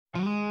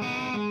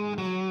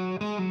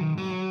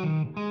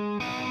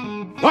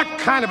What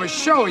kind of a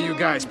show are you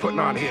guys putting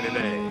on here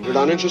today? You're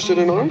not interested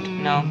in art?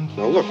 No.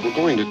 Now look, we're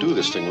going to do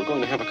this thing. We're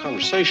going to have a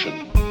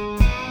conversation.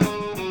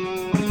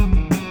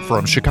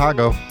 From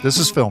Chicago, this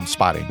is Film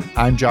Spotting.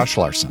 I'm Josh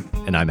Larson.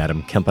 And I'm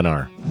Adam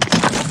Kempenaar.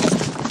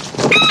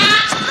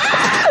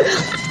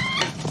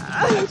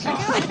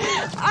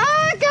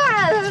 Oh,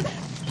 God!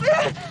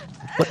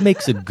 What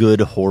makes a good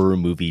horror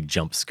movie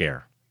jump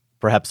scare?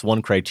 Perhaps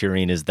one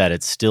criterion is that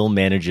it still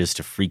manages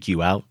to freak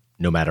you out,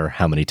 no matter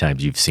how many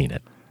times you've seen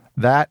it.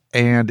 That,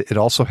 and it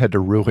also had to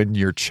ruin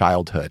your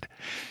childhood.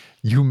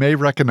 You may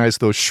recognize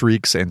those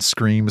shrieks and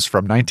screams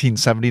from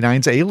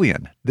 1979's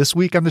Alien. This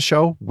week on the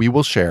show, we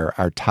will share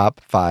our top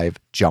 5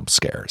 jump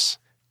scares.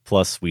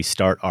 Plus, we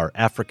start our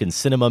African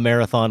cinema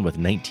marathon with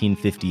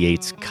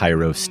 1958's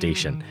Cairo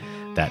Station.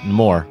 That and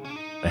more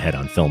ahead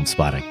on Film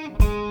Spotting.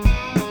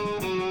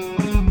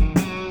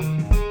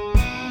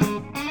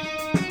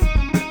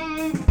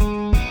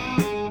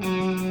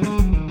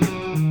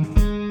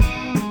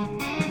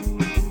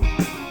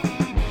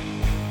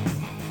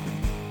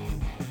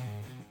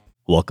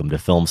 Welcome to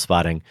Film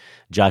Spotting.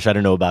 Josh, I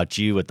don't know about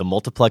you, at the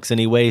multiplex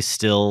anyway,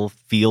 still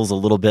feels a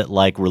little bit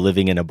like we're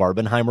living in a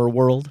Barbenheimer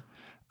world.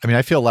 I mean,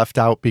 I feel left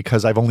out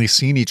because I've only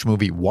seen each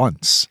movie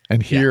once.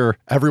 And here,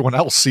 everyone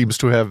else seems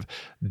to have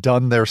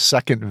done their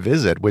second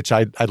visit, which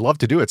I'd love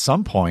to do at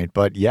some point.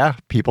 But yeah,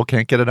 people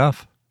can't get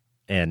enough.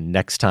 And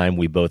next time,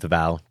 we both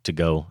vow to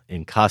go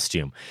in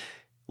costume.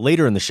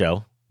 Later in the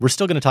show, we're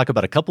still going to talk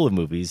about a couple of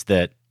movies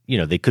that, you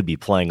know, they could be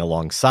playing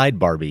alongside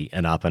Barbie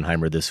and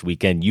Oppenheimer this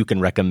weekend. You can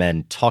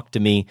recommend Talk to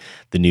Me,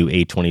 the new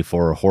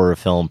A24 horror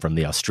film from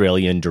the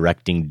Australian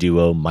directing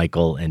duo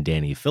Michael and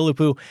Danny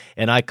Philippou.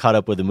 And I caught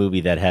up with a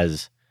movie that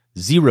has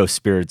zero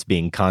spirits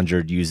being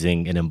conjured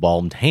using an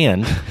embalmed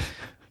hand,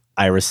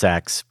 Ira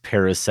Sachs'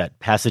 Paraset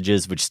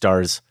Passages, which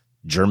stars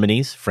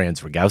Germany's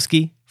Franz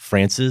Rogowski,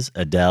 France's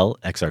Adele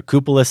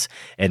Exarchopoulos,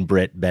 and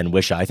Brit Ben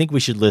Wishaw. I think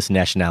we should list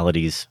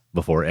nationalities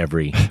before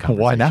every conversation.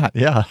 Why not?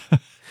 Yeah.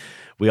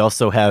 We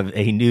also have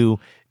a new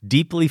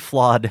deeply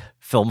flawed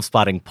Film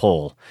Spotting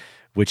poll,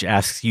 which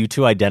asks you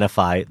to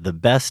identify the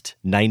best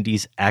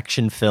 90s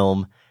action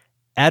film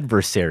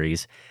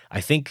adversaries.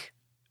 I think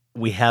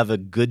we have a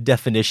good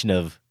definition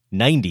of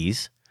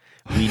 90s.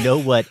 We know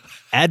what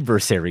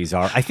adversaries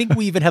are. I think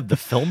we even have the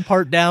film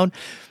part down.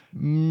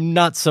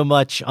 Not so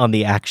much on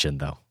the action,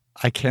 though.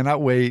 I cannot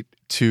wait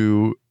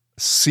to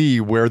see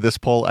where this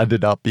poll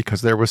ended up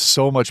because there was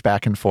so much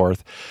back and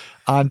forth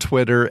on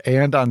Twitter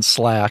and on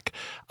Slack.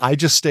 I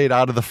just stayed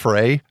out of the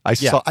fray. I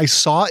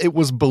saw it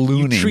was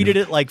ballooning. You treated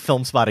it like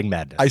Film Spotting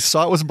madness. I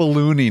saw it was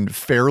ballooning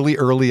fairly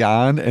early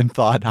on and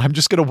thought, I'm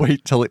just going to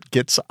wait till it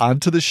gets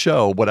onto the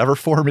show, whatever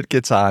form it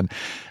gets on,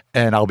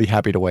 and I'll be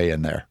happy to weigh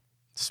in there.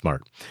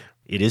 Smart.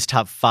 It is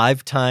top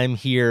 5 time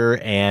here,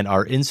 and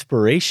our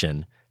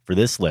inspiration for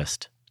this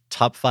list,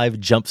 top 5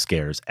 jump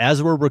scares.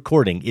 As we're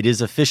recording, it is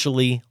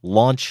officially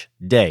launch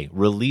day,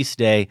 release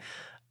day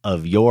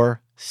of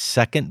your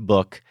second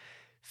book,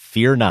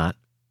 Fear Not.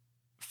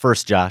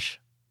 First, Josh,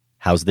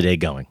 how's the day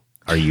going?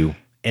 Are you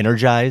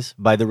energized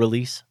by the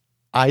release?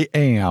 I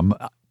am.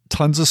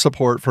 Tons of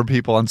support from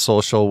people on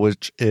social,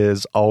 which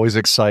is always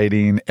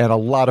exciting, and a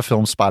lot of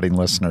Film Spotting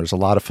listeners, a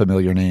lot of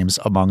familiar names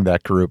among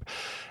that group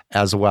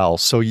as well.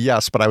 So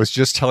yes, but I was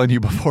just telling you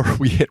before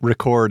we hit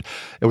record,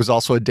 it was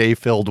also a day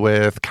filled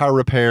with car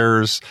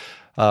repairs,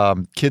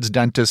 kids'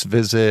 dentist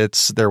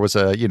visits. There was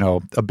a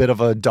bit of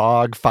a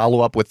dog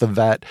follow-up with the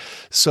vet.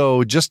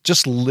 So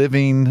just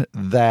living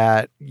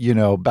that,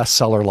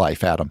 bestseller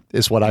life, Adam,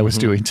 is what I was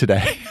doing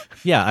today.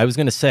 Yeah, I was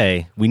going to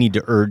say, we need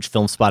to urge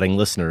Film Spotting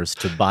listeners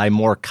to buy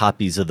more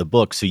copies of the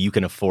book so you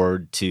can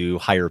afford to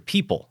hire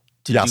people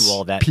to do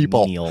all that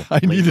menial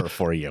labor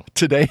for you.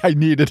 Today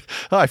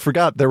I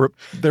forgot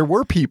there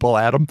were people,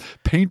 Adam,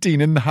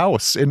 painting in the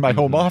house in my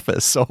home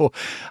office. So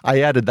I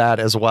added that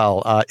as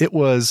well. It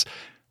was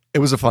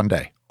a fun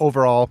day.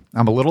 Overall,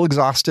 I'm a little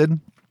exhausted,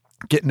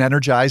 getting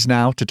energized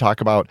now to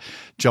talk about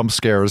jump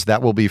scares.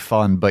 That will be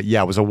fun. But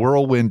yeah, it was a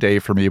whirlwind day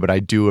for me, but I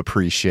do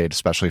appreciate,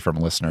 especially from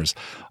listeners,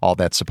 all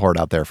that support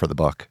out there for the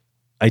book.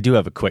 I do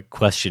have a quick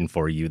question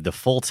for you. The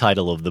full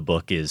title of the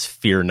book is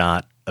Fear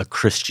Not, A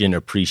Christian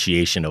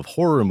Appreciation of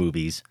Horror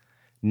Movies,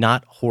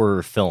 not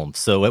horror films.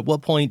 So at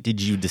what point did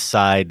you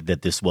decide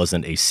that this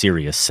wasn't a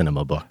serious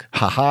cinema book?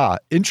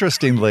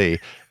 Interestingly,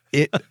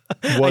 it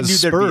was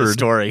spurred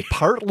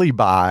partly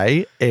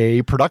by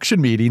a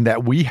production meeting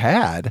that we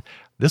had.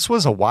 This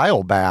was a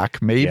while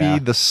back, maybe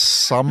the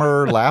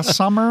summer, last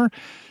summer.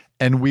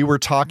 And we were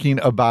talking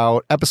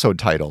about episode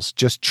titles,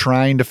 just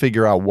trying to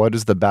figure out what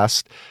is the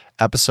best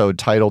episode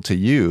title to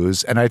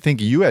use. And I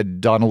think you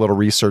had done a little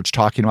research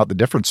talking about the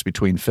difference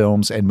between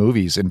films and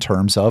movies in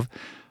terms of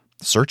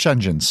search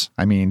engines.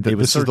 I mean,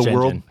 this is the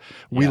world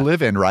we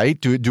live in, right?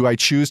 Do I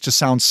choose to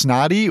sound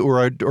snotty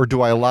or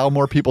do I allow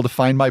more people to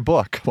find my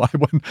book? Well,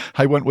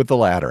 I went with the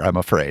latter, I'm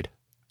afraid.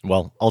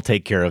 Well, I'll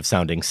take care of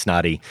sounding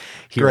snotty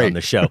here on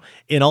the show.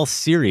 In all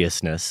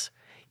seriousness,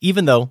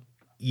 even though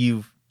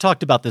you've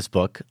talked about this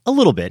book a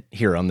little bit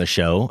here on the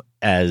show,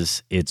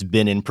 as it's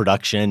been in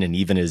production and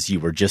even as you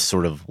were just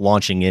sort of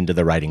launching into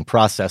the writing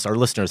process, our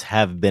listeners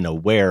have been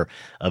aware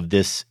of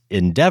this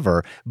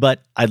endeavor.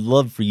 But I'd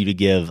love for you to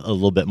give a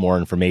little bit more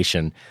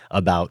information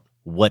about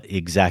what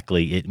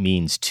exactly it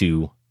means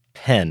to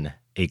pen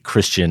a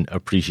Christian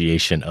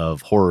appreciation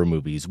of horror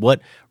movies.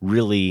 What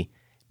really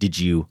did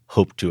you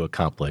hope to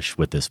accomplish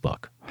with this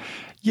book?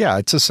 Yeah,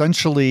 it's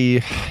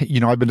essentially,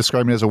 I've been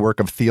describing it as a work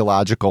of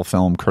theological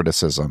film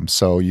criticism.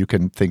 So you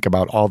can think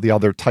about all the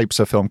other types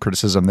of film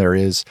criticism there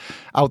is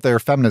out there,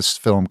 feminist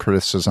film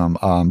criticism,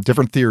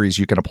 different theories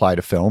you can apply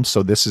to film.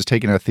 So this is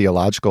taking a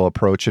theological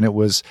approach, and it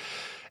was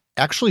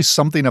actually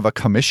something of a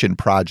commission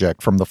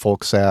project from the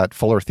folks at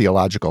Fuller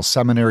Theological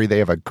Seminary. They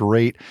have a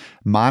great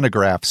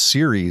monograph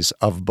series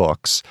of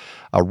books,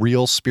 A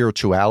Real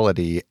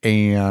Spirituality,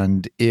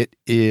 and it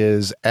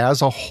is,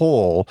 as a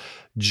whole,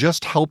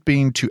 just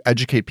helping to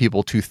educate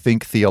people to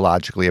think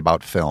theologically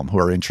about film who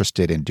are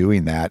interested in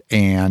doing that.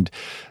 And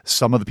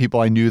some of the people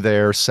I knew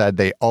there said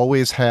they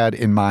always had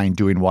in mind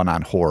doing one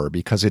on horror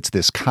because it's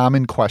this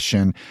common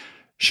question,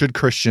 should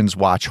Christians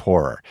watch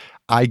horror?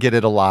 I get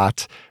it a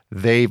lot.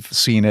 They've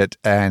seen it,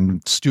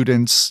 and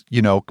students,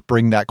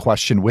 bring that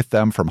question with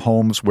them from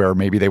homes where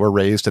maybe they were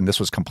raised and this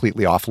was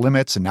completely off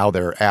limits, and now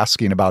they're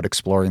asking about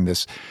exploring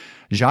this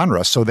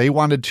genre. So they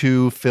wanted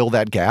to fill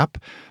that gap,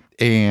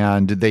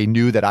 and they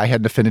knew that I had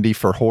an affinity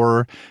for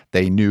horror.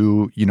 They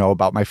knew,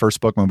 about my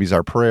first book, Movies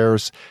Are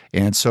Prayers.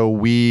 And so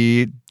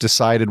we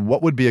decided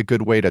what would be a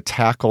good way to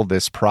tackle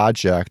this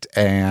project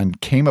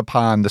and came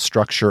upon the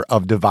structure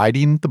of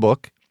dividing the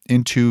book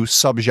into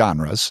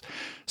subgenres,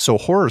 so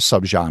horror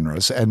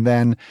subgenres, and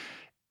then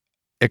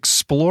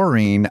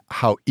exploring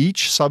how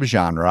each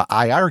subgenre,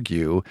 I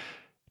argue,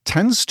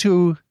 tends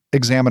to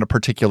examine a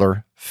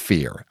particular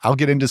fear. I'll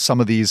get into some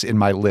of these in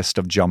my list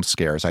of jump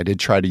scares. I did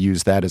try to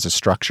use that as a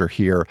structure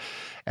here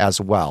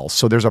as well.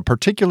 So there's a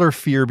particular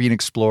fear being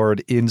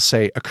explored in,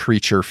 say, a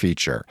creature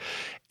feature.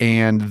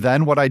 And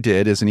then what I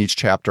did is in each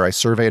chapter, I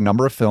survey a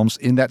number of films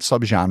in that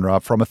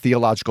subgenre from a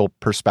theological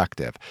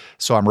perspective.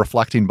 So I'm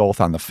reflecting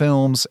both on the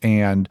films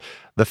and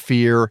the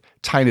fear,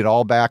 tying it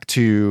all back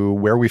to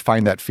where we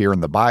find that fear in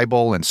the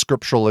Bible and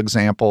scriptural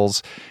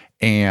examples,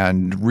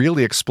 and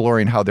really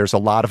exploring how there's a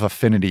lot of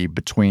affinity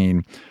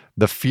between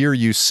the fear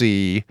you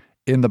see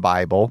in the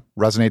Bible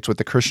resonates with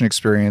the Christian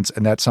experience,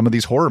 and that some of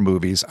these horror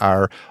movies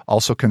are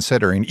also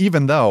considering,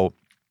 even though,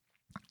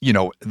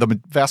 the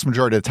vast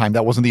majority of the time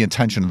that wasn't the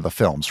intention of the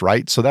films,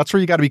 right? So that's where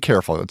you got to be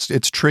careful.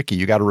 It's tricky.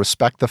 You got to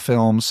respect the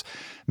films,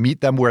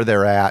 meet them where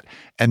they're at,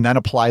 and then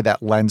apply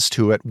that lens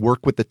to it,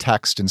 work with the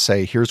text and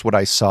say, here's what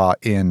I saw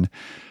in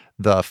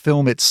the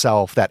film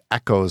itself that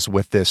echoes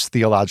with this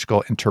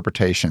theological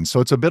interpretation. So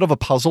it's a bit of a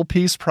puzzle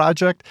piece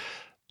project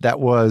that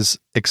was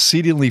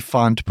exceedingly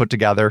fun to put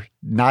together.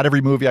 Not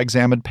every movie I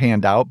examined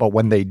panned out, but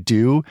when they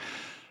do,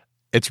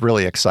 it's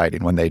really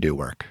exciting when they do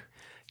work.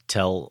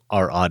 Tell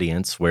our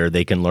audience where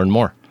they can learn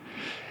more.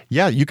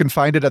 Yeah, you can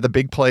find it at the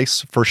big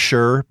place for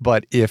sure.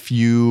 But if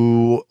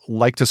you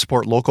like to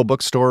support local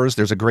bookstores,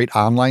 there's a great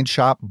online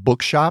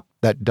bookshop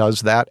that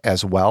does that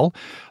as well.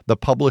 The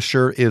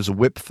publisher is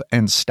Wipf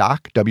and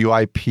Stock,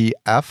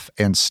 WIPF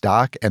and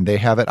Stock, and they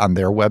have it on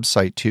their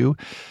website too.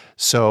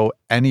 So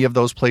any of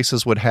those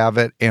places would have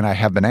it. And I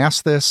have been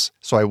asked this,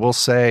 so I will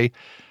say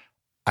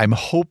I'm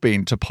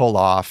hoping to pull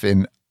off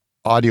an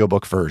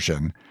audiobook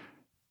version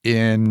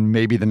in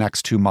maybe the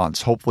next 2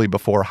 months, hopefully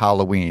before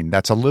Halloween.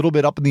 That's a little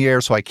bit up in the air,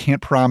 so I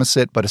can't promise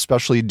it, but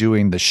especially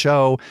doing the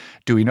show,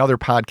 doing other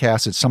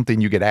podcasts, it's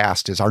something you get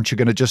asked is, aren't you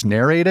going to just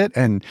narrate it?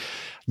 And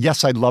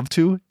yes, I'd love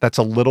to. That's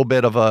a little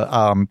bit of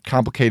a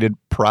complicated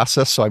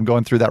process, so I'm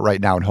going through that right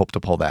now and hope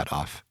to pull that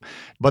off.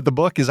 But the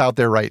book is out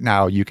there right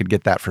now. You can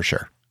get that for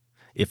sure.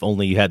 If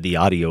only you had the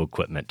audio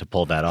equipment to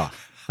pull that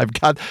off. I've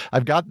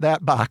got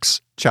that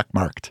box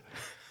checkmarked.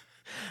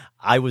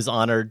 I was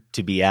honored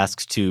to be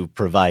asked to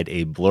provide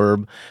a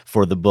blurb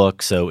for the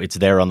book, so it's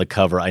there on the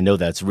cover. I know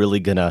that's really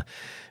gonna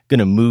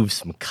move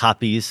some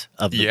copies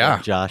of the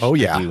book, Josh. Oh,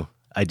 yeah.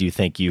 I do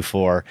thank you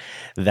for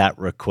that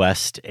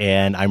request,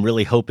 and I'm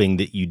really hoping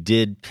that you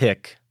did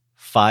pick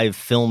 5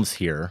 films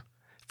here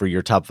for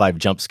your top 5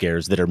 jump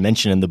scares that are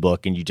mentioned in the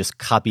book, and you just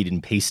copied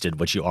and pasted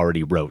what you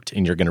already wrote,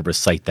 and you're going to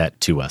recite that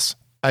to us.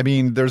 I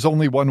mean, there's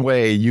only one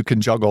way you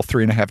can juggle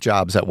 3.5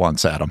 jobs at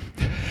once, Adam.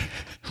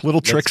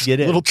 Little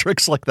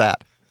tricks like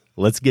that.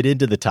 Let's get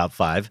into the top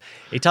 5.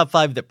 A top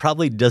 5 that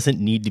probably doesn't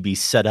need to be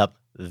set up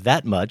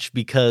that much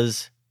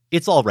because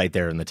it's all right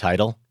there in the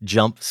title.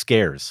 Jump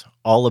scares.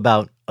 All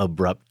about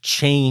abrupt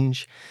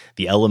change,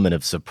 the element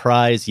of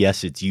surprise.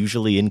 Yes, it's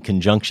usually in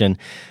conjunction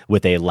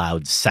with a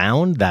loud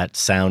sound. That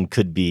sound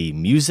could be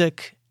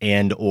music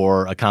and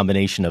or a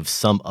combination of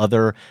some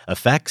other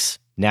effects,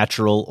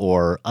 natural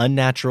or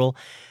unnatural.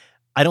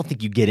 I don't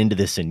think you get into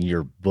this in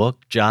your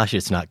book, Josh.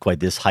 It's not quite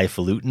this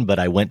highfalutin, but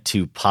I went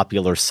to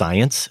Popular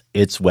Science,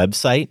 its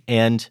website,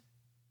 and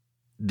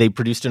they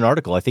produced an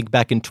article, I think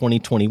back in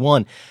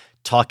 2021,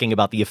 talking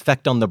about the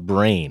effect on the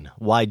brain,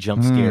 why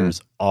jump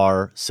scares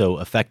are so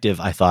effective.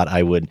 I thought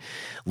I would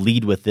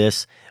lead with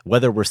this.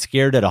 Whether we're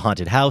scared at a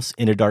haunted house,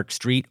 in a dark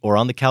street, or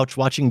on the couch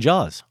watching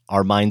Jaws,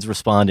 our minds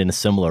respond in a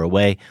similar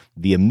way.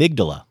 The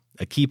amygdala,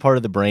 a key part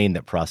of the brain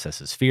that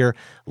processes fear,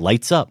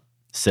 lights up,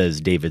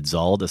 says David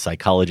Zald, a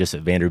psychologist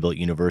at Vanderbilt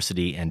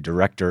University and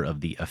director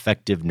of the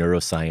Affective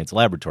Neuroscience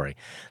Laboratory.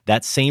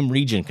 That same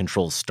region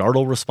controls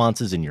startle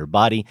responses in your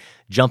body,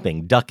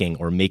 jumping, ducking,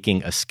 or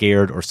making a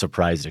scared or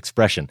surprised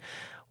expression.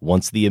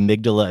 Once the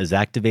amygdala is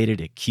activated,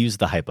 it cues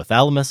the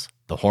hypothalamus,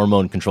 the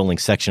hormone-controlling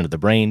section of the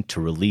brain,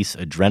 to release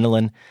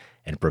adrenaline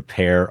and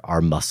prepare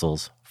our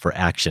muscles for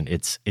action.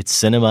 It's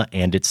cinema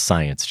and it's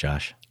science,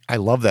 Josh. I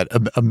love that.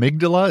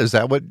 Amygdala, is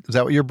that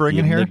what you're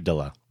bringing here?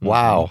 Amygdala.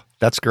 Wow,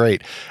 that's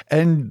great.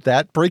 And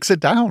that breaks it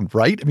down,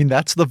 right? I mean,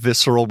 that's the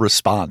visceral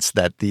response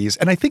that these,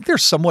 and I think they're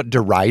somewhat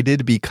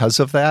derided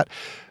because of that,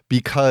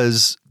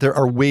 because there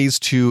are ways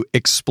to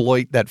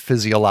exploit that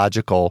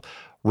physiological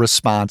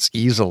response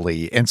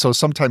easily. And so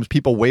sometimes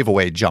people wave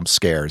away jump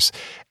scares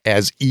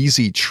as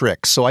easy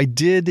tricks. So I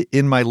did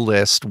in my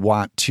list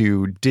want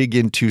to dig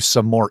into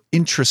some more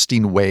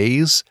interesting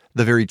ways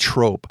the very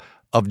trope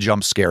of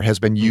jump scare has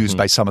been used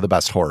by some of the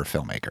best horror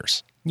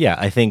filmmakers. Yeah,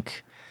 I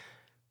think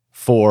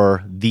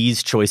for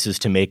these choices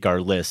to make our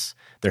lists,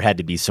 there had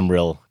to be some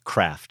real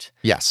craft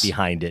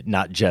behind it,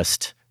 not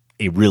just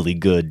a really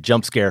good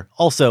jump scare.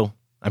 Also,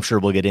 I'm sure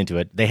we'll get into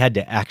it, they had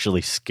to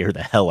actually scare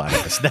the hell out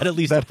of us. That at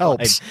least that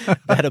helps.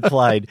 That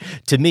applied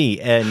to me.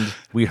 And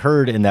we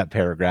heard in that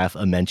paragraph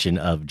a mention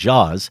of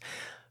Jaws.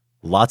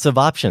 Lots of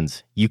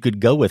options you could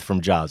go with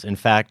from Jaws. In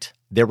fact,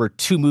 there were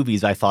 2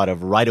 movies I thought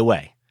of right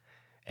away.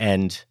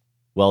 And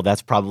well,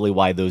 that's probably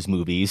why those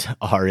movies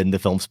are in the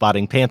Film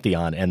Spotting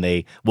Pantheon, and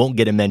they won't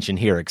get a mention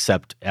here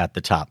except at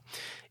the top.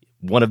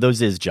 One of those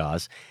is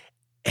Jaws.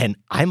 And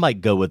I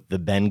might go with the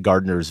Ben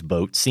Gardner's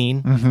boat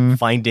scene,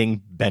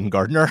 finding Ben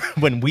Gardner.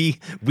 When we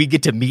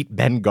get to meet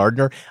Ben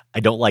Gardner,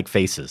 I don't like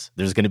faces.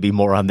 There's going to be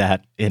more on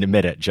that in a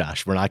minute,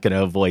 Josh. We're not going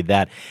to avoid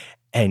that.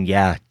 And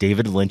yeah,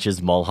 David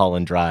Lynch's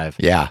Mulholland Drive.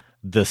 Yeah.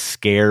 The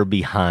scare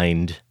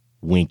behind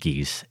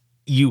Winkies.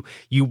 You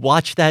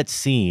watch that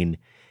scene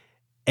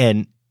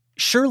and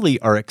surely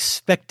are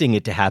expecting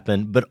it to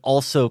happen, but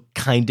also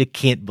kind of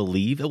can't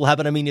believe it will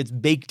happen. I mean, it's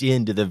baked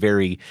into the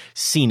very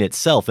scene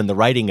itself and the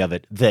writing of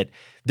it that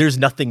there's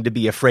nothing to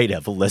be afraid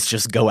of. Let's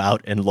just go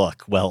out and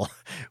look. Well,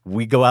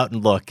 we go out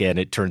and look, and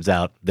it turns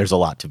out there's a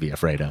lot to be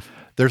afraid of.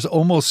 There's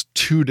almost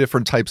 2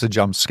 different types of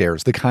jump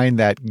scares. The kind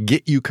that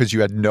get you because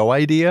you had no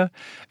idea,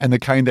 and the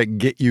kind that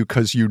get you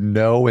because you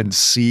know and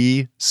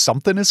see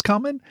something is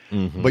coming,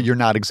 but you're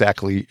not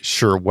exactly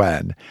sure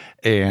when.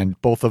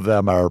 And both of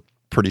them are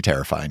pretty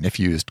terrifying if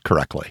used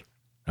correctly.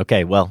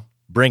 Okay, well,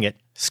 bring it.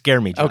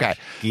 Scare me, Josh. Okay.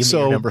 Give me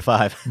your number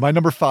 5. My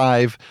number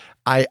 5,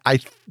 I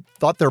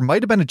thought there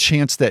might have been a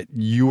chance that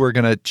you were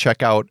going to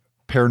check out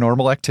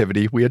Paranormal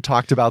Activity. We had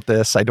talked about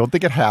this. I don't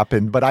think it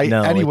happened, but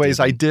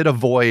I did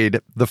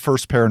avoid the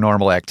first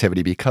Paranormal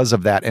Activity because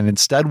of that, and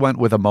instead went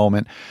with a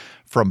moment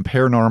from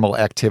Paranormal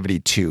Activity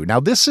 2.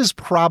 Now, this is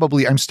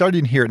probably, I'm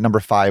starting here at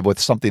number 5 with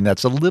something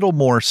that's a little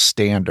more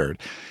standard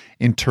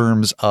in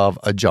terms of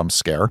a jump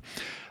scare.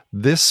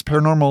 This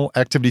Paranormal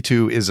Activity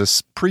 2 is a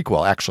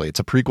prequel, actually.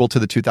 It's a prequel to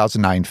the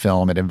 2009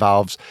 film. It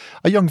involves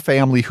a young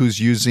family who's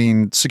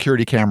using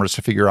security cameras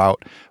to figure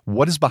out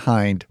what is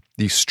behind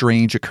these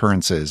strange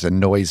occurrences and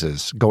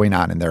noises going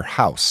on in their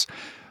house.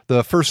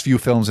 The first few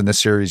films in this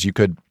series, you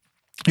could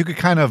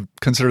kind of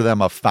consider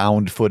them a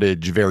found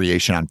footage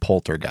variation on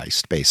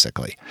Poltergeist,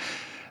 basically.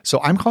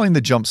 So I'm calling the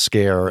jump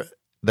scare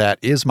that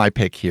is my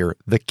pick here,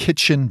 the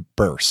kitchen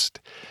burst.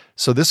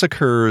 So this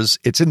occurs,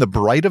 it's in the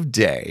bright of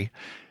day,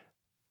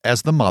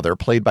 as the mother,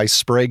 played by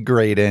Sprague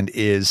Graydon,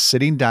 is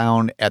sitting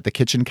down at the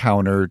kitchen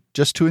counter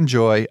just to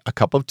enjoy a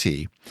cup of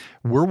tea.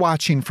 We're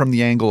watching from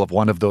the angle of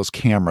one of those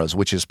cameras,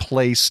 which is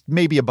placed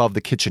maybe above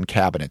the kitchen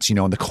cabinets,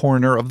 in the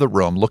corner of the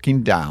room,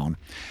 looking down.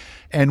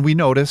 And we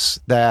notice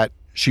that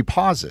she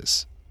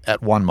pauses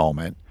at one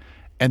moment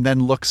and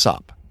then looks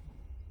up.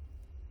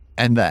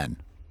 And then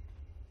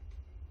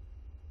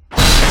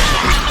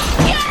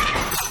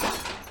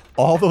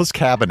all those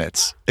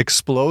cabinets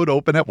explode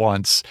open at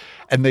once,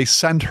 and they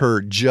send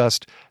her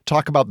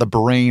talk about the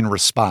brain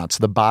response,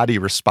 the body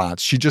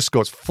response. She just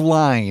goes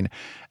flying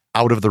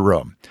out of the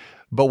room.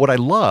 But what I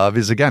love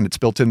is, again, it's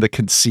built in the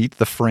conceit,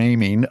 the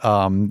framing,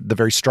 the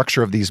very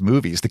structure of these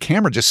movies. The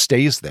camera just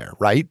stays there,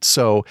 right?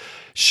 So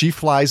she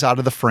flies out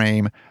of the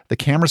frame. The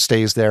camera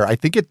stays there. I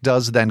think it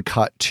does then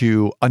cut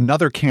to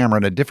another camera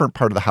in a different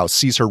part of the house,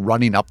 sees her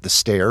running up the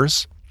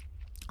stairs.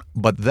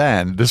 But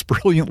then this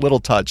brilliant little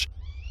touch,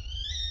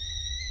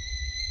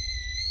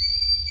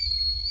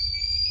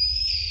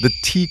 the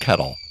tea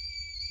kettle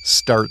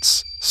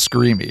starts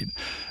screaming.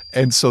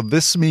 And so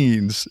this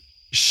means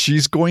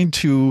she's going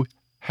to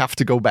have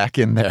to go back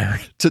in there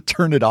to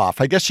turn it off.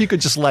 I guess she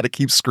could just let it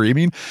keep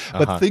screaming.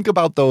 But think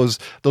about those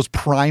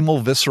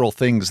primal, visceral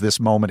things this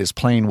moment is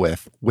playing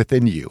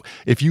within you.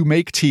 If you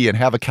make tea and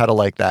have a kettle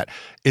like that,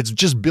 it's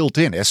just built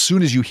in. As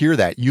soon as you hear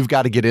that, you've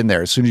got to get in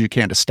there as soon as you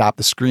can to stop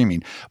the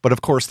screaming. But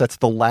of course, that's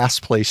the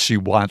last place she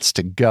wants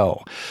to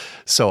go.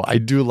 So I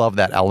do love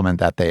that element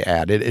that they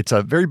added. It's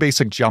a very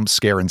basic jump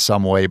scare in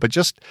some way, but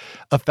just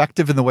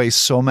effective in the way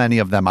so many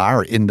of them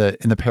are in the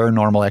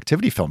Paranormal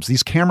Activity films.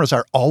 These cameras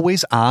are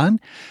always on.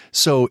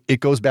 So it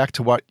goes back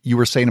to what you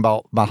were saying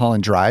about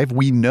Mulholland Drive.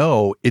 We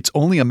know it's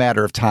only a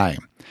matter of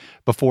time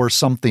before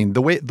something,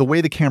 the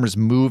way the camera's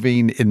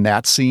moving in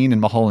that scene in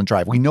Mulholland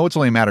Drive, we know it's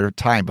only a matter of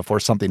time before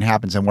something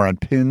happens, and we're on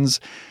pins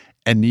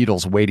and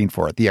needles waiting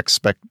for it. The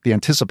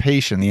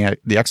anticipation,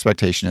 the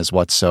expectation is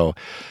what's so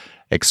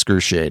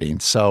excruciating.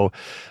 So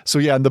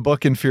yeah, in the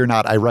book In Fear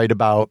Not, I write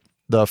about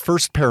the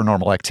first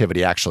Paranormal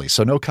Activity, actually.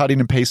 So no cutting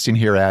and pasting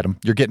here, Adam.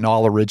 You're getting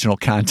all original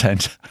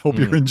content. Hope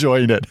you're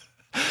enjoying it.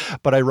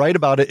 But I write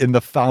about it in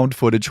the found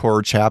footage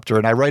horror chapter,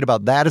 and I write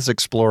about that as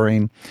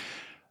exploring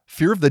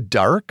fear of the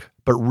dark,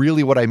 but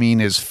really what I mean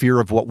is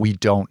fear of what we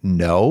don't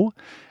know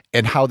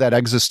and how that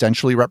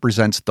existentially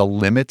represents the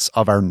limits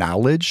of our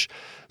knowledge.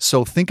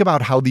 So think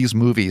about how these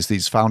movies,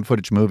 these found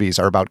footage movies,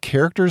 are about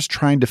characters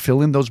trying to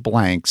fill in those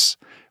blanks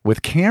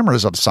with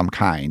cameras of some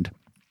kind.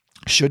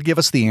 Should give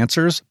us the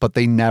answers, but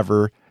they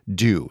never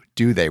do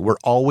they? We're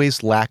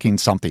always lacking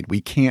something.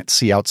 We can't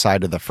see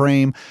outside of the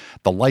frame.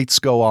 The lights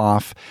go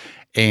off.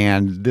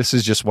 And this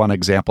is just one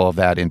example of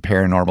that in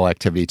Paranormal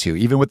Activity 2.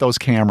 Even with those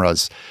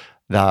cameras,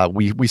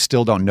 we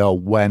still don't know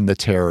when the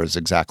terror is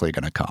exactly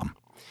going to come.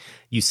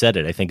 You said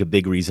it. I think a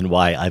big reason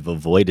why I've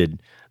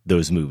avoided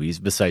those movies,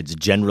 besides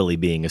generally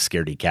being a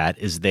scaredy cat,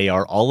 is they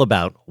are all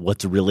about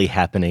what's really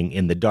happening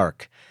in the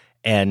dark.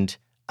 And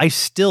I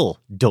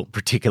still don't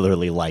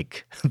particularly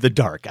like the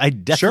dark. I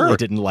definitely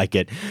didn't like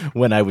it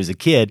when I was a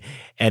kid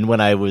and when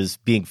I was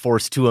being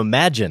forced to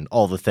imagine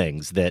all the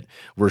things that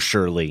were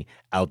surely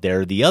out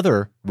there. The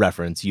other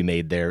reference you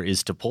made there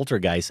is to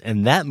Poltergeist,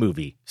 and that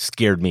movie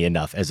scared me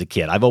enough as a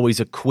kid. I've always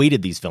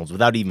equated these films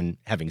without even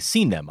having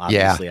seen them.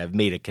 Obviously, I've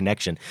made a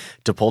connection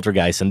to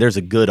Poltergeist, and there's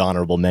a good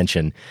honorable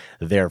mention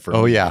there for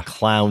me. The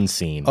clown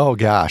scene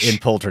in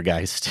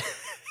Poltergeist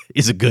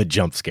is a good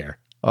jump scare.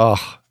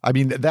 Oh, I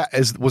mean,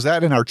 was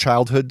that in our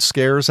childhood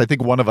scares? I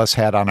think one of us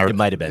had on our... It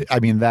might have been. I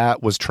mean,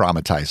 that was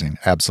traumatizing.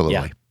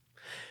 Absolutely. Yeah.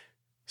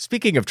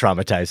 Speaking of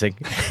traumatizing,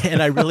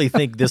 and I really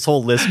think this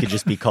whole list could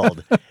just be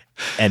called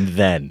 "And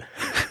Then,"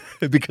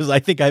 because I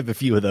think I have a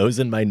few of those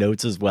in my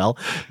notes as well.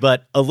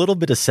 But a little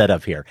bit of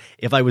setup here.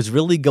 If I was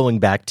really going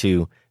back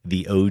to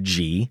the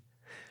OG,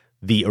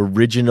 the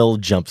original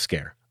jump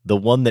scare, the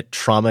one that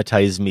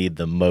traumatized me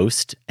the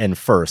most and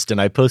first,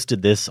 and I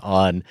posted this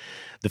on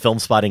the Film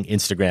Spotting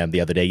Instagram the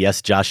other day. Yes,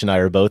 Josh and I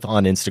are both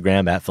on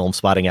Instagram at Film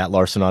Spotting, at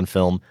Larson on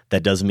Film.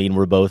 That doesn't mean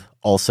we're both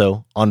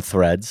also on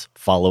Threads.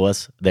 Follow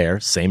us there.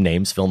 Same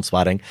names, Film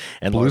Spotting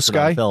and Blue Larson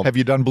Sky. on Film. Have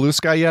you done Blue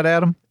Sky yet,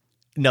 Adam?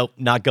 Nope,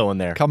 not going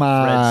there. Come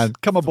on,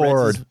 come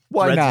aboard.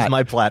 Why Threads not? Is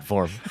my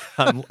platform.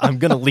 I'm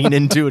going to lean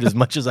into it as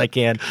much as I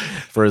can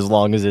for as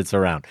long as it's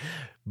around.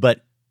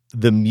 But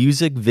the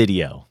music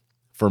video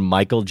for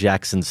Michael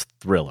Jackson's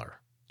Thriller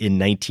in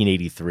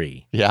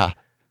 1983. Yeah.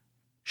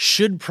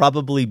 Should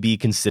probably be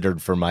considered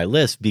for my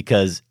list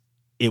because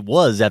it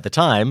was at the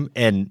time,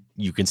 and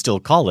you can still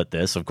call it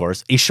this, of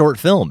course, a short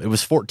film. It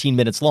was 14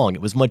 minutes long.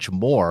 It was much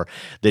more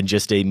than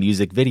just a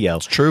music video.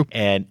 It's true.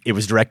 And it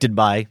was directed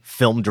by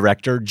film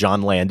director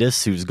John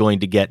Landis, who's going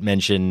to get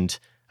mentioned,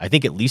 I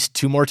think, at least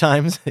 2 more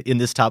times in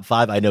this top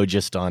 5. I know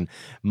just on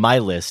my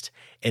list.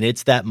 And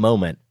it's that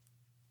moment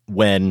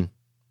when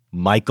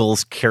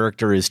Michael's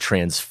character is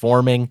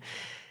transforming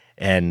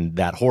and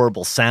that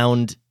horrible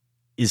sound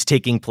is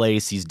taking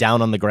place. He's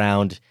down on the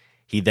ground.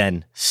 He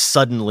then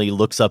suddenly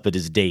looks up at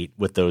his date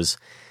with those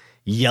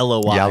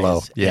yellow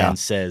eyes and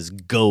says,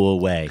 "Go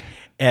away."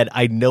 And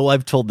I know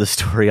I've told this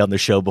story on the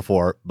show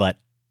before, but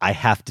I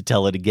have to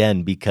tell it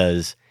again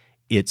because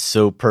it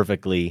so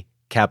perfectly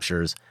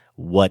captures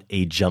what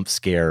a jump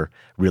scare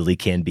really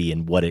can be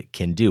and what it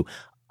can do.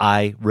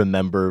 I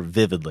remember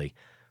vividly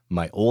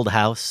my old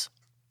house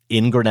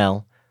in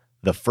Grinnell.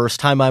 The first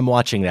time I'm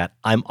watching that,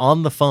 I'm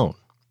on the phone.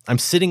 I'm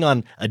sitting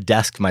on a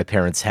desk my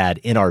parents had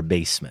in our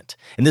basement.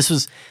 And this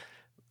was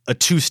a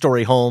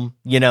 2-story home,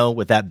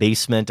 with that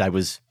basement. I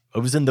was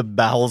in the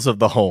bowels of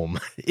the home.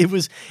 It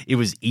was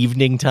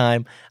evening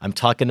time. I'm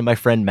talking to my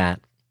friend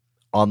Matt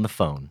on the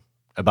phone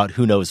about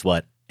who knows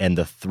what, and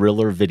the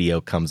Thriller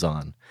video comes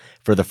on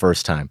for the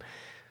first time.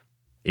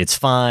 It's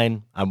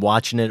fine. I'm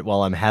watching it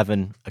while I'm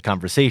having a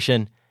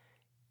conversation.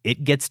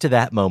 It gets to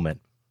that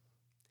moment.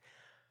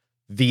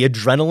 The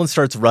adrenaline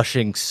starts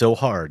rushing so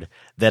hard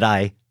that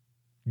I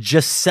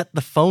just set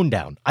the phone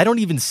down. I don't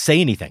even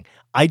say anything.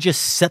 I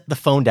just set the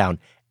phone down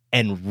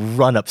and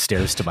run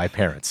upstairs to my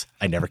parents.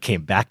 I never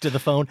came back to the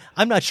phone.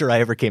 I'm not sure I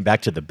ever came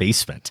back to the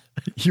basement.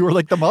 You were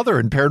like the mother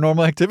in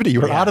Paranormal Activity.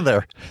 You were out of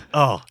there.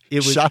 Oh,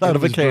 it was shot out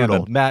of a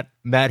cannon.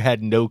 Matt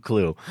had no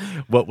clue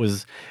what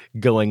was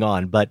going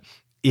on. But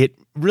it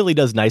really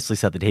does nicely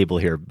set the table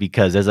here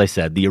because, as I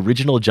said, the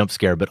original jump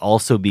scare, but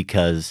also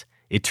because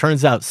it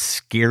turns out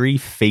scary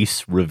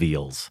face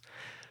reveals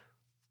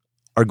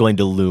are going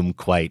to loom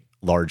quite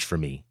large for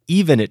me.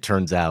 Even, it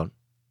turns out,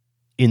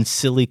 in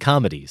silly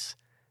comedies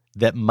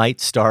that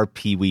might star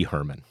Pee Wee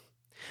Herman,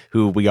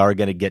 who we are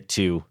going to get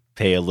to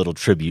pay a little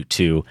tribute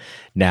to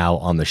now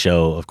on the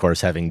show, of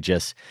course, having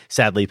just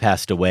sadly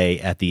passed away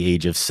at the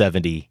age of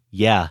 70.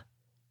 Yeah,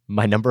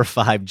 my number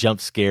 5 jump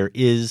scare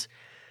is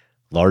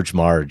Large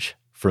Marge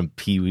from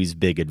Pee-wee's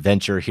Big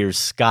Adventure. Here's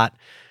Scott,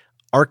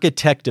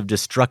 architect of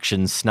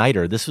destruction,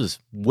 Snyder. This was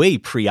way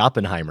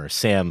pre-Oppenheimer.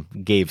 Sam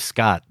gave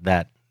Scott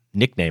that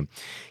nickname.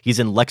 He's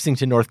in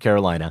Lexington, North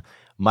Carolina.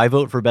 My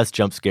vote for best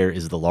jump scare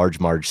is the Large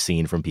Marge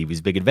scene from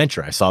Pee-wee's Big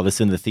Adventure. I saw this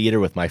in the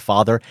theater with my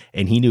father,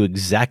 and he knew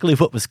exactly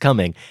what was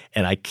coming,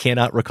 and I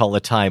cannot recall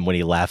a time when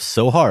he laughed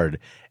so hard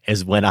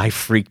as when I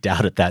freaked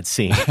out at that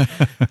scene.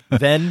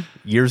 Then,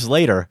 years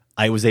later,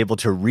 I was able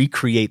to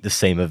recreate the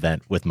same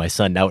event with my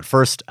son. Now, at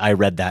first, I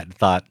read that and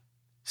thought,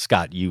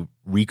 Scott, you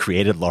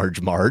recreated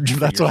Large Marge for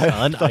That's your why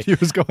son? I thought he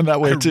was going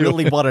that way, too. I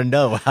really want to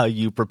know how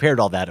you prepared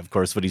all that. Of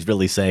course, what he's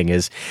really saying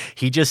is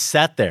he just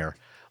sat there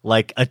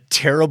like a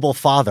terrible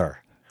father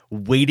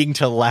waiting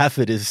to laugh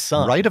at his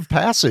son. Rite of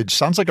passage.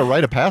 Sounds like a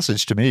rite of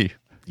passage to me.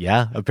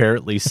 Yeah,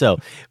 apparently so.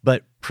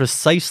 But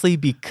precisely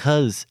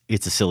because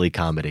it's a silly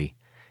comedy,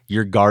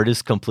 your guard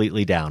is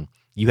completely down.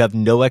 You have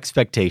no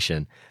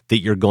expectation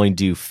that you're going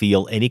to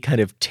feel any kind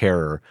of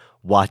terror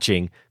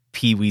watching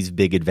Pee-wee's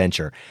Big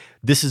Adventure.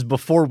 This is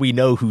before we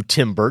know who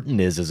Tim Burton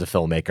is as a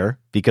filmmaker,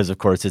 because, of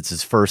course, it's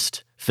his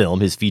first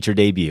film, his feature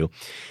debut.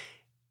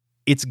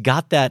 It's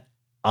got that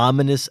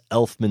ominous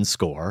Elfman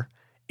score.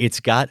 It's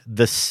got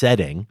the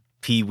setting,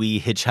 Pee-wee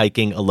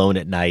hitchhiking alone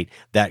at night,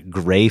 that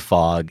gray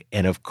fog,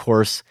 and, of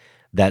course,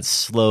 that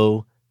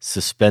slow,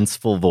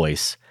 suspenseful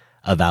voice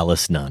of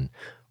Alice Nunn.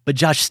 But,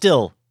 Josh,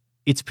 still,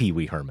 it's Pee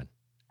Wee Herman.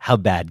 How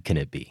bad can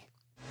it be?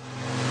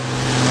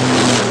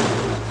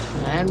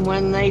 And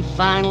when they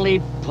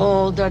finally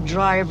pulled the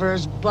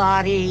driver's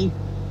body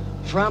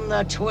from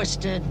the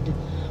twisted,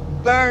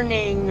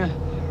 burning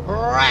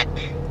wreck,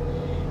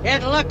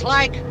 it looked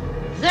like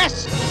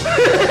this.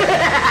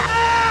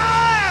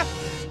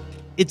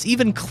 It's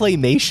even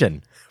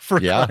claymation, for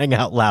crying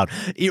out loud.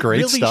 It Great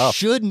really stuff.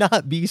 should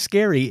not be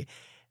scary.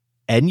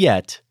 And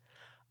yet,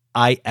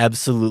 I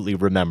absolutely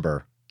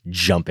remember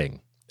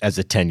jumping as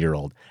a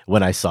 10-year-old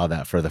when I saw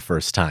that for the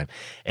first time.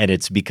 And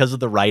it's because of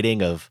the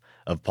writing of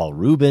Paul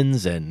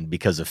Rubens and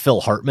because of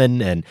Phil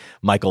Hartman and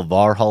Michael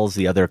Varhol's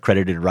the other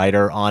credited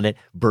writer on it,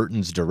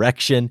 Burton's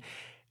direction.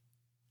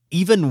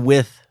 Even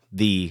with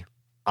the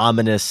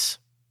ominous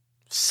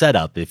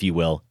setup, if you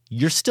will,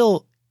 you're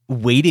still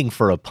waiting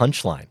for a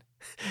punchline,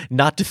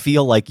 not to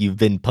feel like you've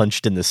been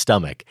punched in the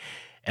stomach.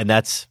 And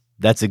that's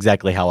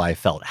exactly how I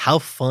felt. How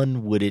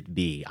fun would it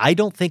be? I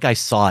don't think I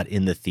saw it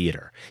in the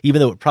theater, even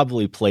though it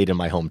probably played in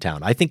my hometown.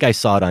 I think I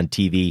saw it on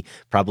TV,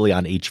 probably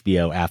on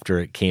HBO after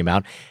it came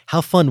out.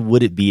 How fun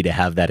would it be to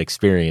have that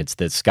experience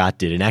that Scott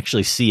did and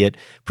actually see it,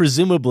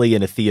 presumably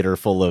in a theater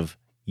full of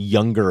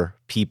younger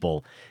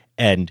people,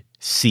 and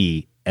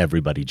see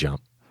everybody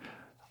jump?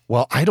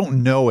 Well, I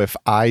don't know if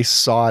I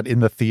saw it in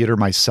the theater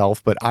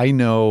myself, but I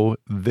know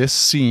this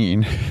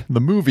scene, the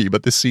movie,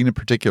 but this scene in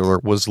particular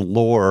was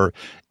lore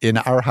in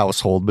our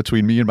household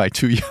between me and my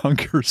 2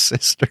 younger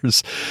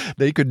sisters.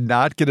 They could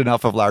not get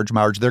enough of Large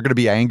Marge. They're going to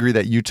be angry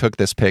that you took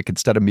this pick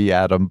instead of me,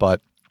 Adam,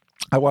 but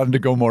I wanted to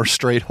go more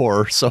straight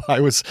horror, so I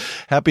was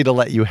happy to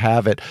let you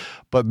have it.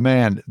 But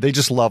man, they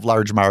just love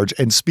Large Marge.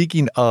 And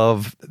speaking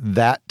of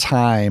that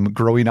time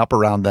growing up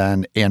around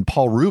then, and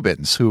Paul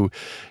Rubens, who,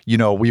 you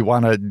know, we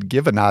want to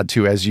give a nod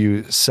to, as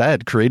you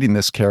said, creating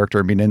this character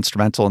and being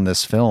instrumental in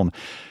this film.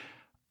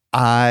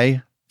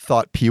 I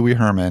thought Pee Wee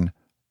Herman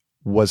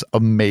was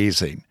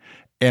amazing.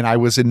 And I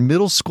was in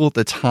middle school at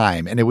the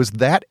time, and it was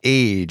that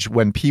age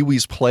when Pee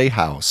Wee's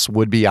Playhouse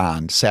would be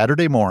on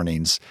Saturday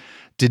mornings.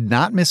 Did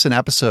not miss an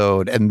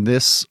episode. And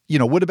this, you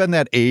know, would have been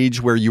that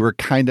age where you were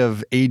kind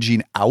of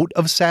aging out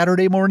of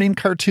Saturday morning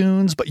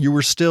cartoons, but you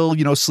were still,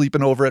 you know,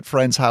 sleeping over at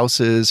friends'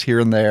 houses here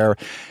and there.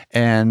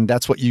 And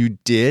that's what you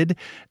did.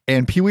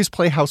 And Pee Wee's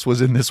Playhouse was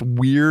in this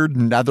weird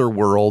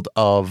netherworld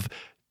of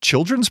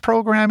children's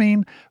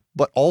programming,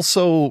 but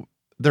also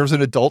there's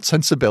an adult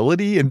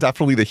sensibility and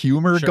definitely the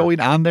humor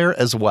going on there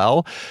as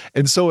well.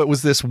 And so it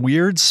was this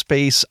weird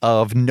space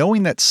of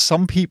knowing that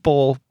some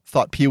people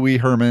thought Pee Wee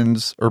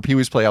Herman's or Pee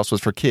Wee's Playhouse was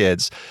for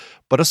kids,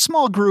 but a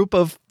small group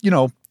of, you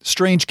know,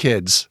 strange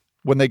kids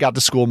when they got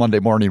to school Monday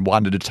morning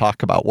wanted to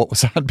talk about what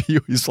was on Pee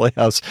Wee's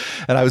Playhouse.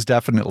 And I was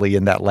definitely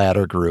in that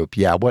latter group.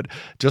 Yeah.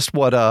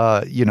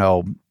 You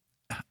know,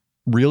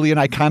 really an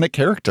iconic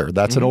character.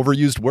 That's an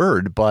overused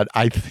word, but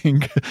I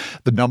think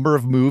the number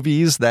of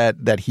movies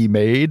that he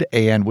made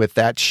and with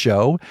that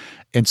show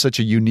and such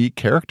a unique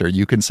character,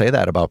 you can say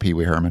that about Pee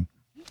Wee Herman.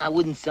 I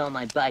wouldn't sell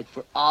my bike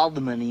for all the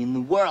money in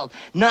the world.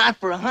 Not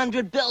for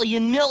 $100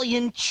 billion,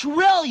 million,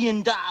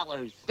 trillion.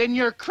 Then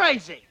you're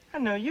crazy. I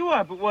know you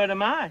are, but what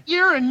am I?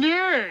 You're a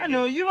nerd. I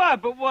know you are,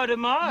 but what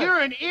am I? You're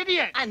an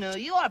idiot. I know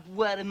you are, but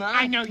what am I?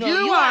 I know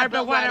you are,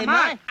 but what am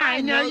I? I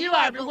know you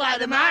are, but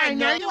what am I? I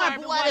know you are,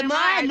 but what am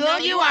I? I know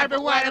you are,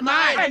 but what am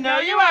I? I know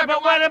you are,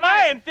 but what am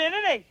I?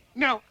 Infinity.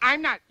 No,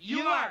 I'm not.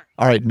 You are.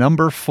 All right,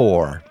 number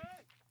 4,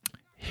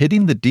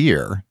 hitting the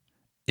deer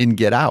in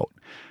Get Out.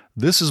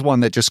 This is one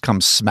that just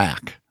comes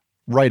smack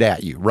right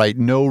at you, right?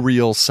 No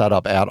real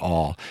setup at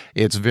all.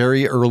 It's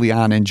very early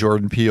on in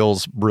Jordan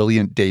Peele's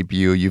brilliant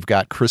debut. You've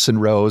got Chris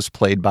and Rose,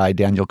 played by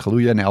Daniel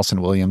Kaluuya and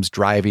Alison Williams,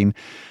 driving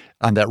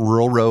on that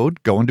rural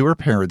road, going to her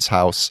parents'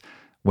 house,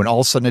 when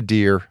all of a sudden a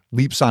deer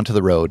leaps onto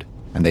the road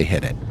and they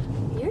hit it.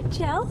 You're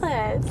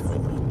jealous.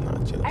 I'm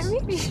not jealous. I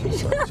mean,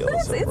 you're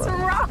jealous. It's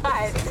Rod.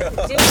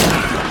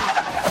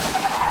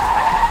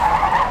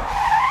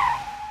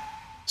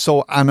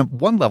 So on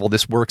one level,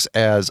 this works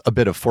as a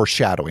bit of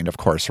foreshadowing, of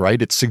course,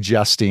 right? It's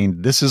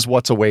suggesting this is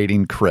what's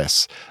awaiting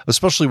Chris,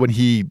 especially when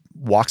he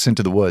walks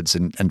into the woods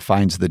and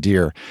finds the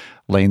deer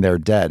laying there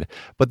dead.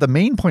 But the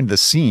main point of the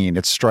scene,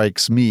 it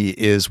strikes me,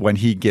 is when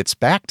he gets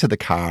back to the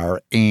car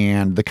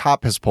and the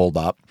cop has pulled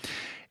up,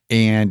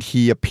 and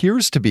he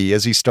appears to be,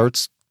 as he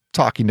starts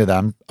talking to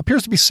them,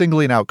 appears to be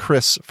singling out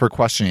Chris for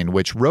questioning,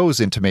 which Rose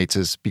intimates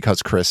is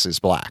because Chris is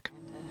black.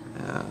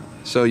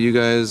 So you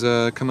guys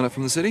coming up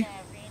from the city?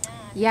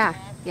 Yeah.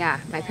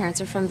 My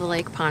parents are from the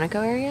Lake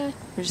Ponaco area.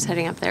 We're just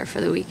heading up there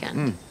for the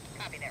weekend.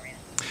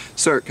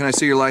 Sir, can I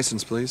see your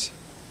license, please?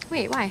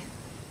 Wait, why?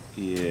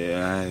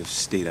 Yeah, I have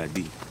state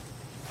ID.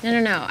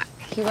 No.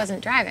 He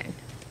wasn't driving.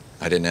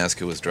 I didn't ask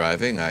who was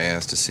driving. I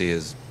asked to see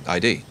his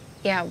ID.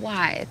 Yeah,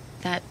 why?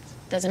 That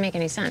doesn't make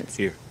any sense.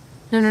 Here.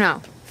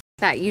 No.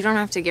 That you don't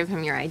have to give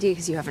him your ID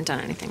because you haven't done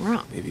anything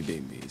wrong.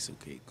 Baby, it's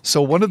okay.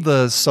 So one of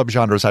the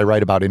subgenres I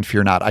write about in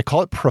Fear Not, I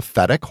call it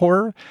prophetic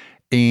horror.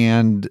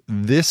 And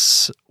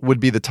this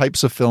would be the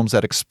types of films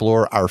that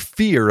explore our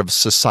fear of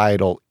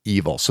societal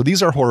evil. So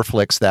these are horror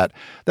flicks that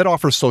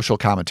offer social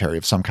commentary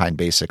of some kind,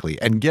 basically.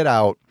 And Get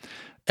Out,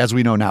 as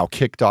we know now,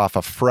 kicked off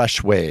a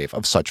fresh wave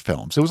of such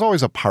films. It was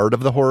always a part of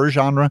the horror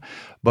genre,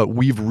 but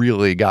we've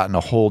really gotten a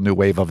whole new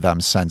wave of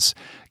them since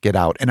Get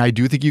Out. And I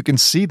do think you can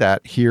see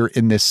that here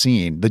in this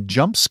scene. The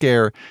jump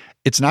scare,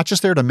 it's not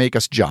just there to make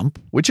us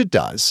jump, which it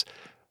does,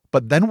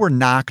 but then we're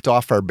knocked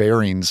off our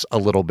bearings a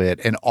little bit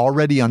and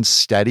already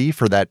unsteady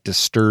for that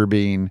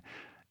disturbing,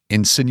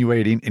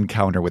 insinuating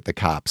encounter with the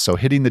cops. So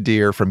hitting the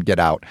deer from Get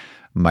Out,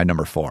 my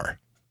number 4.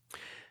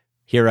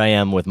 Here I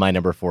am with my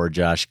number 4,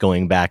 Josh,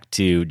 going back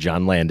to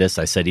John Landis.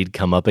 I said he'd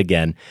come up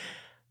again.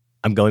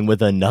 I'm going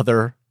with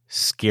another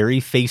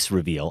scary face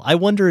reveal. I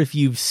wonder if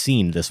you've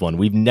seen this one.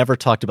 We've never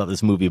talked about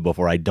this movie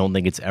before. I don't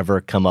think it's ever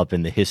come up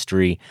in the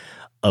history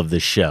of the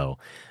show.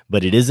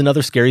 But it is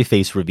another scary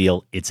face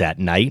reveal. It's at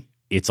night.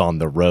 It's on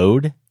the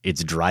road.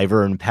 It's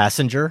driver and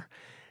passenger,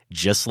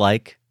 just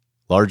like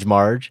Large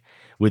Marge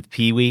with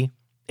Pee-wee.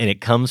 And it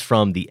comes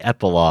from the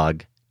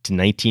epilogue to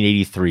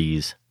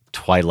 1983's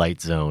Twilight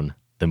Zone,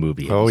 the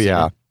movie. Oh,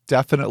 yeah.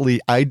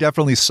 Definitely. I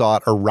definitely saw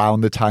it around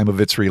the time of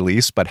its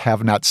release, but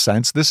have not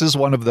since. This is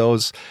one of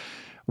those,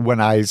 when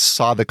I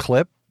saw the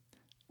clip,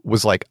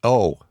 was like,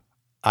 oh,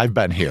 I've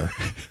been here.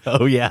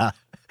 Oh, yeah.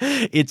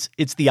 It's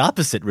the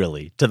opposite,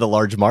 really, to the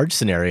Large Marge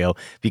scenario,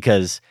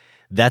 because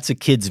that's a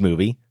kid's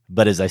movie.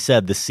 But as I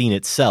said, the scene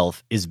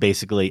itself is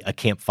basically a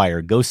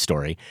campfire ghost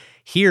story.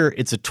 Here,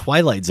 it's a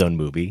Twilight Zone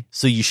movie,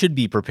 so you should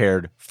be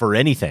prepared for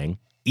anything,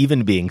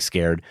 even being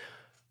scared.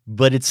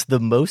 But it's the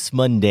most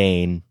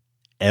mundane,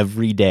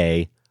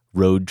 everyday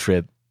road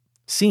trip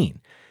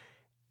scene.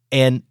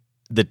 And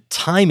the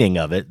timing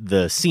of it,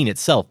 the scene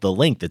itself, the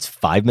length, it's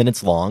 5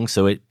 minutes long,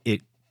 so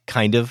it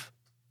kind of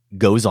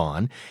goes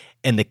on.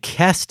 And the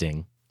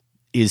casting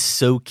is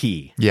so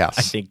key, yes,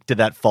 I think, to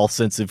that false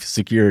sense of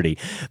security.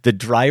 The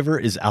driver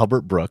is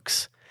Albert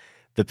Brooks.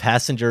 The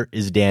passenger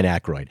is Dan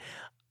Aykroyd.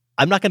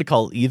 I'm not going to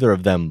call either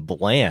of them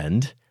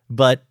bland,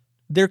 but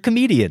they're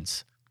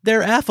comedians.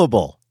 They're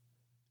affable.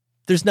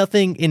 There's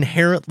nothing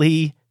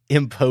inherently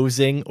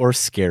imposing or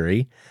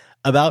scary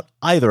about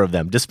either of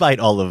them, despite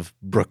all of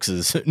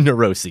Brooks's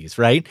neuroses,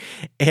 right?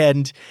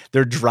 And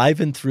they're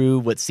driving through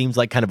what seems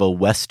like kind of a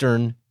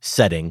Western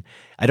setting.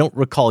 I don't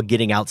recall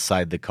getting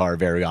outside the car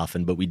very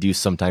often, but we do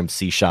sometimes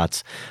see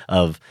shots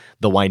of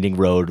the winding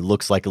road.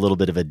 Looks like a little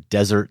bit of a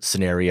desert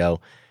scenario.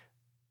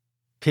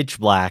 Pitch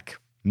black,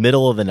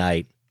 middle of the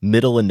night,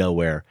 middle of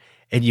nowhere.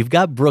 And you've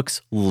got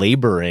Brooks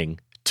laboring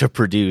to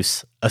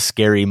produce a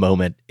scary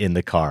moment in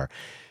the car,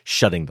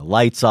 shutting the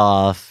lights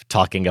off,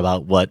 talking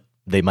about what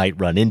they might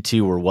run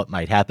into or what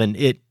might happen.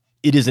 It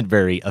isn't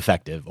very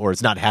effective, or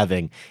it's not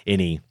having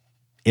any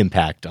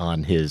impact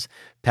on his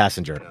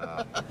passenger.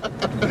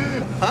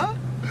 Huh?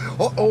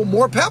 Oh,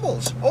 more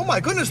pebbles. Oh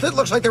my goodness, it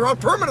looks like they're out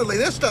permanently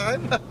this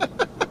time.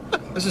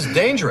 This is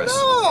dangerous.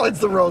 No, it's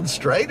the road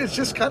straight. It's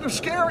just kind of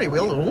scary.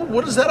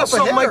 What is that up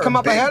Something ahead? might come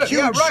up Big, ahead. Huge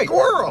Yeah, right.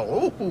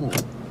 Squirrel. Ooh.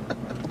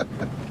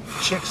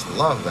 Chicks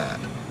love that.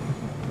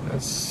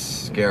 That's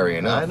scary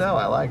enough. I know,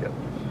 I like it.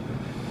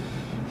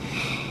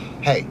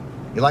 Hey,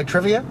 you like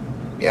trivia?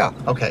 Yeah.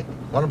 Okay.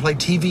 Want to play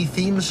TV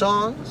theme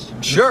songs?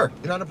 Sure.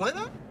 You know how to play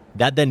that?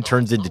 That then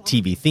turns into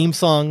TV theme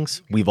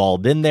songs. We've all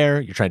been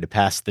there. You're trying to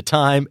pass the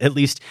time. At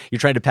least you're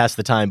trying to pass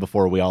the time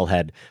before we all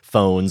had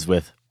phones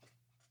with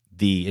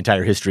the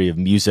entire history of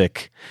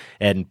music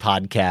and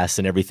podcasts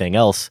and everything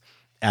else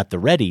at the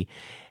ready.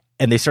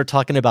 And they start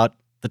talking about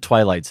the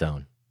Twilight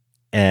Zone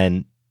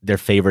and their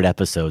favorite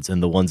episodes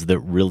and the ones that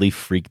really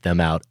freaked them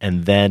out.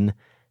 And then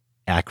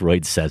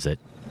Aykroyd says it.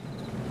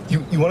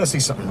 You want to see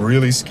something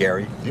really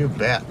scary? You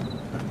bet.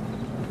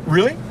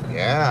 Really?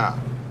 Yeah.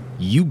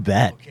 You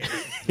bet. Okay.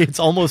 It's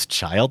almost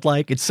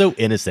childlike. It's so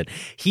innocent.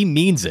 He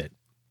means it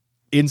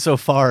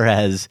insofar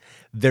as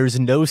there's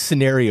no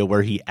scenario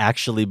where he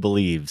actually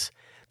believes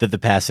that the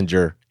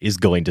passenger is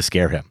going to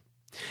scare him.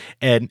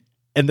 And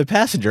the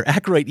passenger,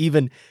 Aykroyd,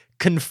 even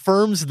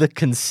confirms the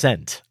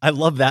consent. I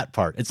love that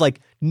part. It's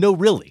like, no,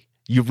 really?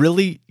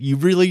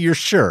 You're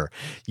sure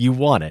you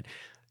want it?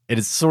 And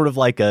it's sort of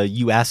like a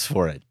you asked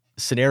for it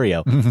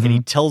scenario. And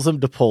he tells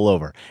him to pull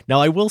over. Now,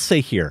 I will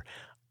say here,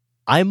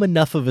 I'm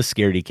enough of a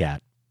scaredy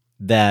cat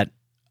that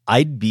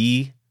I'd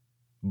be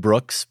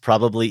Brooks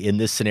probably in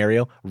this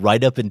scenario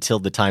right up until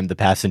the time the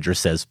passenger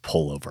says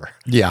pull over.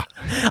 Yeah.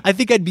 I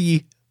think I'd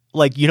be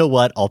like, you know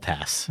what? I'll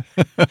pass.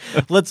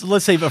 Let's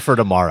save it for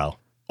tomorrow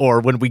or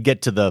when we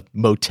get to the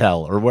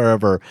motel or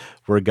wherever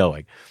we're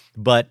going.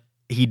 But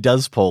he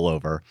does pull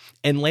over,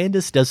 and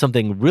Landis does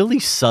something really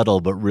subtle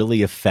but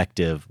really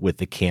effective with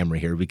the camera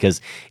here,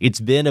 because it's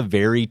been a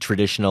very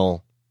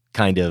traditional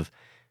kind of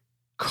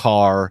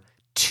car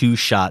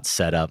two-shot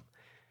setup,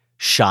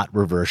 shot,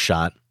 reverse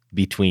shot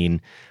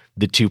between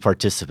the two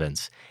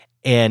participants.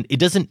 And it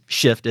doesn't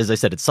shift. As I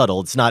said, it's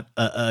subtle. It's not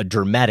a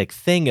dramatic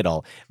thing at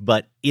all.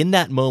 But in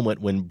that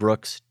moment when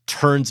Brooks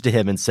turns to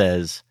him and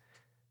says,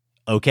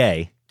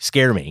 okay,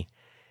 scare me,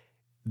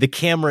 the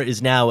camera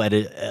is now at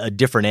a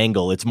different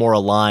angle. It's more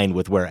aligned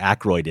with where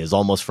Aykroyd is,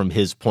 almost from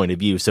his point of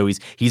view. So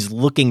he's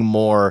looking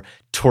more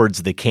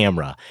towards the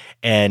camera.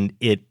 And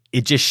it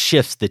just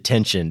shifts the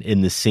tension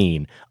in the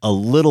scene a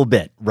little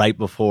bit right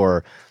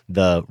before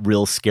the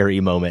real scary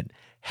moment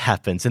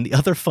happens. And the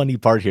other funny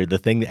part here, the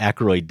thing that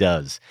Aykroyd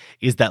does,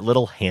 is that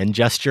little hand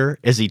gesture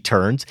as he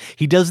turns.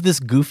 He does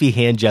this goofy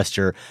hand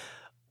gesture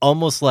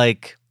almost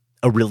like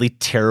a really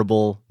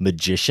terrible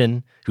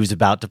magician who's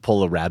about to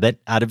pull a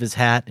rabbit out of his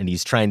hat, and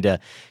he's trying to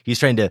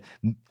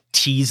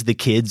tease the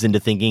kids into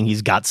thinking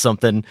he's got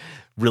something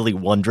really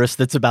wondrous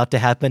that's about to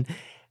happen.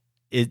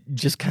 It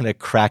just kind of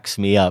cracks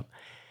me up.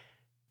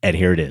 And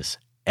here it is.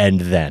 And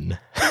then.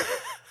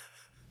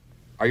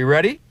 Are you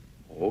ready?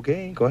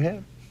 Okay, go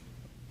ahead.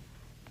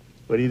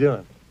 What are you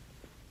doing?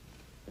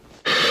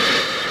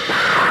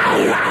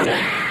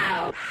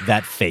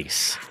 That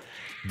face,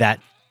 that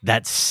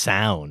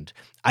sound.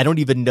 I don't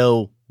even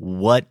know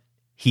what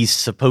he's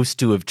supposed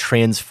to have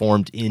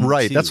transformed into.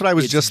 Right, that's what I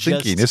was just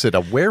thinking. Is it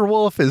a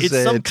werewolf? It's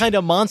some kind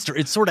of monster.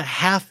 It's sort of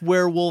half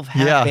werewolf,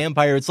 half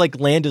vampire. It's like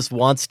Landis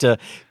wants to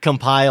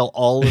compile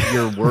all of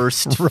your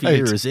worst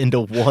fears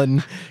into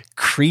one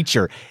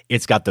creature.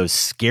 It's got those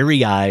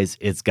scary eyes.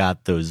 It's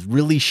got those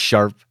really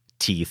sharp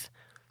teeth.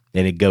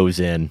 And it goes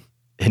in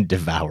and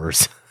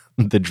devours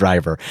the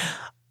driver.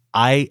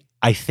 I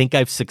think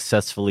I've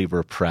successfully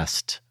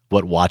repressed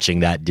what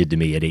watching that did to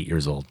me at 8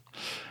 years old.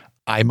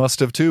 I must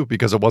have too,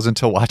 because it wasn't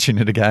until watching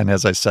it again,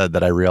 as I said,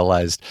 that I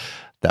realized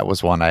that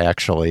was one I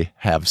actually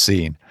have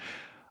seen.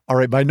 All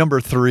right, my number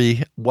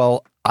 3,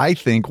 well, I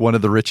think one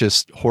of the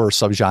richest horror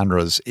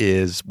subgenres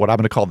is what I'm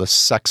going to call the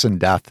sex and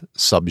death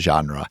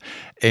subgenre.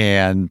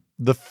 And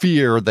the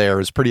fear there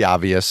is pretty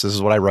obvious. This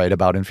is what I write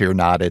about in Fear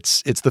Not.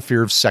 It's the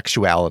fear of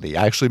sexuality.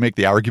 I actually make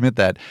the argument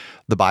that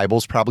the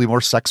Bible's probably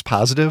more sex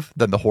positive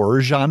than the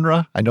horror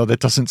genre. I know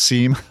that doesn't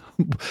seem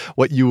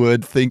what you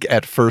would think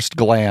at first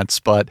glance,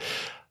 but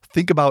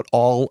think about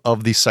all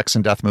of the sex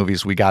and death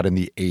movies we got in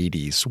the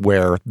 80s,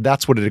 where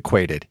that's what it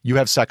equated. You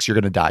have sex, you're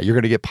going to die. You're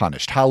going to get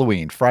punished.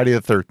 Halloween, Friday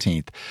the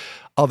 13th,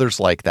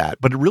 others like that.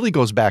 But it really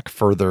goes back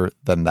further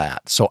than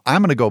that. So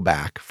I'm going to go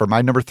back for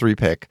my number 3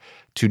 pick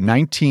to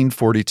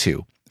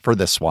 1942 for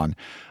this one.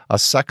 A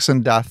sex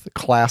and death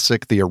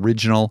classic, the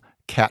original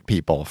Cat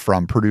People,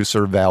 from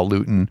producer Val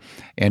Lewton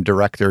and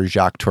director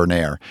Jacques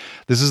Tourneur.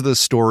 This is the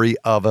story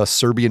of a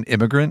Serbian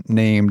immigrant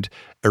named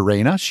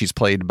Irena. She's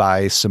played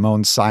by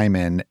Simone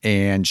Simon,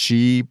 and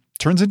she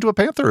turns into a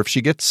panther if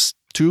she gets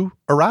too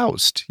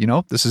aroused. You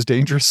know, this is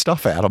dangerous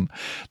stuff, Adam.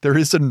 There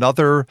is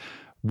another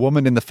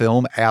woman in the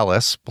film,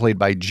 Alice, played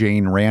by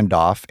Jane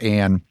Randolph,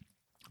 and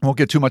I won't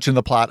get too much in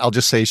the plot. I'll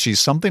just say she's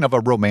something of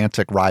a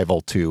romantic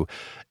rival to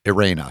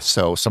Irena.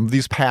 So some of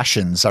these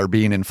passions are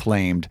being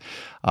inflamed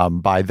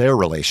by their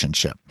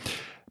relationship.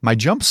 My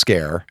jump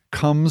scare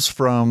comes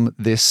from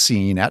this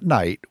scene at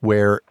night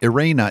where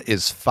Irena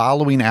is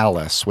following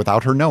Alice,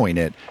 without her knowing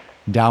it,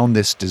 down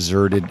this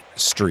deserted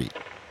street.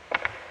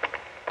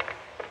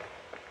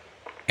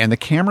 And the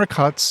camera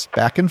cuts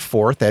back and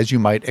forth, as you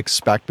might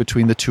expect,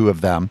 between the two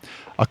of them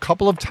a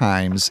couple of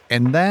times,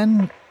 and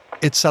then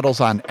it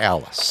settles on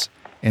Alice.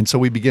 And so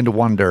we begin to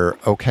wonder,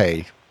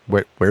 okay,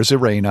 where's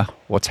Irena?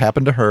 What's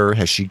happened to her?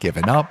 Has she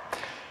given up?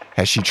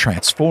 Has she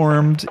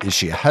transformed? Is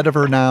she ahead of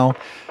her now?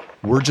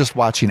 We're just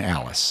watching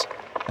Alice.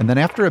 And then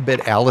after a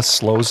bit, Alice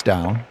slows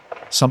down.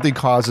 Something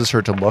causes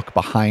her to look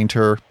behind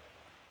her.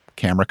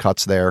 Camera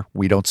cuts there.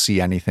 We don't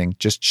see anything,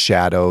 just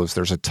shadows.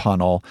 There's a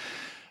tunnel.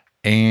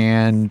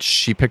 And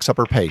she picks up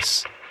her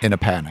pace in a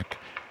panic.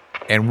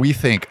 And we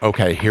think,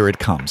 okay, here it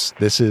comes.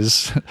 This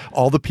is,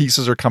 all the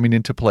pieces are coming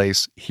into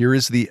place. Here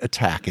is the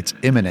attack. It's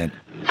imminent.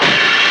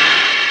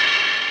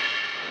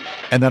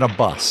 And then a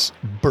bus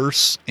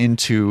bursts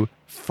into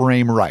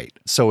frame right.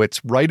 So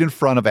it's right in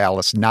front of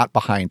Alice, not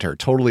behind her,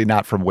 totally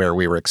not from where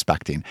we were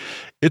expecting.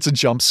 It's a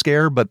jump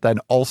scare, but then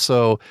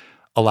also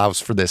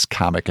allows for this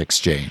comic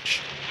exchange.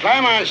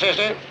 Climb on,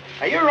 sister.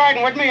 Are you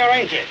riding with me or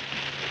ain't you?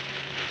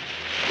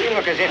 You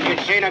look as if you'd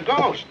seen a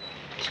ghost.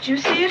 Did you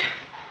see it?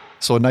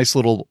 So a nice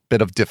little bit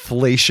of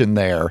deflation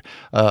there,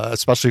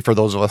 especially for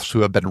those of us who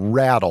have been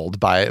rattled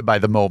by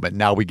the moment.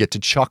 Now we get to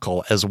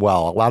chuckle as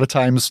well. A lot of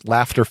times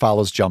laughter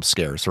follows jump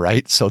scares,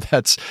 right? So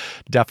that's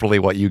definitely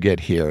what you get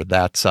here.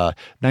 That's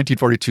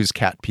 1942's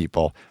Cat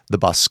People, the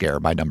bus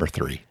scare, my number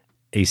 3.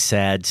 A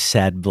sad,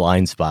 sad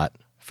blind spot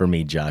for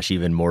me, Josh.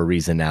 Even more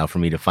reason now for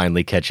me to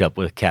finally catch up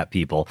with Cat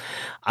People.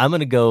 I'm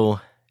going to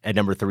go at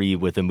number 3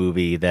 with a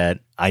movie that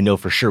I know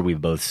for sure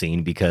we've both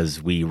seen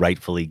because we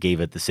rightfully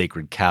gave it the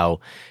Sacred Cow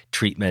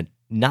treatment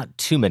not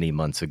too many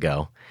months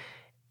ago.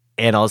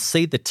 And I'll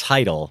say the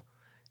title,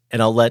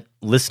 and I'll let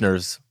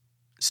listeners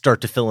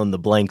start to fill in the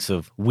blanks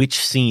of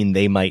which scene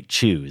they might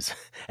choose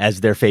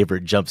as their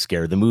favorite jump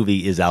scare. The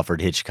movie is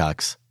Alfred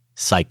Hitchcock's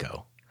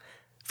Psycho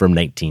from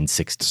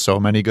 1960. So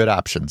many good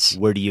options.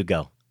 Where do you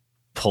go?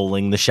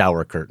 Pulling the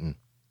shower curtain.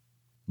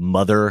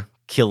 Mother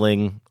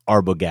killing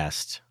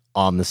Arbogast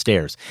on the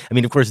stairs. I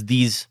mean, of course,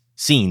 these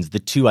scenes, the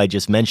two I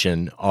just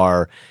mentioned,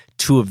 are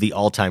two of the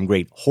all-time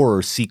great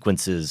horror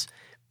sequences,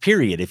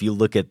 period, if you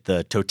look at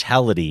the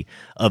totality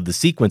of the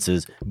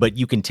sequences, but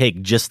you can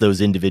take just those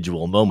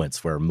individual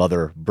moments where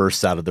Mother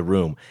bursts out of the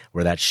room,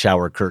 where that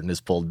shower curtain is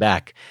pulled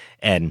back,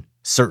 and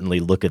certainly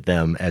look at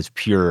them as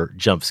pure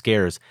jump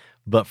scares.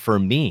 But for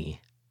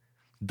me,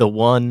 the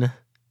one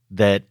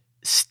that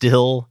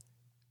still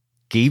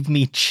gave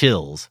me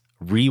chills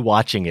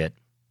rewatching it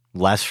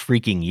last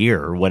freaking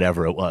year or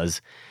whatever it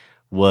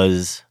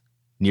was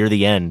near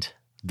the end,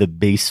 the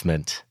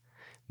basement,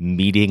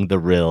 meeting the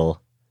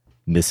real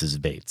Mrs.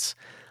 Bates.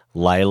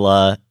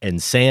 Lila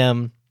and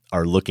Sam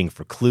are looking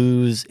for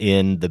clues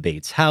in the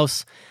Bates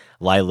house.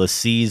 Lila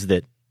sees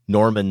that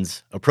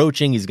Norman's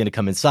approaching. He's going to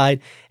come inside,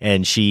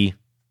 and she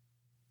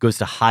goes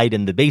to hide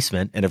in the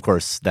basement. And of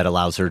course, that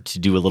allows her to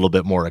do a little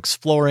bit more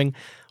exploring.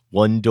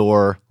 One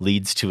door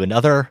leads to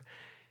another,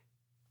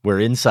 where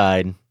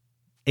inside,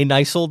 a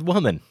nice old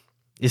woman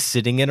is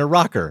sitting in a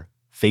rocker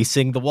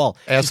facing the wall.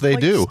 As they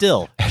do.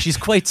 She's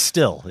quite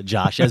still,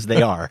 Josh, as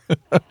they are.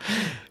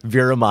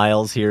 Vera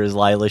Miles here is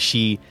Lila.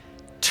 She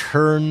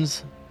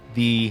turns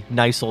the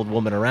nice old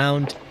woman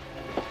around.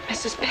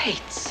 Mrs.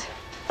 Bates.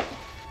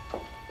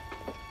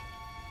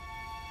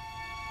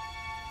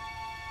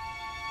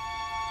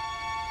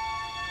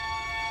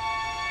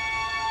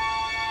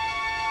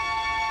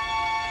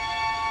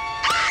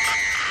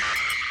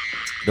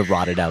 The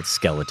rotted out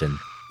skeleton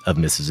of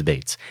Mrs.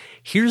 Bates.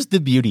 Here's the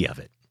beauty of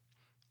it.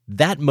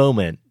 That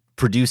moment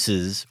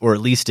produces, or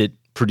at least it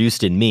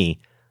produced in me,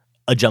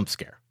 a jump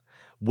scare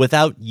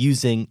without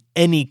using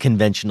any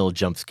conventional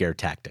jump scare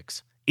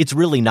tactics. It's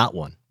really not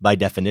one by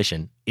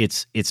definition.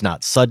 It's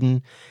not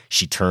sudden.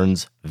 She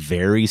turns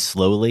very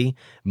slowly.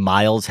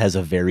 Miles has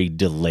a very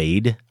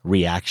delayed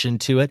reaction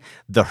to it.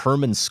 The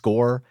Herman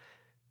score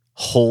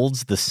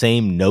holds the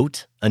same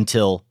note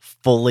until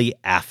fully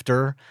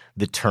after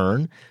the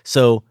turn.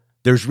 So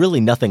there's really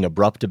nothing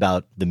abrupt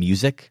about the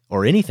music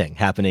or anything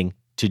happening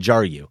to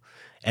jar you.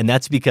 And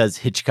that's because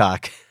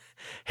Hitchcock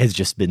has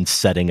just been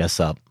setting us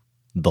up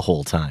the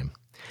whole time.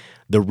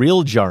 The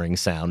real jarring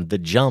sound, the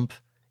jump,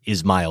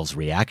 is Miles'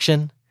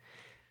 reaction,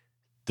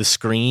 the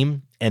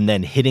scream, and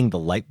then hitting the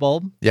light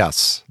bulb.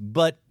 Yes.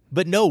 But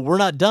no, we're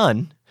not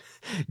done.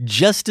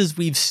 Just as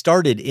we've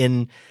started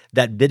in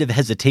that bit of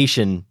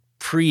hesitation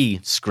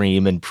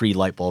pre-scream and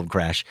pre-light bulb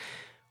crash,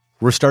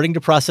 we're starting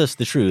to process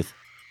the truth.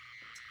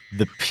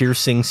 The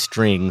piercing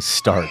strings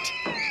start,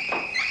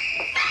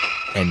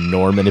 and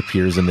Norman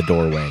appears in the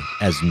doorway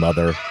as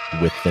Mother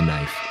with the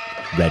knife,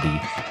 ready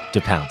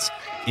to pounce.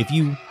 If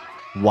you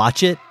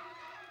watch it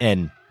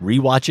and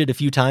rewatch it a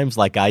few times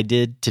like I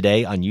did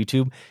today on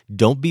YouTube,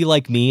 don't be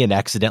like me and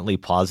accidentally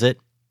pause it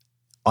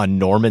on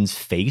Norman's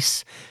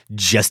face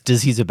just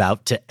as he's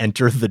about to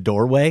enter the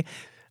doorway.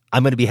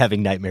 I'm going to be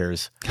having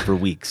nightmares for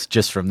weeks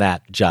just from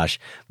that, Josh.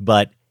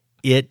 But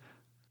it,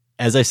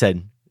 as I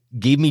said,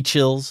 gave me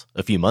chills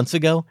a few months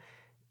ago.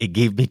 It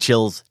gave me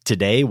chills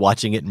today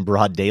watching it in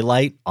broad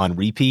daylight on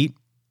repeat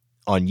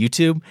on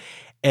YouTube.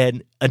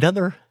 And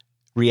another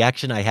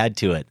reaction I had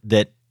to it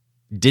that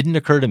didn't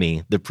occur to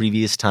me the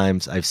previous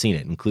times I've seen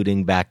it,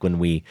 including back when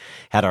we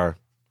had our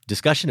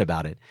discussion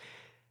about it,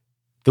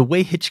 the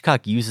way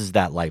Hitchcock uses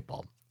that light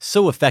bulb,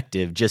 so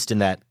effective just in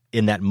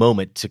that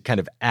moment to kind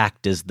of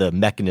act as the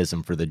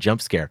mechanism for the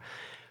jump scare.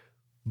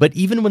 But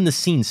even when the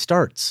scene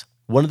starts,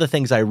 one of the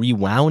things I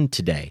rewound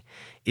today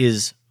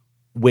is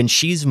when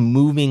she's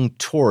moving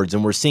towards,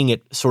 and we're seeing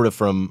it sort of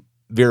from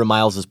Vera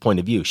Miles's point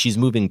of view, she's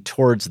moving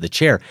towards the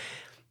chair.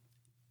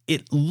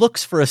 It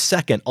looks for a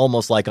second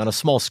almost like, on a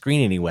small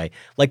screen anyway,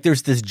 like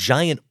there's this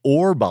giant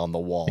orb on the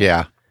wall.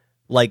 Yeah.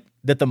 Like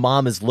that the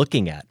mom is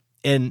looking at.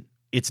 And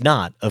it's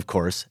not, of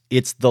course.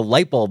 It's the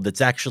light bulb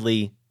that's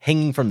actually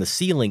hanging from the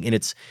ceiling, and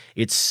it's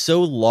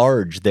so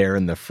large there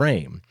in the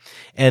frame.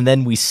 And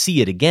then we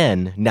see it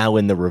again now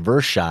in the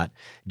reverse shot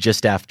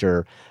just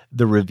after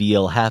the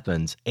reveal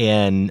happens.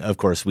 And of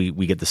course we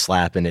get the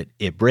slap and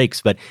it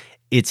breaks, but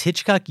it's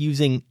Hitchcock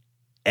using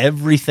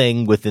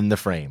everything within the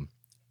frame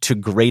to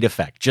great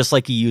effect, just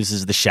like he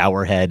uses the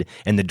shower head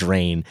and the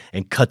drain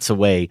and cuts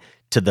away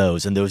to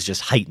those, and those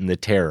just heighten the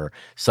terror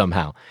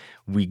somehow.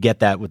 We get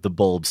that with the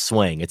bulb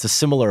swing. It's a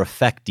similar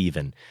effect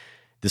even,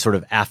 the sort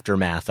of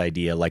aftermath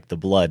idea, like the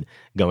blood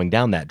going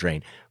down that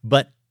drain.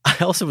 But I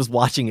also was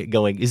watching it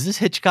going, is this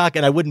Hitchcock?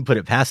 And I wouldn't put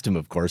it past him,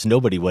 of course.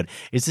 Nobody would.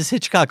 Is this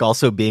Hitchcock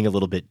also being a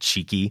little bit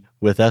cheeky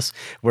with us,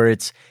 where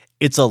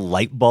it's a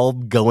light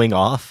bulb going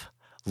off,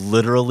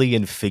 literally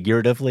and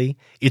figuratively?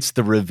 It's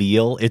the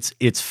reveal.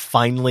 It's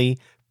finally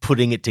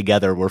putting it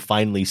together. We're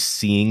finally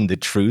seeing the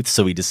truth.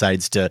 So he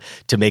decides to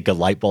make a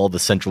light bulb the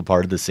central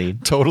part of the scene.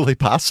 Totally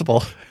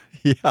possible.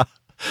 Yeah.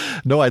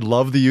 No, I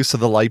love the use of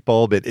the light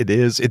bulb.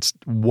 It's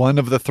one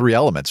of the three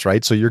elements,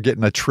 right? So you're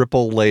getting a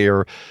triple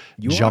layer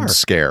jump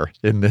scare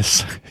in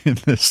this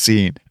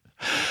scene.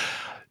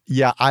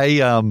 Yeah,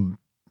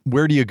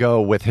 where do you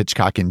go with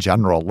Hitchcock in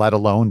general, let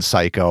alone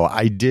Psycho?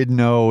 I did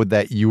know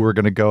that you were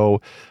going to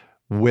go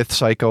with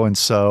Psycho, and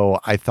so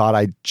I thought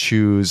I'd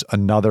choose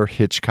another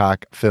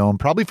Hitchcock film.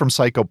 Probably from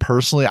Psycho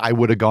personally, I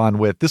would have gone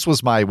with, this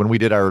was when we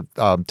did our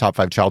top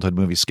 5 childhood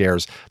movie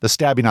scares, The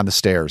Stabbing on the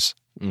Stairs.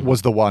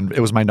 Was the one, it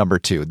was my number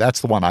 2.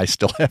 That's the one I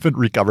still haven't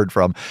recovered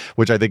from,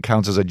 which I think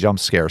counts as a jump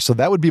scare. So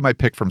that would be my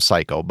pick from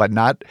Psycho, but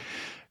not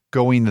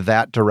going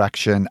that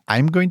direction.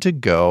 I'm going to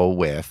go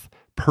with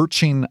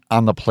Perching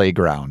on the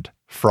Playground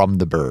from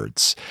The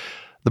Birds.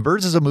 The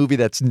Birds is a movie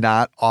that's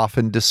not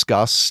often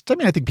discussed. I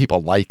mean, I think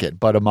people like it,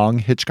 but among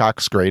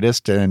Hitchcock's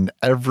greatest, and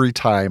every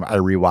time I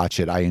rewatch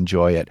it, I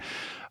enjoy it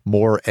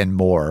more and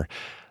more.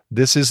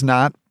 This is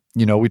not,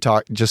 we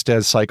talk, just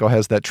as Psycho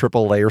has that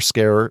triple layer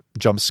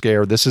jump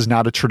scare, this is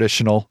not a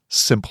traditional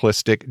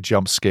simplistic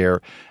jump scare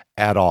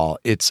at all.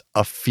 It's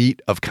a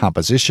feat of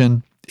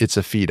composition. It's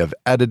a feat of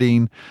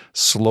editing,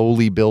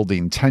 slowly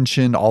building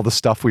tension, all the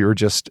stuff we were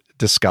just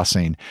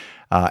discussing.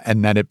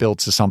 And then it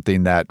builds to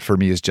something that for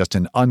me is just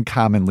an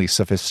uncommonly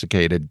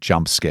sophisticated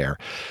jump scare.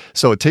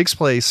 So it takes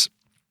place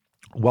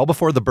well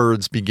before the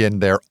birds begin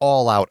their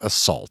all-out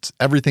assault.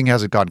 Everything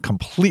hasn't gone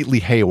completely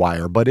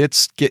haywire, but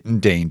it's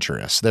getting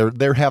dangerous.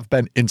 There have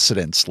been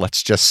incidents,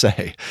 let's just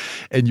say.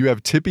 And you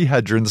have Tippi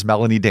Hedren's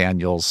Melanie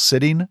Daniels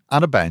sitting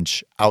on a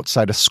bench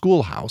outside a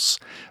schoolhouse.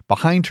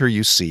 Behind her,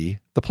 you see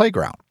the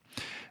playground.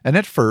 And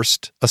at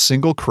first, a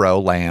single crow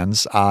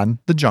lands on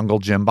the jungle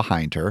gym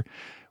behind her.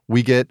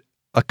 We get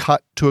a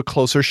cut to a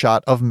closer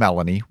shot of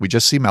Melanie. We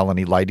just see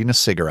Melanie lighting a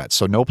cigarette,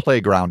 so no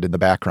playground in the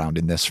background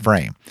in this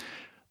frame.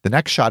 The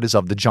next shot is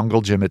of the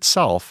jungle gym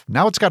itself.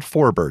 Now it's got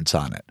 4 birds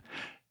on it.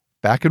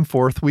 Back and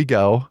forth we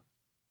go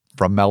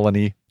from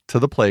Melanie to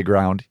the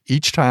playground.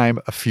 Each time,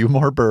 a few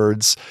more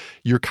birds.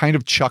 You're kind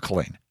of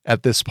chuckling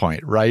at this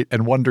point, right?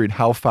 And wondering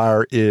how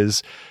far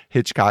is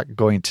Hitchcock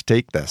going to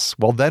take this?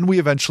 Well, then we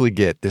eventually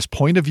get this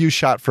point of view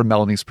shot from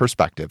Melanie's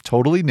perspective,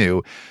 totally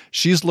new.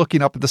 She's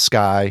looking up at the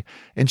sky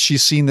and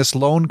she's seeing this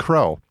lone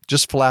crow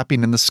just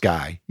flapping in the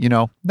sky,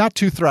 not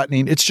too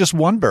threatening. It's just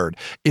one bird.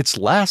 It's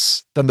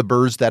less than the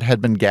birds that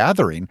had been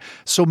gathering.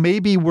 So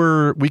maybe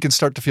we can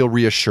start to feel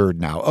reassured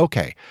now.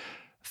 Okay,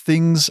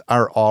 things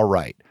are all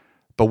right.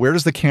 But where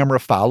does the camera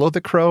follow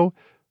the crow?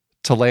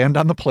 To land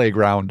on the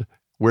playground,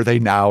 where they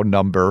now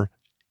number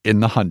in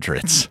the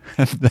hundreds.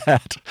 And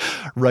that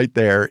right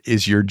there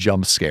is your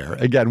jump scare.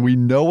 Again, we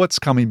know what's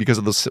coming because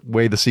of the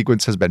way the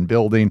sequence has been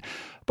building,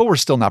 but we're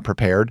still not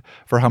prepared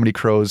for how many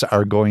crows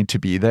are going to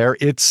be there.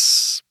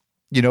 It's,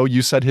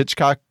 you said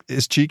Hitchcock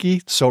is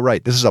cheeky. So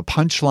right, this is a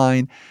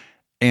punchline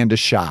and a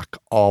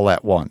shock all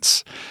at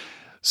once.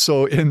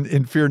 So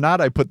in Fear Not,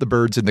 I put the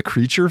birds in the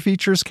creature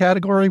features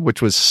category,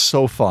 which was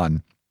so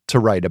fun to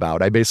write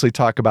about. I basically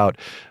talk about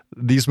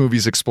these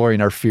movies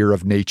exploring our fear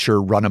of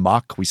nature run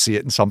amok. We see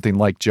it in something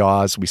like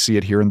Jaws. We see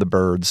it here in The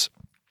Birds.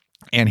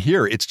 And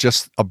here it's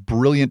just a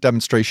brilliant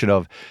demonstration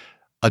of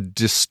a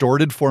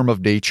distorted form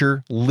of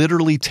nature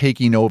literally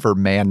taking over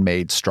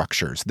man-made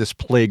structures, this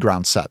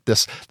playground set,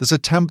 this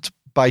attempt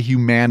by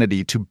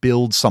humanity to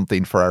build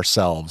something for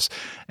ourselves.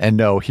 And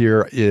no,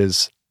 here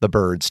is The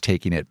Birds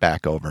taking it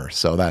back over.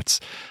 So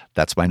that's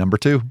my number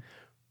 2.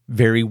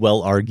 Very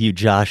well argued,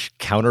 Josh.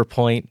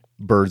 Counterpoint,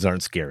 birds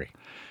aren't scary.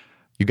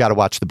 You got to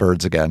watch The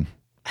Birds again.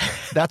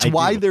 That's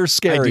why they're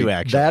scary. I do,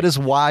 actually. That is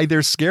why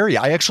they're scary.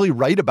 I actually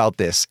write about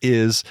this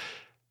is,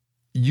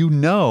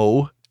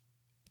 to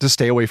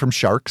stay away from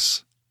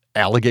sharks,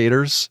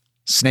 alligators,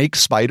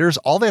 snakes, spiders,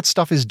 all that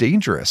stuff is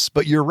dangerous.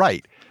 But you're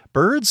right.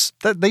 Birds,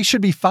 they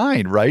should be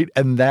fine, right?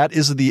 And that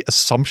is the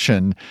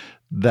assumption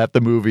that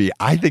the movie,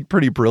 I think,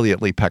 pretty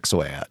brilliantly pecks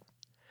away at.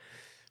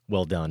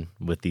 Well done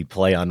with the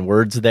play on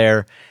words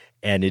there.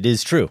 And it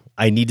is true.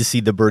 I need to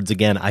see The Birds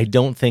again. I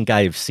don't think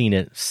I've seen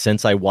it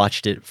since I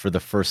watched it for the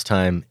first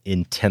time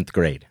in 10th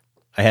grade.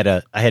 I had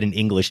an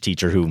English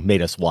teacher who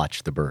made us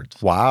watch The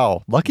Birds.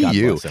 Wow. Lucky God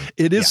you.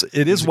 It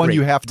is one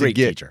you have to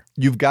get. Teacher.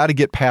 You've got to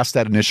get past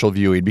that initial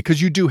viewing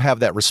because you do have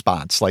that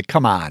response. Like,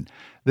 come on,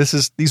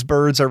 these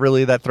birds are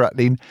really that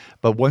threatening.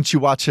 But once you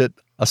watch it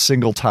a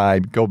single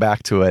time, go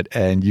back to it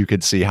and you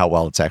can see how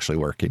well it's actually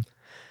working.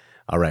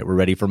 All right. We're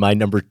ready for my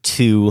number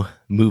 2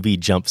 movie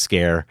jump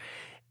scare.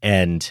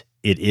 And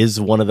it is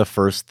one of the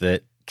first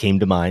that came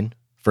to mind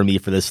for me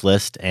for this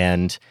list.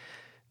 And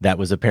that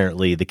was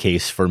apparently the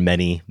case for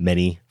many,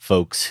 many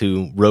folks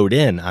who wrote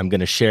in. I'm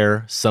going to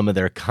share some of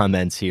their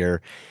comments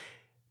here.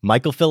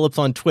 Michael Phillips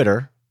on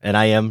Twitter, and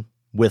I am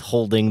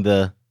withholding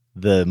the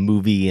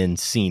movie and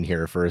scene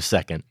here for a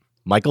second.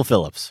 Michael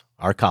Phillips,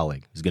 our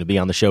colleague, who's going to be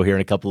on the show here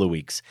in a couple of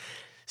weeks,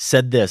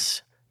 said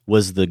this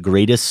was the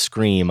greatest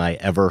scream I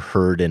ever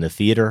heard in a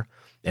theater,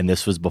 and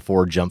this was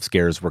before jump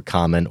scares were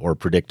common or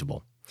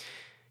predictable.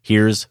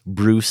 Here's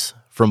Bruce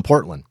from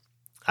Portland.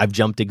 I've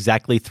jumped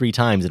exactly 3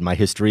 times in my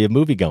history of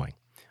moviegoing.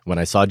 When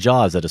I saw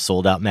Jaws at a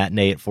sold-out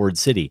matinee at Ford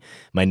City,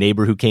 my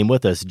neighbor who came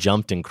with us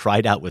jumped and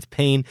cried out with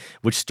pain,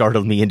 which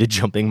startled me into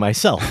jumping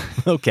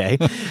myself. Okay.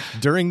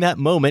 During that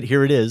moment,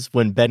 here it is,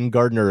 when Ben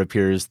Gardner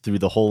appears through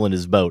the hole in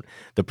his boat,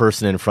 the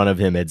person in front of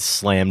him had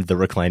slammed the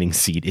reclining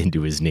seat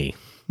into his knee.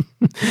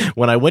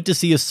 When I went to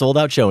see a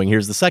sold-out showing,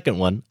 here's the second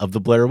one, of the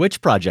Blair Witch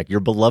Project, your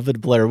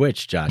beloved Blair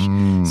Witch, Josh.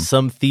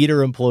 Some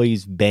theater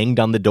employees banged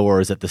on the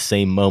doors at the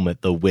same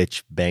moment the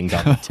witch banged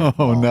on the tent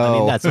wall. No. I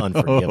mean, that's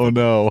unforgivable. Oh,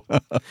 no.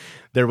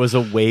 There was a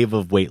wave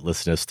of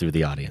weightlessness through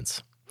the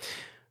audience.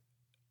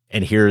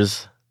 And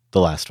here's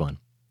the last one.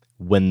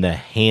 When the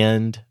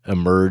hand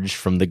emerged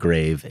from the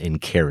grave in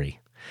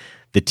Carrie,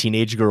 the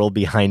teenage girl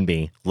behind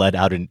me let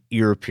out an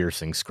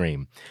ear-piercing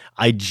scream.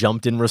 I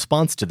jumped in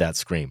response to that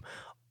scream.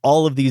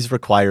 All of these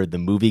required the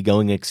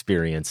movie-going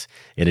experience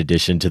in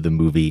addition to the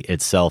movie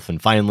itself.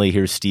 And finally,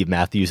 here's Steve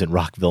Matthews in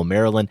Rockville,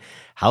 Maryland.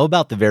 How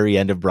about the very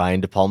end of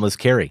Brian De Palma's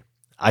Carrie?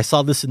 I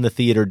saw this in the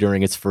theater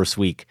during its first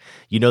week.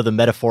 You know the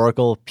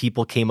metaphorical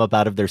people came up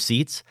out of their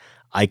seats?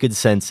 I could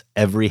sense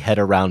every head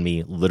around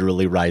me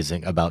literally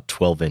rising about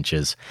 12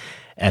 inches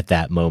at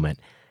that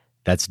moment.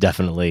 That's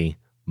definitely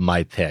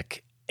my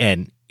pick.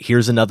 And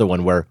here's another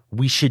one where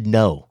we should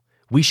know.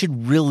 We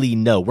should really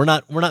know. We're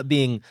not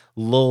being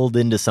lulled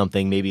into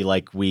something maybe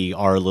like we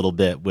are a little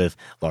bit with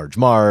Large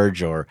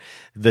Marge or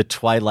The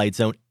Twilight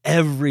Zone.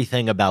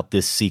 Everything about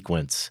this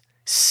sequence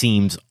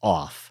seems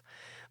off.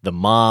 The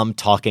mom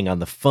talking on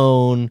the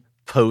phone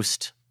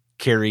post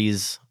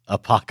Carrie's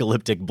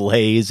apocalyptic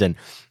blaze and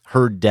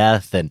her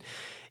death, and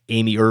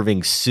Amy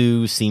Irving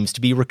Sue seems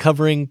to be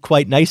recovering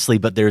quite nicely,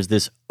 but there's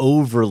this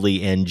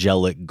overly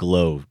angelic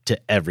glow to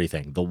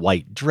everything. The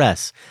white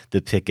dress,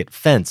 the picket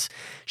fence.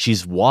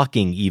 She's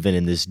walking even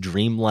in this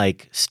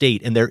dreamlike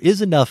state, and there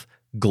is enough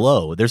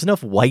glow. There's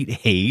enough white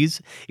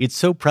haze. It's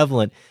so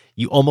prevalent,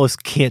 you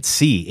almost can't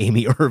see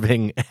Amy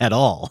Irving at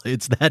all.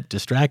 It's that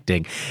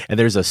distracting. And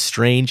there's a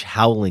strange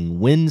howling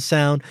wind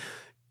sound.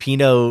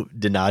 Pino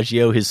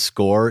Donaggio, his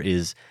score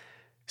is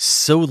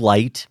so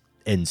light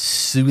and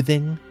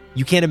soothing.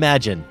 You can't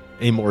imagine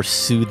a more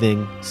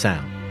soothing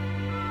sound.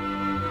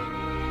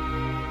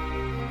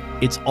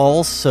 It's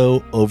all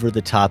so over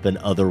the top and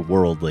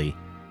otherworldly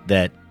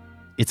that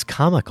it's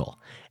comical.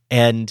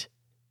 And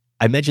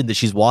I mentioned that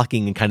she's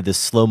walking in kind of this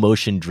slow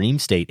motion dream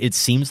state. It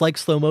seems like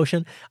slow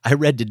motion. I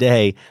read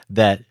today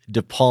that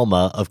De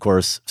Palma, of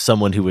course,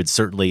 someone who would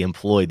certainly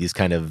employ these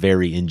kind of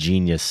very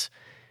ingenious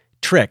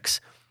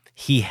tricks,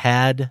 he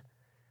had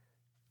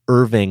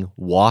Irving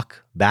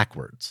walk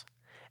backwards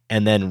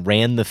and then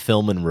ran the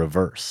film in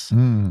reverse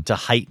to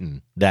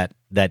heighten that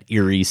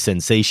eerie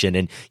sensation.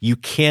 And you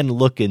can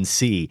look and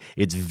see,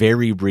 it's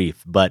very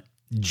brief, but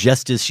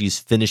just as she's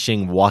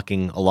finishing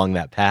walking along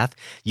that path,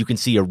 you can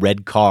see a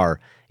red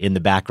car in the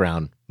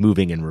background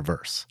moving in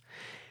reverse.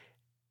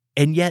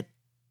 And yet,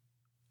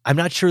 I'm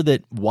not sure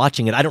that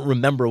watching it, I don't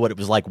remember what it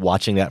was like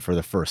watching that for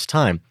the first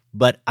time,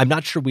 but I'm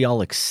not sure we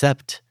all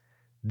accept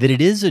that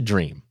it is a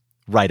dream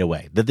right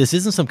away, that this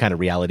isn't some kind of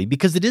reality,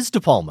 because it is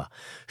De Palma,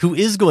 who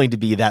is going to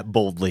be that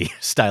boldly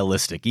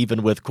stylistic,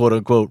 even with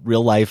quote-unquote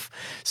real-life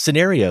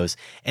scenarios.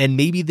 And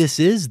maybe this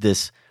is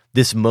this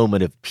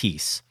moment of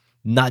peace,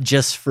 not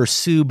just for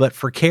Sue, but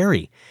for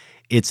Carrie.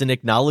 It's an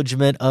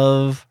acknowledgement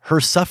of her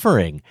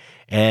suffering,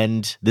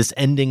 and this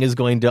ending is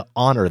going to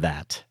honor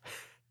that.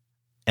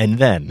 And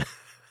then,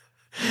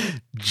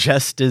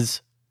 just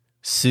as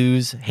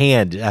Sue's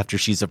hand, after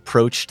she's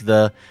approached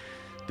the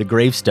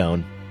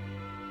gravestone,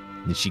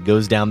 and she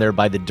goes down there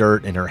by the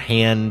dirt and her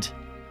hand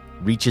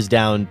reaches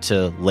down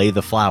to lay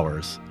the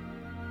flowers,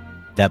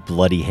 that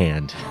bloody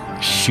hand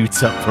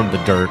shoots up from the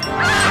dirt.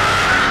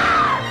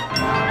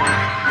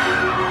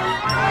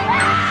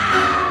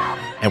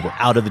 And we're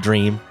out of the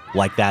dream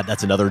like that.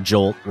 That's another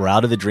jolt. We're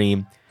out of the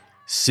dream.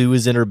 Sue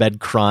is in her bed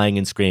crying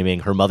and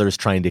screaming. Her mother's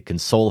trying to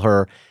console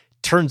her.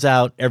 Turns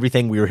out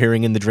everything we were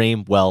hearing in the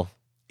dream, well,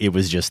 it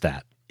was just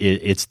that.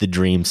 It's the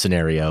dream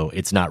scenario.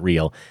 It's not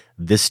real.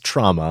 This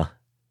trauma,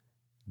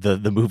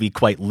 the movie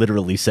quite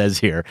literally says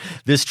here,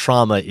 this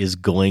trauma is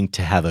going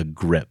to have a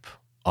grip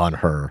on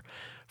her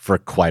for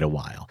quite a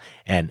while.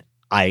 And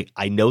I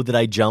know that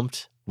I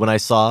jumped when I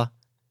saw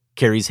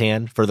Carrie's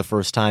hand for the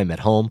first time at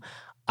home.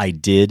 I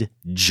did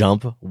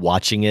jump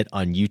watching it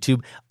on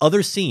YouTube.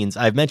 Other scenes,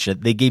 I've mentioned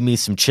it, they gave me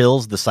some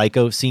chills. The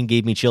Psycho scene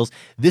gave me chills.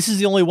 This is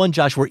the only one,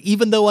 Josh, where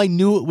even though I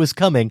knew it was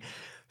coming,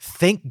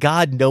 thank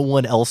God no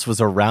one else was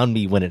around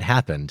me when it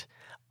happened.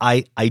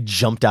 I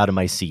jumped out of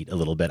my seat a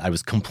little bit. I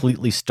was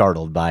completely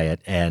startled by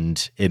it,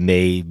 and it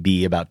may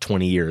be about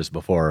 20 years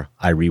before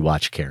I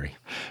rewatch Carrie.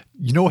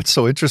 You know what's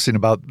so interesting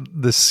about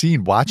this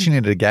scene, watching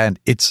it again,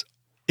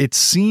 it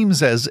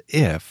seems as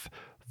if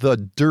the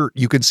dirt,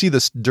 you can see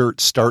this dirt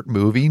start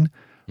moving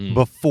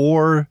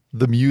before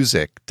the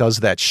music does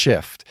that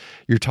shift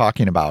you're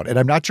talking about. And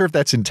I'm not sure if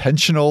that's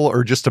intentional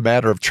or just a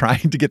matter of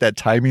trying to get that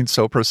timing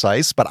so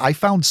precise, but I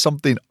found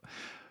something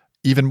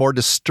even more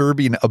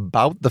disturbing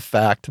about the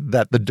fact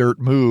that the dirt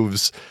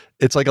moves.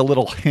 It's like a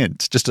little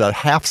hint, just a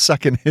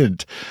half-second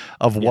hint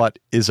of what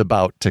is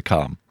about to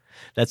come.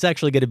 That's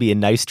actually going to be a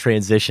nice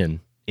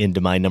transition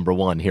into my number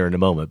one here in a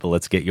moment, but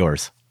let's get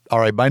yours. All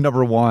right, my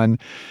number one,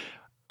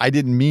 I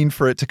didn't mean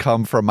for it to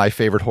come from my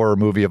favorite horror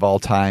movie of all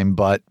time,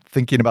 but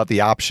thinking about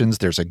the options,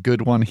 there's a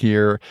good one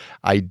here.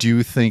 I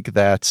do think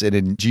that's an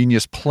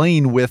ingenious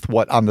playing with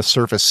what on the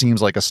surface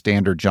seems like a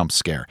standard jump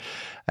scare.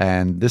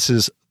 And this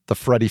is the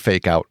Freddy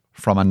fake out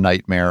from A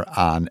Nightmare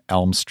on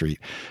Elm Street.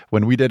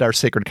 When we did our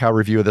Sacred Cow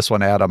review of this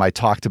one, Adam, I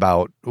talked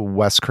about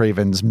Wes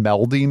Craven's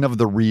melding of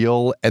the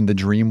real and the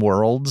dream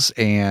worlds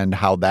and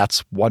how that's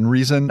one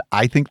reason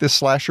I think this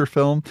slasher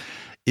film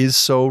is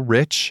so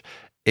rich.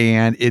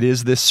 And it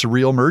is this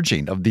surreal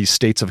merging of these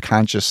states of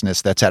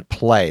consciousness that's at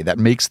play that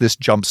makes this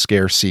jump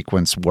scare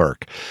sequence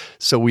work.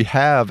 So we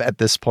have at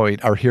this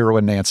point our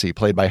heroine Nancy,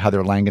 played by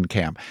Heather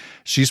Langenkamp.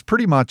 She's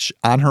pretty much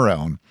on her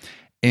own,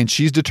 and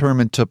she's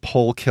determined to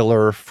pull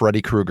killer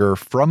Freddy Krueger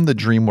from the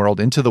dream world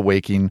into the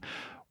waking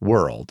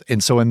world.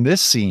 And so in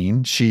this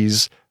scene,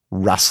 she's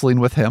wrestling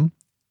with him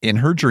in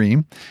her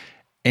dream,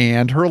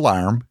 and her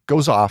alarm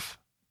goes off,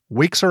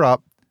 wakes her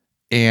up,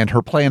 and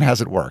her plan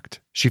hasn't worked.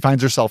 She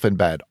finds herself in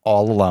bed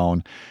all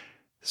alone.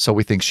 So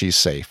we think she's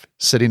safe.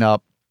 Sitting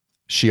up,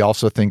 she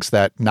also thinks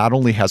that not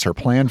only has her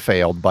plan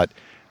failed, but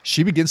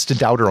she begins to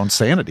doubt her own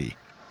sanity.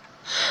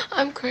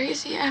 I'm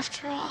crazy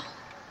after all.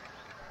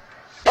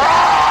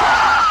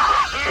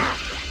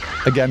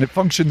 Again, it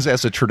functions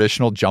as a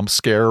traditional jump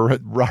scare.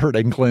 Robert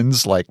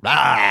Englund's like,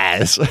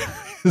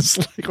 it's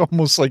like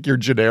almost like your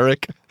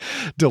generic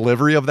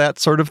delivery of that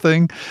sort of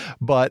thing.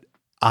 But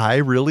I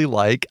really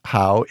like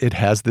how it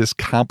has this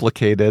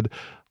complicated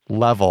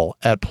level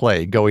at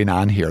play going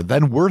on here.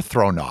 Then we're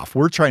thrown off.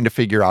 We're trying to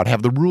figure out,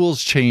 have the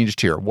rules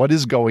changed here? What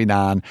is going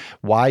on?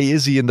 Why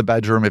is he in the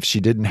bedroom if she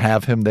didn't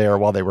have him there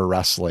while they were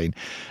wrestling?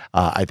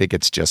 I think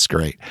it's just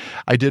great.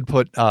 I did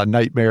put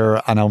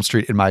Nightmare on Elm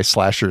Street in my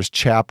slashers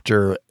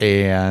chapter,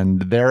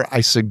 and there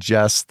I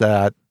suggest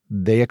that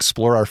they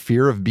explore our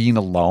fear of being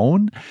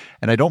alone.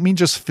 And I don't mean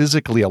just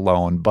physically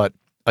alone, but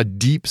a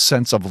deep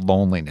sense of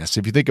loneliness.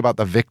 If you think about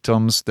the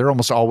victims, they're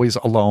almost always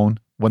alone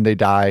when they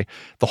die.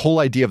 The whole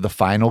idea of the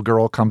final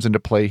girl comes into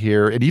play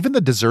here, and even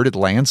the deserted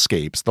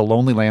landscapes, the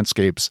lonely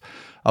landscapes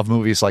of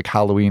movies like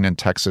Halloween and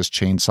Texas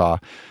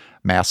Chainsaw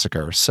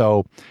Massacre.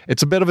 So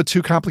it's a bit of a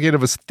too complicated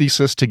of a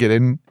thesis to get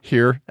in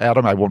here,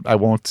 Adam. I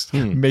won't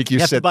make you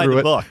sit through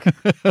it. Book.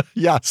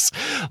 Yes.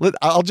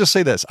 I'll just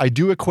say this. I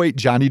do equate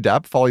Johnny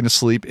Depp falling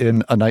asleep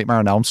in A Nightmare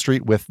on Elm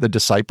Street with the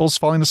disciples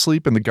falling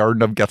asleep in the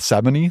Garden of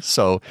Gethsemane.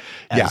 So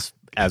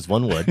as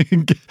one would.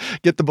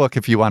 Get the book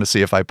if you want to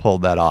see if I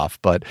pulled that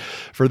off. But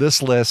for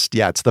this list,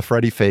 it's the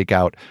Freddy fake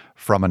out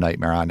from A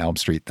Nightmare on Elm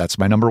Street. That's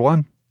my number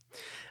one.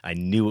 I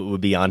knew it would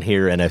be on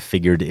here, and I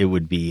figured it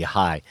would be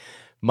high.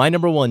 My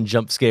number one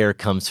jump scare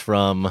comes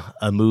from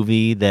a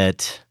movie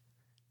that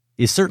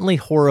is certainly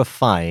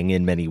horrifying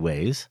in many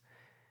ways,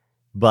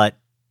 but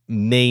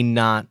may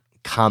not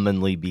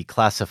commonly be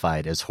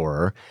classified as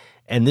horror.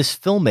 And this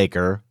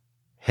filmmaker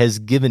has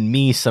given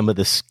me some of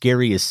the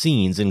scariest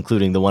scenes,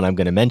 including the one I'm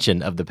going to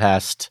mention, of the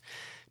past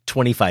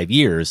 25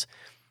 years,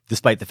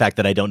 despite the fact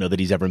that I don't know that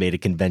he's ever made a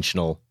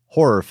conventional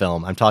horror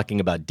film. I'm talking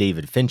about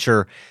David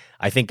Fincher.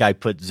 I think I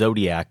put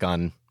Zodiac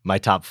on my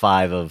top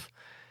 5 of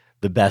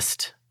the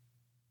best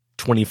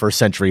 21st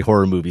century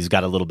horror movies.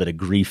 Got a little bit of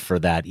grief for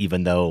that,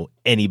 even though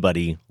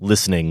anybody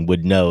listening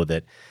would know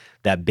that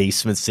that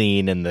basement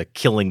scene and the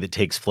killing that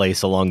takes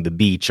place along the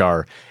beach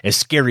are as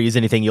scary as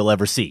anything you'll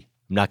ever see.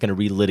 I'm not going to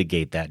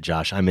relitigate that,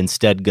 Josh. I'm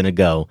instead going to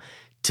go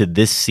to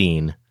this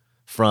scene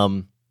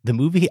from the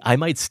movie I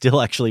might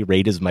still actually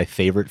rate as my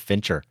favorite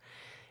Fincher.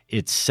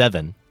 It's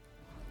 7,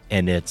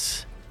 and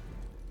it's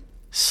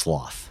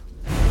Sloth.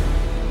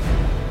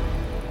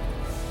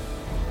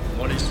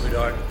 Morning,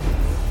 sweetheart.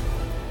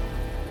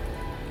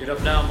 Get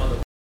up now,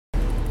 mother.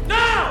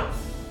 Now!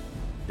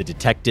 The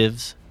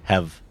detectives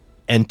have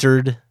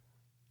entered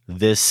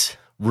this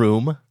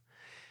room,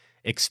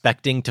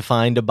 expecting to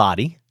find a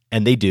body,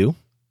 and they do.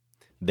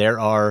 There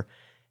are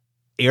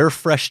air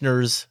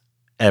fresheners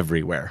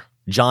everywhere.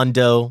 John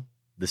Doe,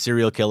 the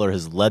serial killer,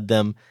 has led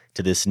them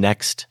to this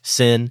next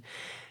sin.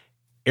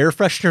 Air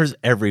fresheners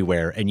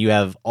everywhere, and you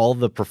have all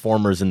the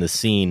performers in the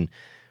scene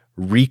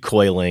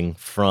recoiling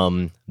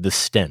from the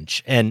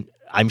stench. And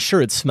I'm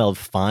sure it smelled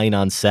fine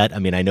on set. I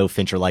mean, I know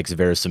Fincher likes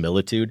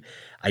verisimilitude.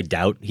 I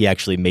doubt he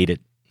actually made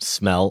it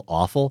smell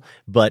awful,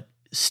 but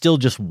still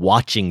just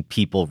watching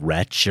people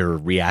retch or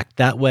react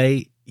that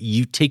way,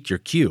 you take your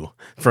cue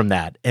from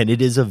that, and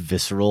it is a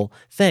visceral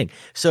thing.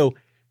 So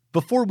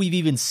before we've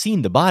even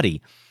seen the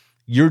body,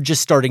 you're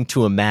just starting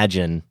to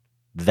imagine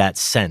that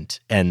scent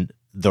and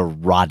the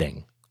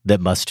rotting that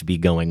must be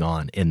going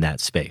on in that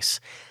space.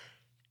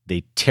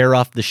 They tear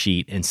off the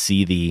sheet and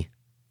see the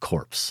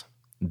corpse,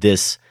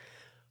 this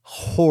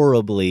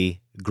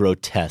horribly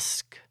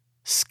grotesque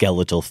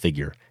skeletal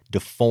figure,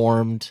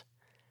 deformed,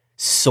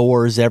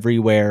 sores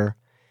everywhere,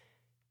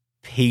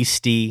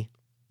 pasty,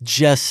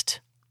 just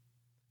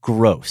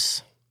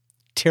gross,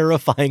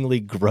 terrifyingly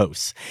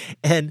gross.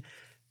 And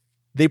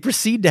they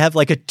proceed to have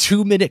like a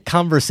 2-minute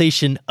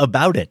conversation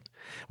about it,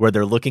 where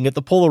they're looking at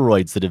the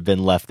Polaroids that have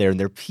been left there, and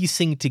they're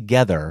piecing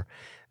together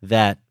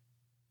that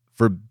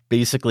for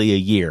basically a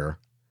year,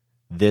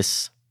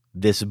 this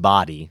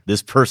body,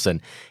 this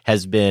person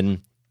has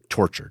been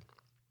tortured.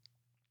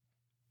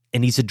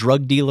 And he's a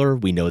drug dealer.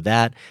 We know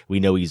that. We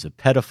know he's a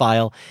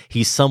pedophile.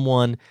 He's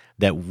someone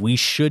that we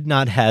should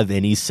not have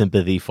any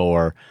sympathy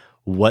for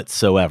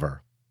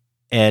whatsoever.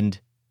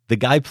 And the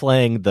guy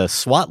playing the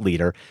SWAT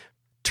leader,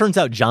 turns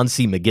out John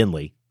C.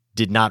 McGinley,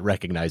 did not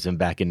recognize him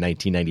back in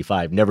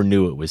 1995, never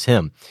knew it was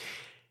him.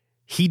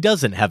 He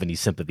doesn't have any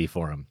sympathy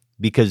for him,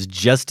 because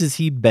just as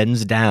he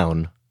bends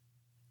down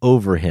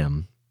over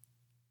him,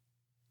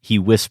 he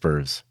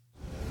whispers,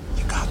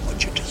 You got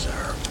what you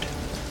deserved.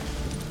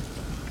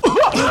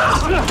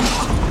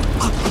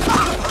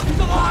 He's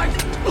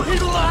alive!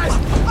 He's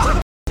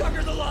alive!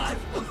 Tucker's alive!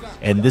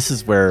 And this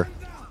is where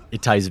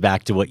it ties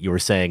back to what you were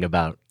saying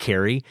about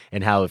Carrie,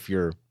 and how if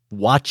you're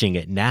watching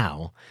it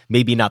now,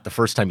 maybe not the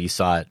first time you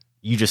saw it,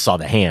 you just saw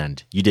the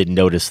hand. You didn't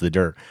notice the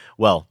dirt.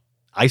 Well,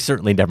 I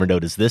certainly never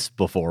noticed this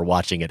before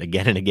watching it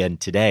again and again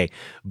today.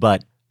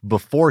 But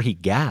before he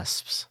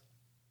gasps,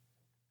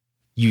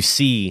 you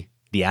see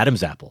the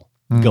Adam's apple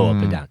go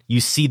up and down. You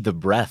see the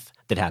breath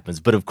that happens.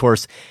 But of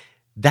course,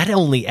 that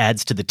only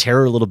adds to the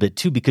terror a little bit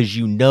too, because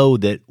you know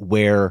that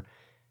where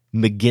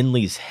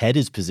McGinley's head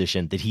is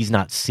positioned, that he's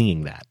not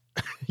seeing that.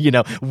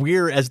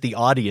 We're as the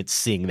audience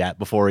seeing that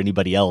before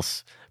anybody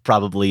else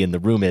probably in the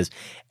room is,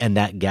 and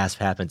that gasp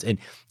happens. And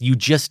you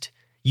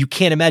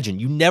can't imagine,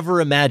 you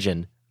never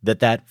imagine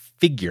that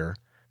figure,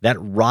 that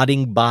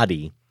rotting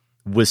body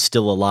was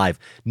still alive,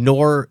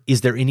 nor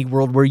is there any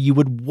world where you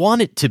would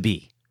want it to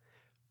be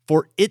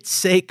for its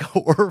sake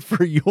or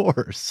for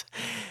yours.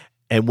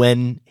 And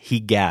when he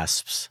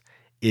gasps,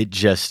 it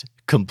just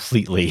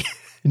completely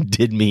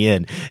did me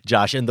in,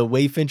 Josh. And the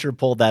way Fincher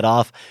pulled that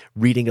off,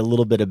 reading a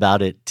little bit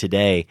about it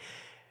today,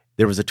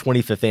 there was a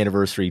 25th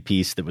anniversary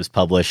piece that was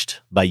published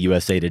by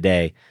USA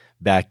Today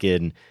back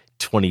in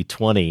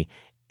 2020,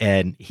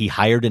 and he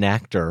hired an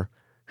actor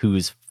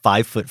who's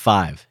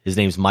 5'5". His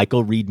name's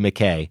Michael Reed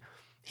McKay.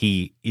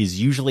 He is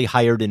usually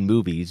hired in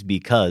movies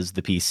because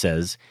the piece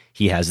says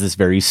he has this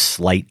very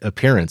slight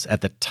appearance.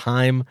 At the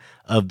time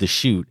of the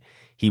shoot,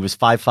 he was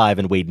 5'5"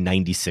 and weighed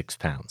 96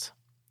 pounds.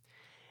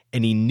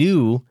 And he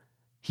knew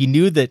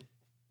that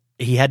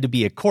he had to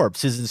be a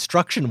corpse. His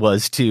instruction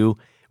was to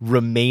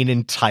remain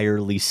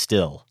entirely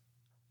still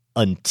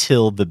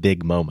until the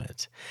big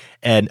moment.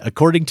 And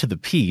according to the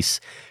piece,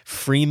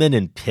 Freeman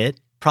and Pitt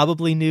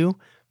probably knew,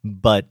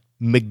 but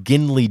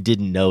McGinley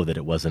didn't know that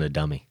it wasn't a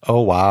dummy.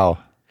 Oh, wow.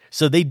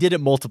 So they did it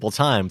multiple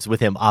times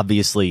with him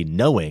obviously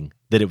knowing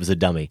that it was a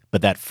dummy.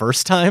 But that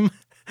first time,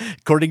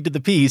 according to the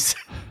piece,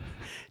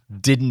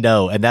 didn't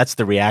know. And that's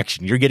the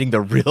reaction. You're getting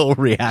the real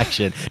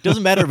reaction. It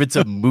doesn't matter if it's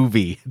a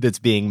movie that's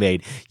being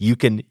made. You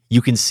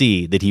can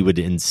see that he would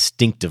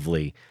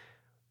instinctively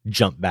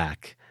jump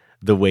back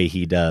the way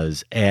he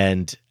does.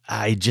 And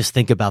I just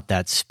think about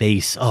that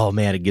space. Oh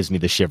man, it gives me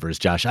the shivers,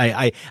 Josh.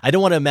 I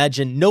don't want to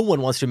imagine, no one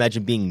wants to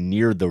imagine being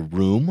near the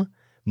room,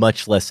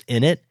 much less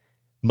in it,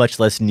 much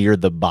less near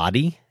the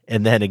body.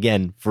 And then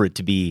again, for it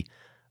to be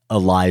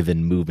alive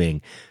and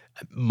moving.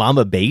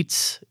 Mama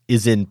Bates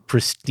is in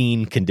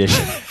pristine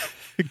condition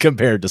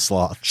compared to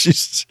Sloth.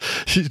 She's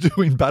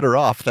doing better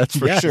off, that's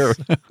for sure.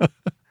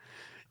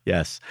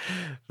 Yes.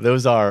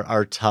 Those are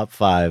our top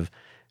 5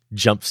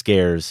 jump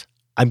scares.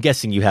 I'm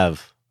guessing you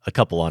have a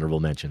couple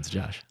honorable mentions,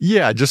 Josh.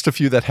 Yeah, just a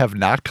few that have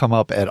not come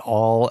up at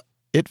all.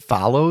 It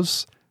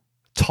Follows,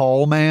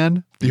 Tall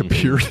Man. The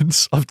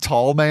appearance of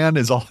Tall Man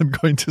is all I'm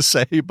going to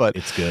say, but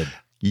it's good.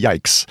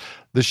 Yikes.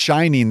 The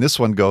Shining, this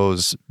one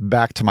goes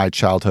back to my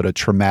childhood, a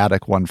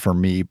traumatic one for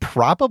me.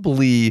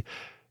 Probably,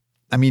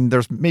 I mean,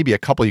 there's maybe a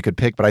couple you could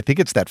pick, but I think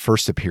it's that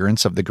first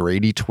appearance of the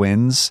Grady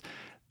twins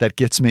that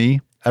gets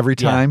me every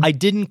time. Yeah, I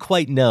didn't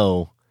quite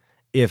know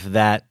if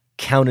that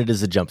counted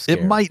as a jump scare.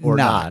 It might or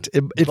not.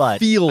 It but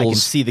feels. I can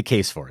see the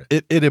case for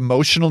it. It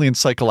emotionally and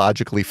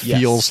psychologically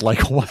feels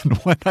like one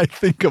when I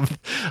think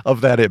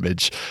of that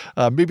image.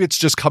 Maybe it's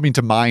just coming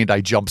to mind. I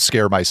jump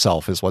scare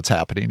myself is what's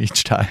happening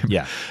each time.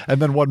 Yeah.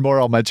 And then one more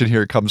I'll mention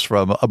here comes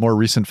from a more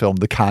recent film,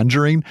 The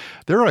Conjuring.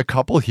 There are a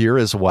couple here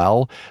as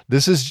well.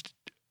 This is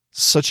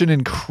such an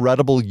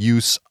incredible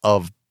use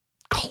of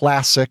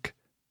classic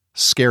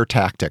scare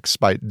tactics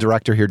by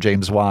director here,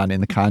 James Wan, in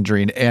The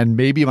Conjuring. And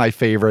maybe my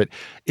favorite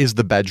is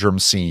the bedroom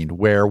scene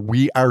where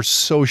we are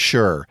so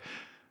sure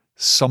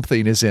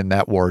something is in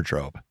that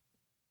wardrobe.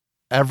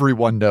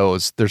 Everyone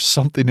knows there's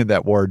something in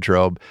that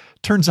wardrobe.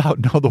 Turns out,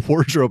 no, the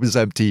wardrobe is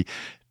empty.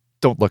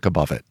 Don't look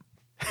above it.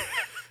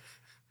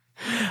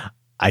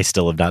 I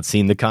still have not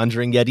seen The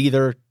Conjuring yet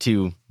either,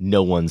 to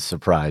no one's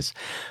surprise.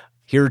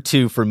 Here are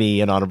two for me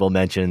in honorable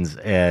mentions,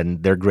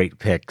 and they're great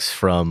picks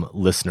from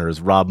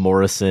listeners. Rob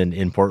Morrison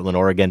in Portland,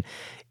 Oregon.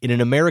 In An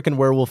American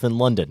Werewolf in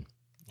London,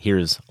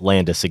 here's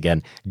Landis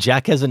again.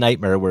 Jack has a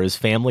nightmare where his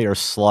family are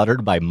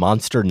slaughtered by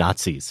monster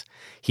Nazis.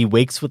 He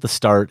wakes with a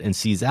start and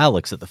sees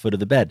Alex at the foot of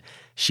the bed.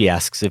 She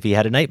asks if he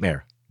had a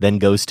nightmare, then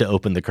goes to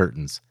open the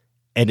curtains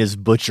and is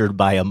butchered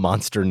by a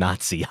monster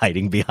Nazi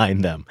hiding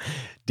behind them.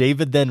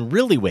 David then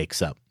really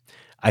wakes up.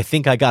 I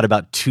think I got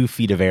about 2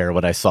 feet of air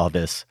when I saw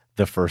this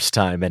the first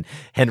time. And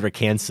Henrik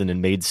Hansen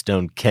in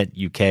Maidstone, Kent,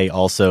 UK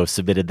also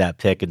submitted that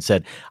pick and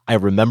said, I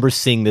remember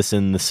seeing this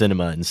in the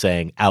cinema and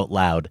saying out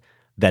loud,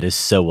 that is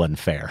so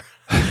unfair.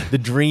 The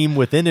dream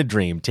within a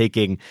dream,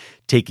 taking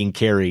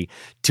Carrie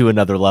to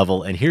another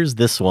level. And here's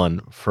this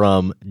one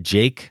from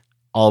Jake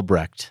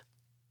Albrecht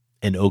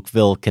in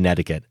Oakville,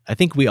 Connecticut. I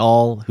think we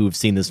all who have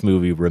seen this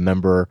movie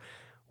remember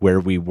where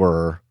we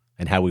were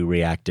and how we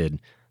reacted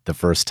the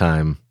first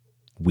time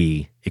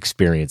we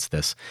experienced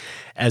this.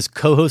 As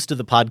co-host of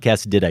the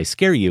podcast Did I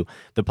Scare You?,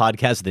 the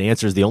podcast that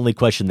answers the only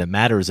question that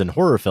matters in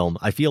horror film,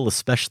 I feel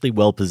especially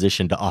well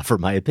positioned to offer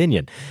my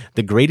opinion.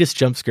 The greatest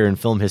jump scare in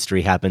film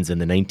history happens in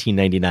the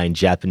 1999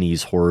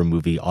 Japanese horror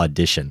movie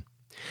Audition.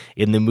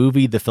 In the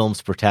movie, the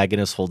film's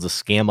protagonist holds a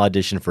scam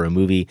audition for a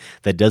movie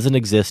that doesn't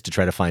exist to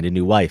try to find a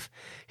new wife.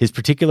 His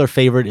particular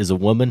favorite is a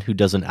woman who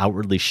doesn't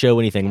outwardly show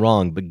anything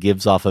wrong but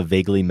gives off a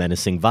vaguely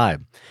menacing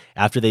vibe.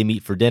 After they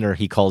meet for dinner,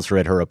 he calls her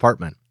at her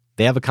apartment.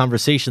 They have a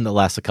conversation that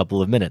lasts a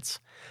couple of minutes.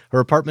 Her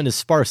apartment is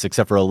sparse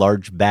except for a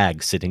large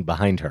bag sitting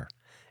behind her.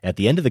 At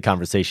the end of the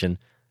conversation,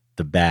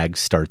 the bag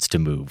starts to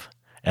move,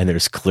 and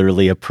there's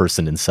clearly a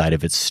person inside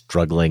of it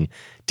struggling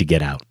to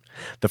get out.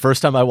 The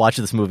first time I watched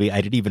this movie, I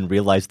didn't even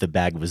realize the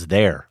bag was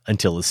there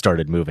until it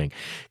started moving.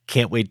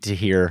 Can't wait to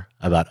hear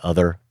about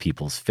other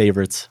people's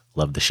favorites.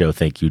 Love the show.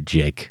 Thank you,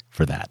 Jake,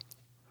 for that.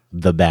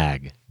 The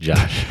bag,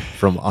 Josh,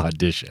 from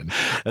Audition.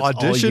 That's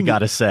Audition, all you got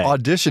to say.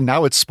 Audition,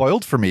 now it's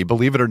spoiled for me.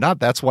 Believe it or not,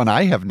 that's one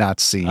I have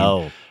not seen.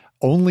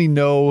 Only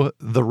know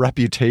the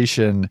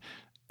reputation,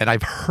 and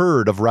I've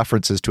heard of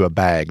references to a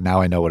bag.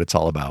 Now I know what it's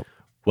all about.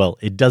 Well,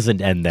 it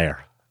doesn't end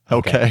there.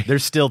 Okay.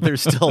 There's still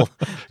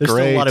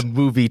a lot of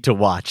movie to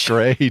watch.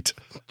 Great.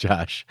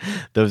 Josh,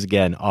 those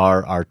again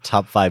are our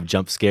top 5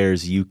 jump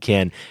scares. You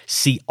can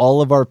see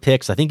all of our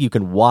picks. I think you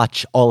can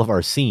watch all of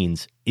our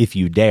scenes if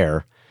you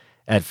dare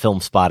at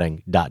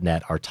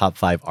filmspotting.net. Our top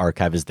 5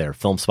 archive is there.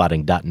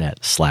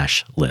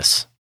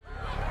 filmspotting.net/lists.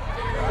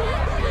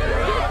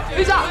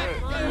 Who's up?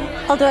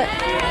 I'll do it.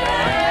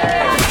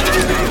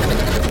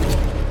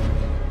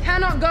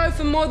 Cannot go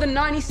for more than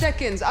 90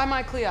 seconds. Am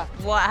I clear?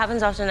 What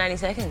happens after 90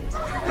 seconds?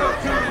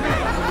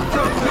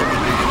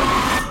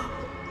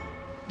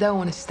 Don't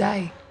want to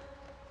stay.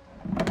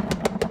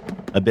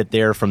 A bit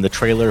there from the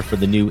trailer for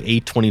the new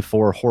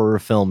A24 horror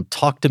film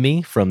Talk to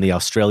Me from the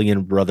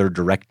Australian brother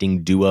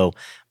directing duo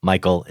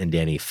Michael and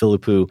Danny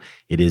Philippou.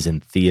 It is in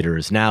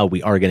theaters now.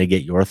 We are going to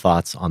get your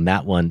thoughts on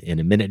that one in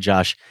a minute,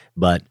 Josh,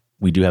 but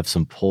we do have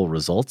some poll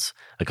results.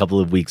 A couple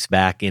of weeks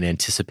back, in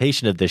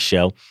anticipation of this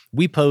show,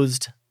 we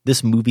posed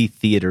this movie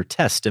theater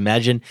test.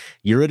 Imagine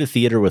you're at a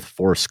theater with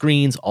 4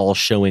 screens, all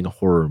showing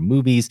horror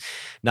movies.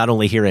 Not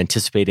only here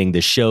anticipating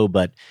this show,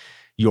 but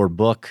your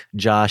book,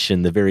 Josh,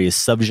 and the various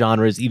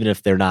subgenres, even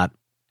if they're not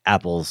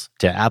apples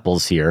to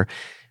apples here.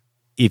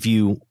 If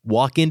you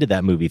walk into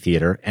that movie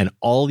theater and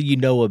all you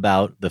know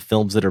about the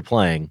films that are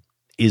playing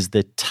is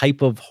the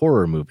type of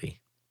horror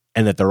movie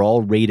and that they're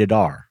all rated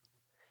R,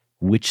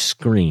 which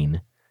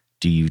screen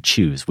do you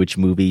choose? Which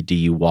movie do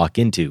you walk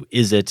into?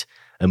 Is it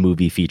a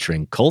movie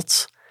featuring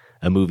cults,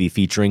 a movie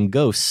featuring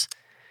ghosts,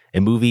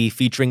 a movie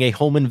featuring a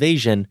home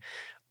invasion,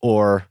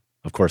 or,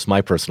 of course,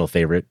 my personal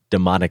favorite,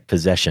 demonic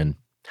possession?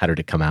 How did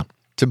it come out?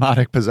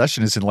 Demonic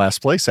possession is in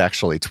last place,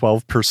 actually,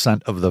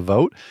 12% of the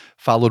vote,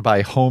 followed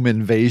by home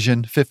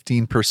invasion,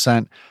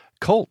 15%.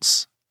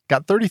 Cults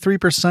got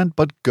 33%,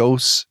 but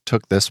ghosts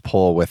took this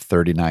poll with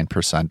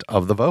 39%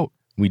 of the vote.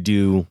 We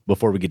do,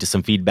 before we get to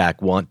some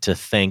feedback, want to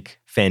thank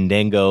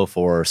Fandango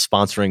for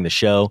sponsoring the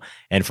show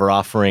and for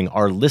offering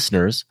our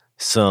listeners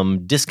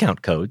some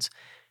discount codes.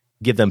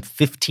 Give them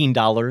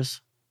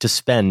 $15 to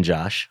spend,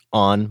 Josh,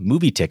 on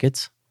movie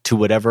tickets to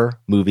whatever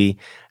movie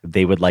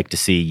they would like to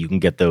see. You can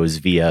get those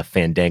via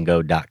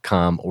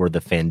fandango.com or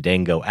the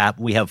Fandango app.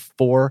 We have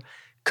 4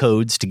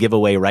 codes to give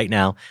away right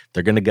now.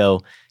 They're going to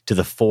go to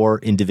the 4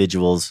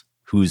 individuals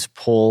whose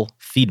poll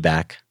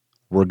feedback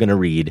we're going to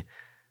read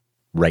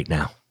right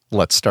now.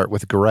 Let's start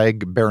with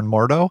Greg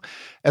Baron-Mordo.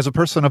 As a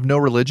person of no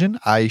religion,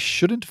 I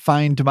shouldn't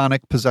find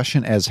demonic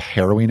possession as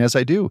harrowing as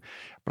I do,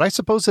 but I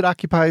suppose it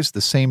occupies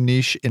the same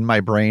niche in my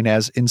brain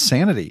as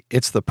insanity.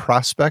 It's the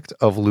prospect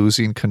of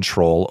losing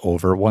control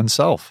over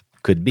oneself.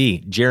 Could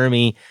be.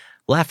 Jeremy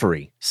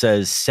Laffery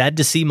says, sad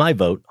to see my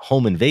vote,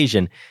 home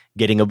invasion,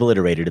 getting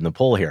obliterated in the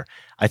poll here.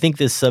 I think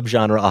this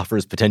subgenre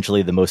offers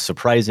potentially the most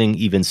surprising,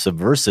 even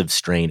subversive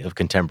strain of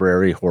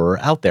contemporary horror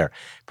out there.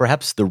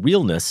 Perhaps the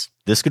realness,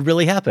 this could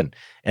really happen,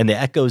 and the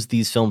echoes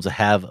these films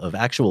have of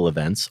actual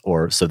events,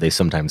 or so they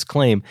sometimes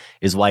claim,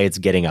 is why it's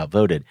getting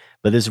outvoted.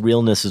 But this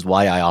realness is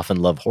why I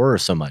often love horror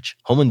so much.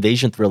 Home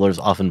invasion thrillers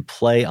often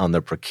play on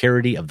the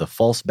precarity of the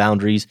false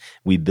boundaries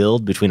we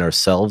build between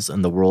ourselves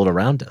and the world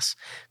around us.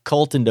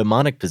 Cult and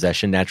demonic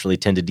possession naturally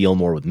tend to deal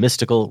more with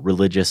mystical,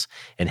 religious,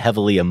 and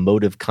heavily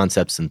emotive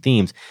concepts and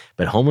themes,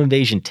 but home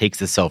invasion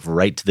takes itself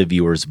right to the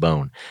viewer's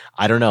bone.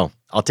 I don't know.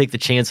 I'll take the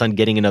chance on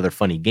getting another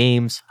Funny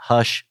Games,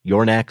 Hush,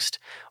 You're Next,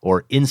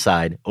 or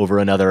Inside over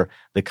another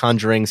The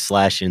Conjuring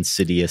 /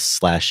 Insidious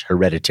 /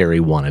 Hereditary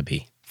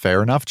wannabe.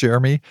 Fair enough,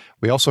 Jeremy.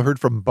 We also heard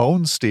from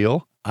Bone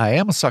Steel. I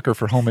am a sucker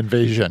for home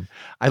invasion.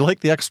 I like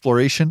the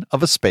exploration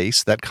of a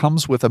space that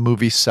comes with a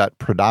movie set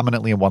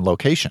predominantly in one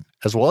location,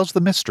 as well as the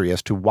mystery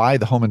as to why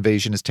the home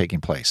invasion is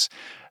taking place.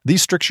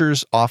 These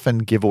strictures often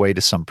give way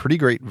to some pretty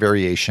great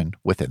variation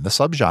within the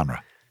subgenre.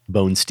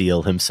 Bone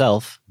Steel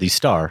himself, the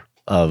star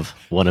of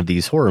one of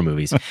these horror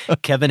movies.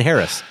 Kevin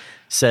Harris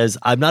says,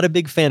 I'm not a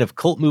big fan of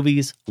cult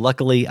movies.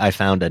 Luckily, I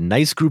found a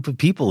nice group of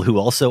people who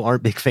also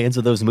aren't big fans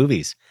of those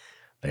movies.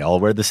 They all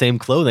wear the same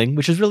clothing,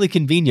 which is really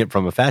convenient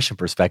from a fashion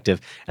perspective.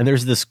 And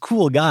there's this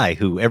cool guy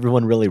who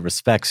everyone really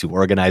respects who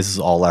organizes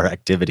all our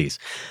activities.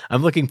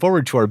 I'm looking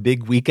forward to our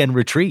big weekend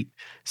retreat.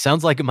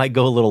 Sounds like it might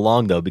go a little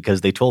long, though,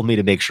 because they told me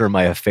to make sure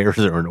my affairs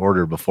are in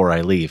order before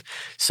I leave.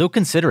 So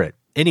consider it.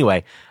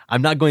 Anyway,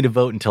 I'm not going to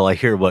vote until I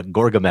hear what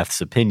Gorgameth's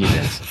opinion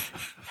is.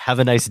 Have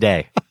a nice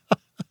day,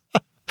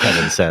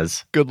 Kevin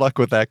says. Good luck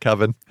with that,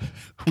 Kevin.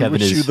 Kevin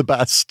wish is you the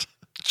best.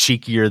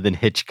 Cheekier than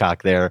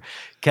Hitchcock there.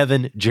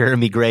 Kevin,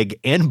 Jeremy, Greg,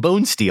 and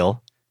Bone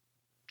Steel,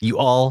 you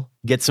all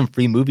get some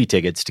free movie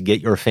tickets to get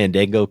your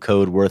Fandango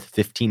code worth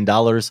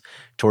 $15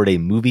 toward a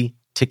movie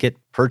ticket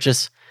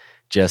purchase.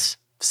 Just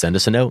send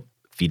us a note,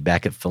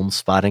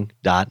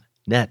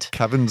 feedback@filmspotting.net.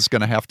 Kevin's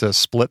going to have to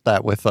split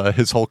that with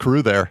his whole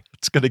crew there.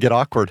 It's going to get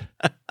awkward.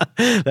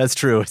 That's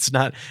true. It's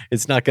not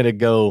going to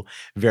go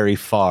very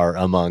far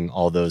among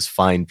all those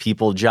fine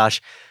people.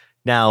 Josh,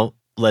 now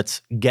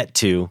let's get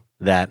to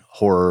that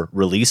horror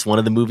release. One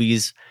of the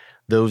movies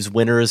those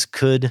winners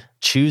could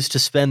choose to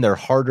spend their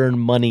hard-earned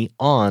money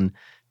on.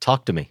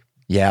 Talk to me.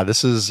 Yeah,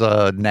 this is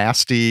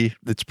nasty.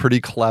 It's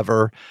pretty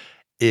clever.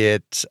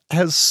 It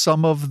has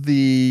some of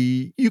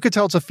the, you could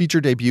tell it's a feature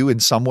debut in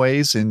some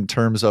ways in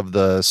terms of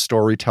the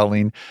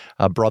storytelling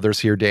brothers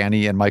here,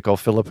 Danny and Michael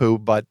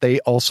Philippou, but they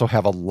also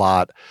have a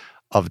lot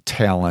of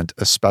talent,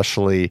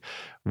 especially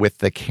with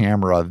the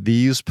camera.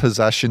 These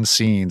possession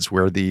scenes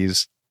where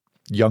these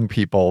young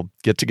people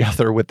get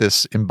together with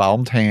this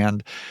embalmed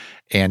hand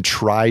and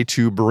try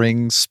to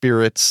bring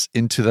spirits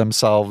into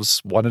themselves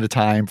one at a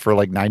time for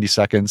like 90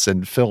 seconds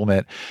and film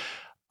it.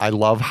 I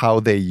love how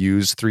they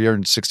use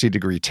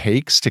 360-degree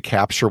takes to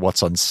capture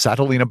what's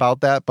unsettling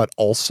about that, but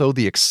also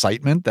the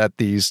excitement that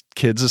these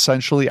kids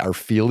essentially are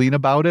feeling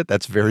about it.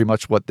 That's very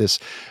much what this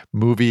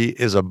movie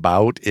is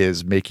about,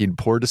 is making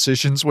poor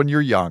decisions when you're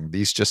young.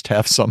 These just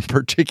have some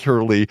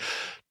particularly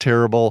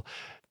terrible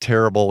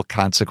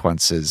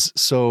consequences.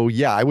 So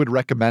yeah, I would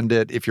recommend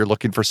it if you're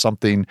looking for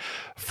something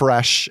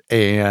fresh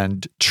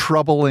and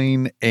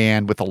troubling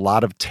and with a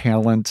lot of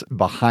talent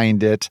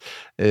behind it.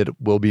 It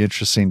will be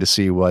interesting to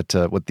see what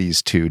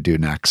these two do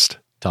next.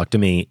 Talk to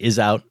Me is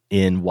out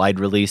in wide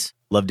release.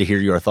 Love to hear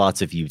your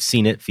thoughts if you've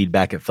seen it.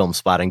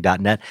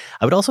 Feedback@filmspotting.net.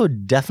 I would also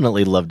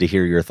definitely love to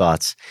hear your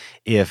thoughts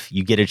if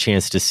you get a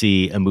chance to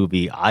see a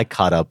movie I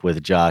caught up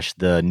with, Josh,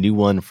 the new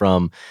one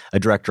from a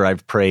director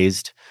I've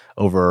praised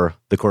over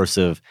the course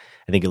of,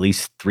 I think, at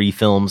least 3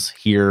 films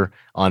here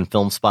on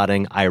Film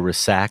Spotting. Ira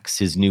Sachs,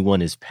 his new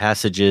one is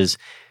Passages.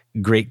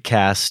 Great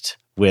cast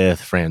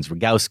with Franz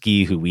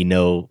Rogowski, who we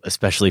know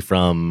especially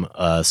from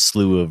a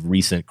slew of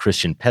recent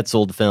Christian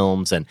Petzold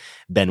films, and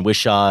Ben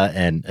Whishaw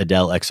and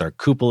Adele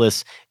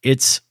Exarchopoulos.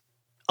 It's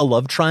a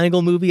love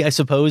triangle movie, I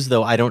suppose,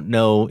 though I don't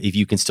know if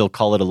you can still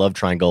call it a love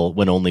triangle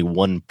when only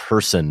one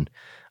person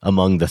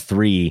among the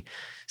 3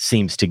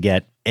 seems to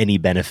get any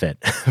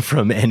benefit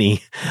from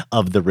any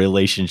of the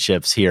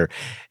relationships here.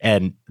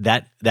 And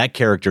that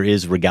character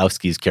is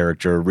Rogowski's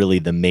character, really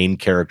the main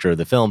character of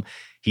the film.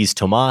 He's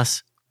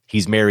Tomas.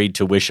 He's married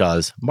to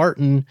Wishaw's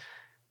Martin,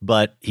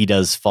 but he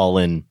does fall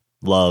in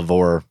love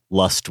or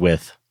lust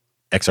with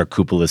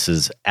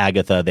Exarchopoulos's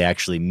Agatha. They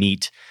actually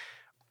meet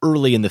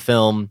early in the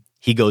film.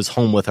 He goes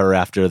home with her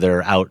after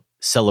they're out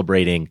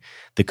celebrating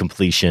the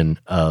completion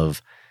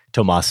of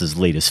Tomas's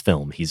latest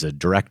film. He's a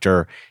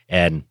director,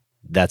 and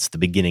that's the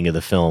beginning of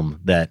the film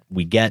that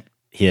we get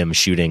him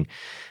shooting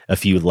a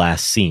few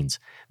last scenes.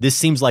 This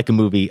seems like a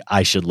movie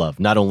I should love,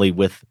 not only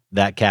with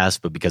that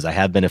cast, but because I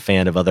have been a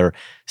fan of other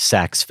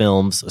Sachs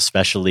films,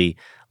 especially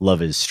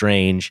Love is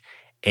Strange,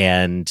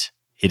 and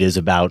it is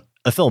about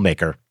a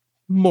filmmaker,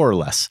 more or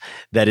less.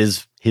 That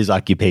is his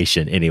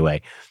occupation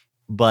anyway.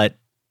 But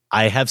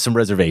I have some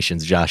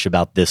reservations, Josh,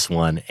 about this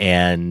one,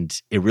 and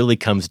it really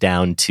comes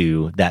down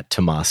to that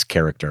Tomas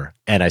character,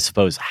 and I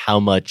suppose how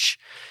much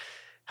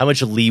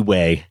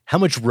leeway, how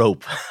much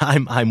rope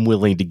I'm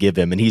willing to give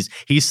him, and he's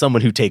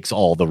someone who takes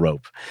all the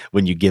rope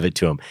when you give it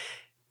to him.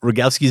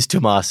 Rogowski's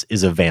Tomas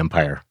is a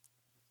vampire,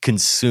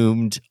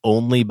 consumed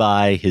only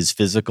by his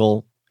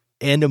physical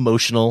and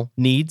emotional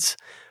needs,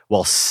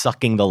 while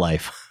sucking the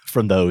life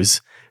from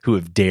those who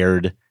have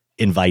dared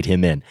invite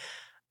him in.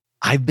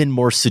 I've been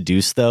more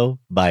seduced, though,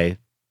 by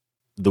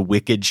the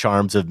wicked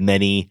charms of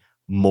many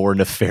more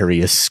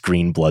nefarious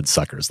screen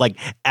bloodsuckers. Like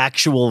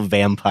actual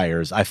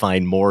vampires, I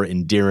find more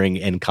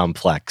endearing and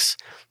complex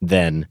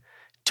than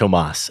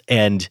Tomas.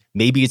 And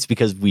maybe it's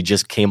because we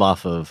just came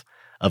off of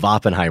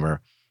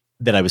Oppenheimer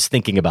that I was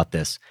thinking about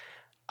this.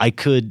 I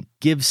could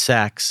give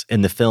Sachs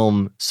and the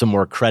film some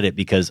more credit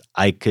because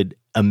I could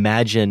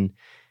imagine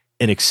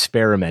an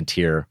experiment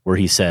here where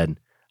he said,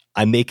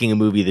 I'm making a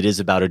movie that is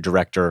about a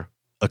director,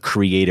 a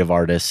creative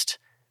artist.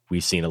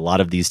 We've seen a lot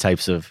of these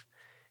types of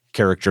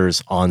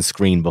characters on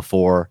screen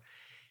before,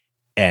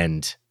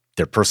 and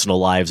their personal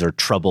lives are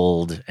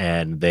troubled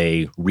and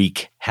they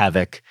wreak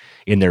havoc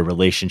in their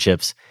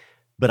relationships.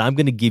 But I'm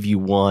going to give you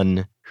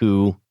one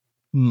who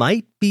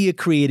might be a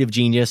creative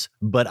genius,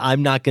 but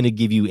I'm not going to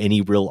give you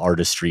any real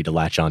artistry to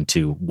latch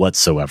onto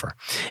whatsoever.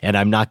 And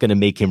I'm not going to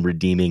make him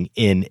redeeming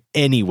in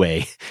any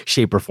way,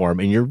 shape, or form.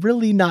 And you're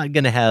really not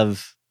going to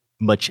have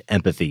much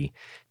empathy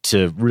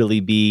to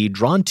really be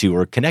drawn to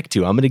or connect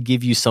to. I'm going to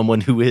give you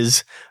someone who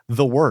is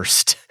the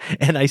worst.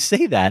 And I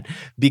say that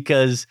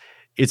because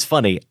it's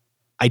funny.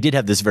 I did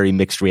have this very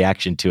mixed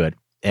reaction to it.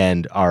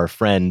 And our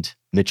friend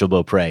Mitchell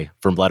Beaupre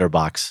from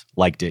Letterboxd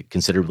liked it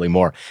considerably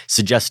more,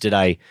 suggested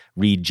I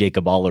read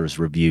Jacob Aller's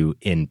review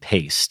in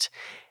Paste.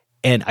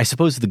 And I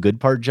suppose the good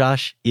part,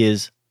 Josh,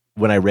 is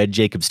when I read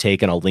Jacob's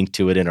take, and I'll link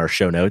to it in our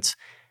show notes,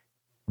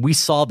 we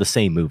saw the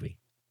same movie.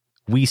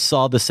 We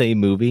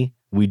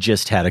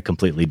just had a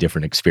completely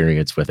different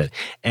experience with it.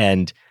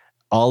 And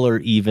Aller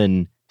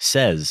even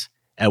says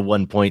at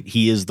one point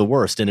he is the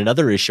worst. And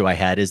another issue I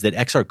had is that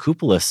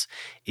Exarchopoulos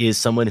is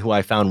someone who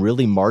I found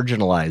really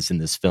marginalized in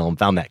this film,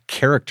 found that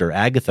character,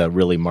 Agatha,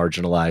 really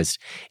marginalized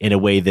in a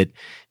way that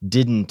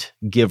didn't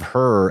give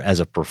her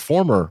as a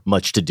performer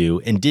much to do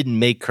and didn't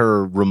make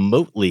her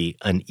remotely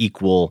an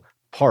equal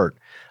part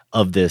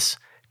of this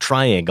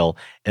triangle.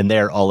 And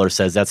there Aller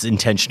says that's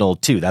intentional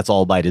too. That's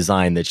all by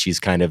design, that she's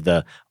kind of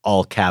the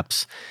all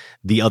caps,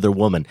 the other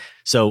woman.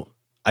 So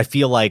I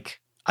feel like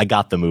I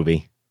got the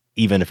movie,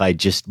 even if I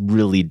just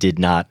really did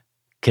not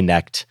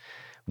connect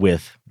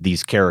with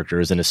these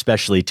characters, and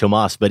especially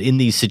Tomas. But in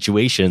these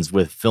situations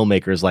with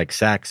filmmakers like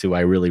Sachs, who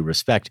I really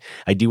respect,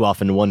 I do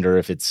often wonder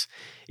if it's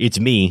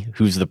me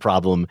who's the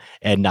problem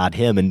and not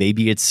him. And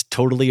maybe it's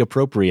totally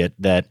appropriate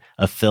that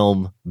a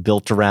film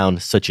built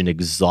around such an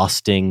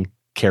exhausting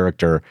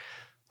character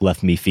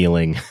left me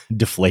feeling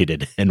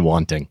deflated and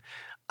wanting.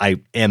 I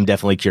am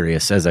definitely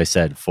curious, as I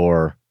said,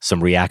 for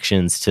some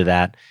reactions to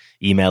that.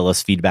 Email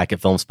us,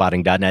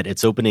 feedback@filmspotting.net.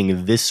 It's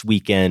opening this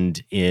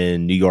weekend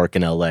in New York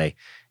and LA,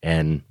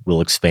 and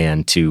we'll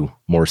expand to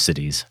more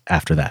cities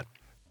after that.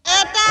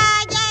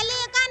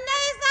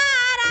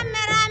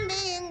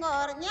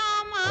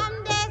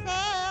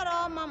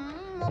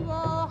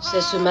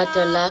 C'est ce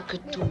matin-là que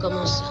tout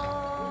commença.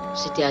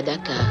 C'était à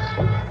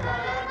Dakar.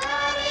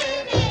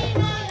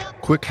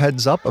 Quick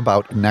heads up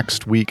about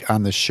next week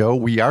on the show.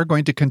 We are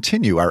going to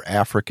continue our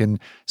African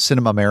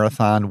cinema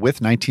marathon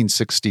with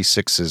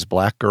 1966's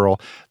Black Girl.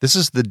 This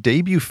is the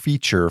debut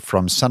feature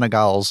from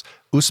Senegal's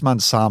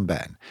Ousmane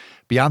Sambène.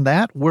 Beyond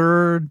that,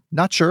 we're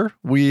not sure.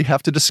 We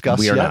have to discuss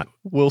We are yet. not.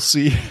 We'll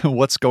see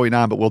what's going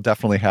on, but we'll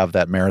definitely have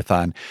that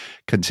marathon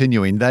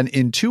continuing. Then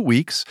in 2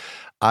 weeks,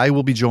 I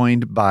will be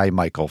joined by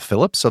Michael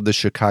Phillips of the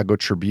Chicago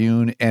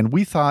Tribune, and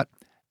we thought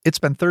it's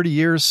been 30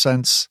 years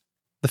since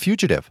The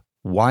Fugitive.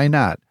 Why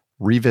not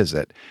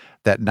revisit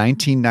that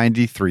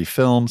 1993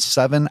 film,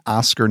 7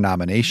 Oscar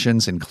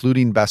nominations,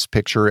 including Best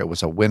Picture. It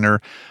was a winner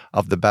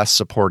of the Best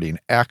Supporting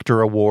Actor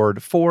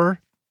Award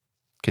for,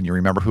 can you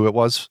remember who it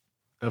was?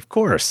 Of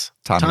course.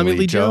 Tommy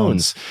Lee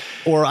Jones.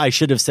 Or I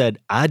should have said,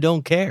 I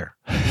don't care.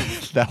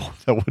 That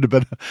would have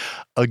been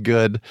a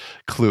good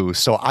clue.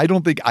 So I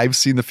don't think I've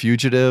seen The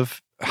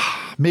Fugitive.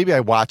 Maybe I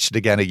watched it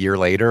again a year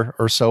later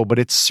or so, but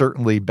it's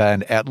certainly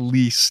been at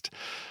least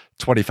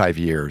 25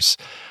 years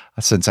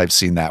since I've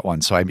seen that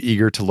one. So I'm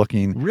eager to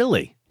looking.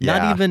 Really?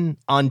 Not even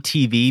on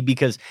TV,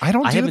 because I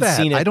haven't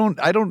seen it.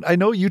 I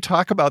know you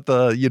talk about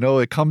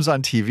it comes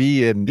on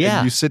TV and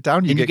you sit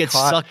down, you get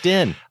caught. Sucked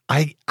in.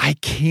 I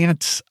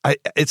can't.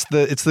 It's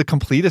the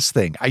completest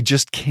thing. I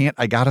just can't.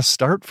 I got to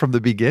start from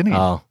the beginning.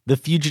 Oh, The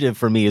Fugitive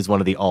for me is one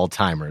of the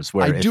all-timers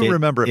where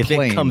remember if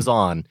playing. It comes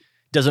on,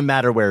 doesn't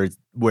matter where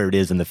it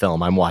is in the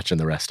film, I'm watching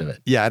the rest of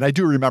it. Yeah, and I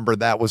do remember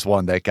that was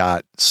one that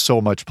got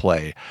so much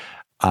play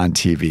on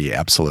TV.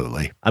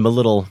 Absolutely. I'm a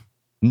little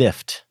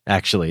miffed,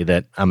 actually,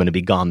 that I'm going to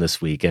be gone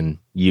this week and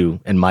you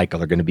and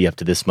Michael are going to be up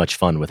to this much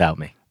fun without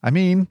me. I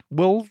mean,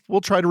 we'll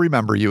try to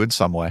remember you in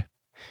some way.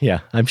 Yeah,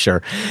 I'm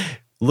sure.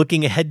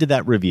 Looking ahead to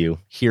that review,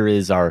 here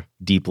is our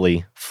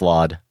deeply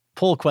flawed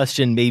poll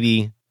question,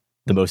 maybe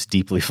the most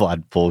deeply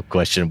flawed poll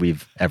question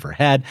we've ever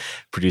had.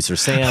 Producer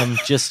Sam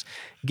just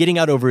getting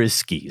out over his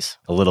skis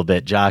a little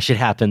bit. Josh, it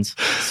happens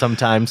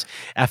sometimes.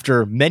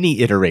 After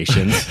many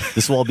iterations,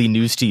 this will all be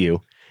news to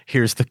you.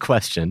 Here's the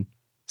question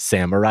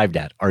Sam arrived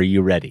at. Are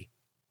you ready?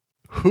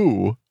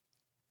 Who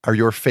are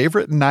your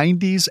favorite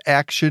 90s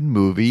action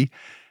movie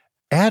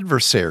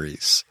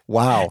adversaries?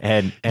 Wow.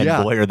 And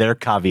boy, are there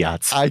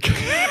caveats.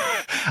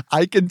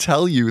 I can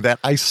tell you that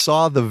I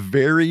saw the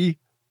very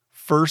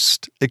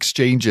first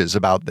exchanges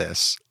about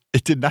this.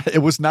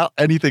 It was not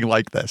anything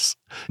like this.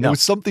 No. It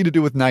was something to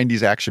do with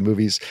 90s action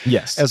movies.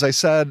 Yes. As I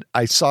said,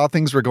 I saw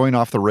things were going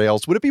off the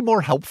rails. Would it be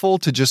more helpful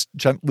to just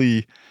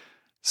gently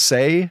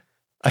say,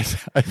 I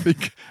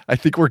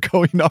think we're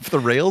going off the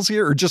rails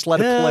here, or just let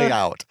it play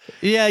out?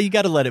 Yeah, you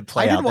got to let it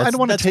play out. I don't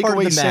want to take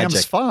away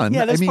Sam's fun.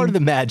 Yeah, that's part of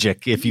the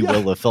magic, if you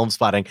will, of film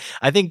spotting.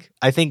 I think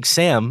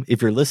Sam,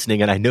 if you're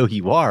listening, and I know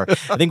you are,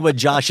 I think what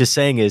Josh is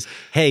saying is,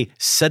 hey,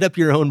 set up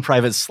your own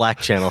private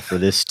Slack channel for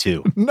this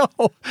too. No,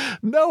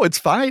 it's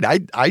fine.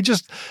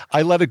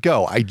 I let it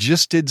go. I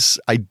did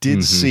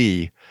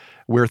see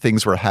where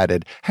things were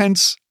headed.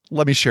 Hence,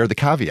 let me share the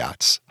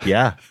caveats.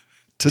 Yeah.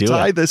 To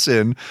tie this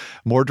in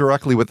more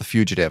directly with The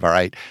Fugitive, all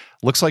right,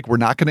 looks like we're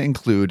not going to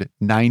include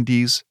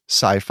 90s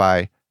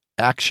sci-fi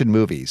action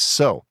movies.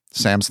 So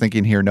Sam's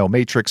thinking here, no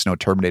Matrix, no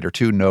Terminator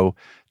 2, no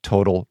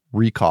Total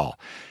Recall.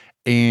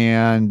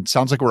 And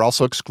sounds like we're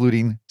also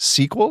excluding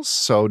sequels.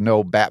 So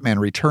no Batman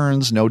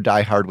Returns, no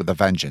Die Hard with a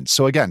Vengeance.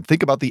 So again,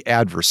 think about the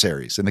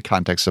adversaries in the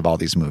context of all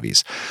these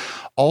movies.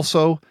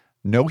 Also,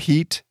 no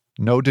Heat,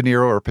 no De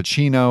Niro or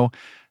Pacino.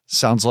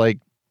 Sounds like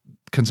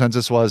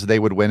consensus was they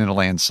would win in a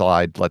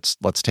landslide. Let's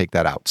take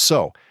that out.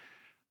 So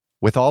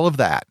with all of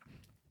that,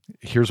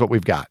 here's what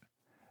we've got.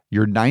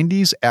 Your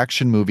 90s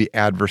action movie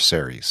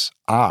adversaries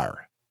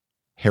are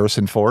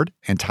Harrison Ford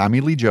and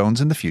Tommy Lee Jones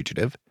in The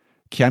Fugitive,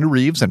 Keanu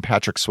Reeves and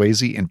Patrick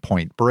Swayze in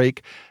Point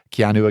Break,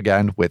 Keanu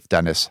again with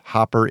Dennis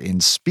Hopper in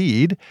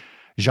Speed,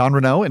 Jean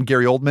Reno and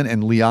Gary Oldman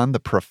and Leon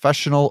the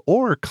Professional,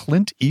 or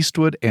Clint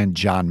Eastwood and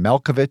John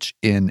Malkovich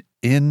in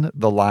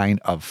the Line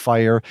of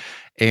Fire.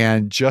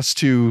 And just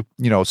to,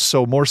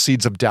 sow more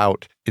seeds of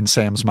doubt in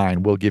Sam's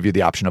mind, we'll give you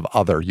the option of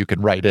other. You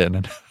can write in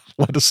and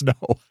let us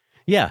know.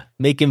 Yeah,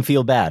 make him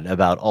feel bad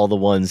about all the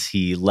ones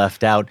he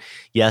left out.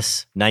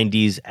 Yes,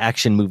 90s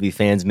action movie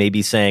fans may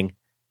be saying,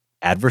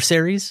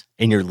 adversaries?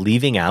 And you're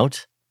leaving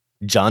out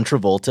John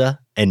Travolta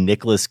and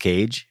Nicolas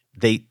Cage?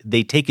 They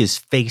take his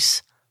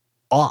face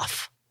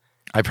off.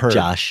 I've heard.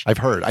 Josh. I've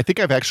heard. I think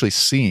I've actually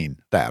seen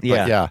that.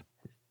 But yeah.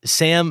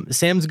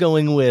 Sam's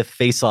going with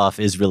Face Off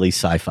is really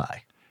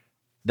sci-fi.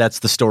 That's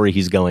the story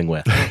he's going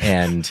with.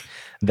 And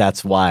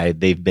that's why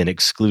they've been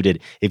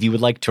excluded. If you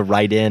would like to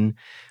write in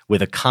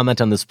with a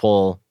comment on this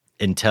poll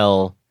and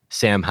tell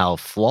Sam how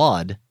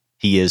flawed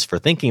he is for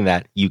thinking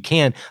that, you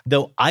can.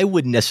 Though I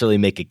wouldn't necessarily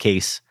make a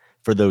case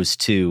for those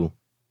two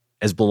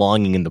as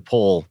belonging in the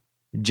poll,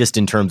 just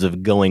in terms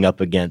of going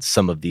up against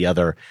some of the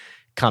other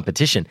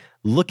competition.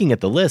 Looking at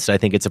the list, I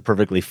think it's a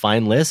perfectly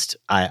fine list.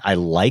 I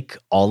like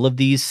all of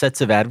these sets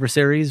of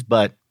adversaries,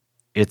 but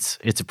it's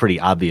a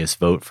pretty obvious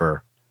vote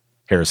for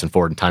Harrison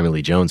Ford and Tommy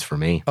Lee Jones for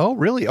me. Oh,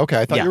 really?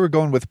 Okay. I thought you were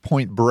going with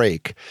Point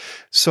Break.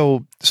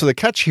 So the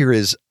catch here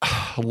is,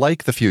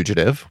 like The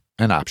Fugitive,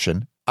 an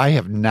option. I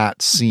have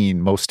not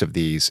seen most of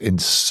these in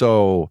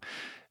so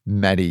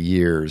many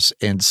years.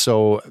 And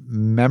so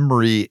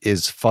memory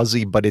is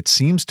fuzzy, but it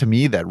seems to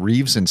me that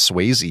Reeves and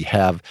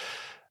Swayze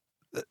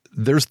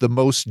there's the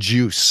most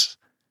juice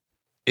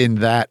in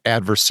that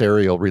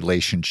adversarial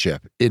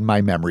relationship in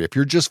my memory. If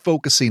you're just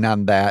focusing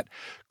on that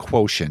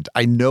quotient,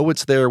 I know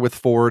it's there with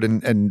Ford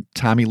and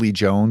Tommy Lee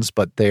Jones,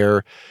 but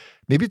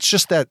maybe it's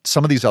just that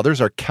some of these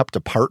others are kept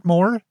apart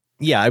more.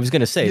 Yeah, I was going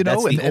to say,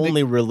 that's the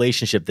only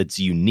relationship that's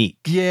unique.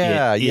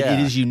 Yeah, It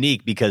is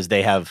unique because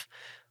they have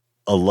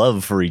a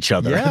love for each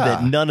other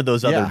that none of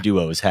those other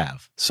duos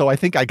have. So I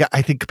think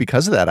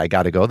because of that, I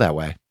got to go that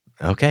way.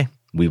 Okay.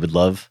 We would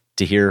love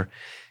to hear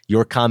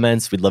your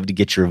comments. We'd love to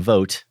get your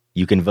vote.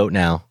 You can vote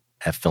now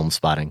at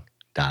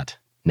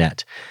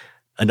filmspotting.net.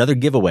 Another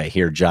giveaway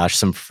here, Josh,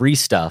 some free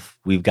stuff.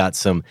 We've got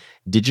some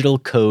digital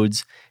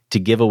codes to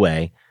give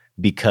away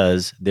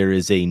because there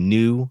is a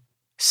new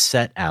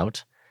set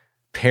out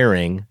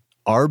pairing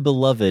our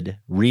beloved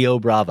Rio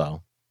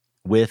Bravo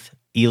with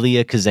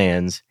Elia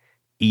Kazan's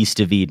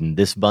East of Eden.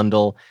 This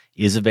bundle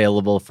is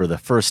available for the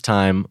first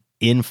time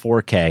in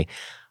 4K.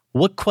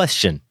 What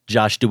question,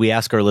 Josh, do we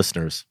ask our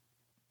listeners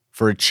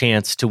for a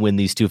chance to win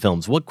these two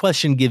films? What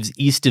question gives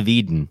East of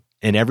Eden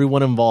and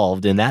everyone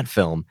involved in that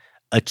film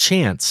a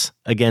chance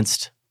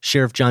against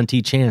Sheriff John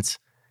T. Chance?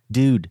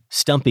 Dude,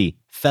 Stumpy,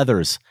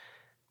 Feathers,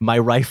 My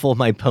Rifle,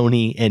 My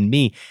Pony, and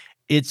Me.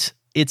 It's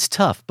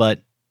tough,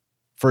 but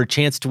for a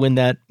chance to win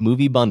that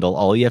movie bundle,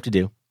 all you have to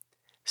do,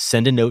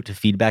 send a note to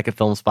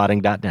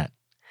feedback@filmspotting.net.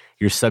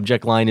 Your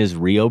subject line is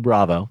Rio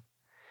Bravo.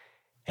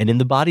 And in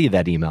the body of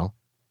that email,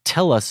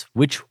 tell us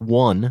which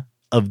one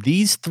of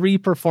these three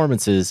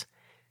performances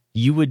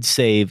you would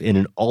save in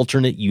an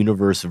alternate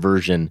universe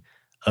version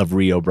of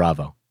Rio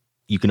Bravo.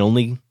 You can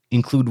only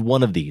include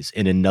one of these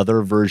in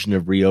another version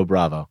of Rio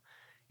Bravo.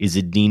 Is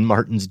it Dean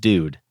Martin's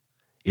Dude?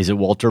 Is it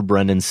Walter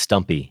Brennan's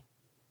Stumpy?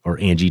 Or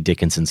Angie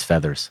Dickinson's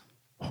Feathers?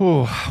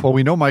 Well,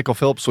 we know Michael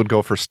Phillips would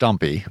go for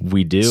Stumpy.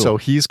 We do. So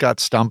he's got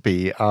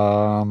Stumpy.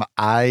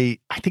 I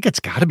think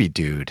it's got to be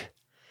Dude.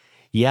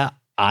 Yeah,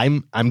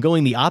 I'm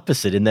going the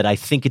opposite in that I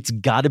think it's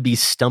got to be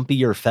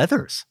Stumpy or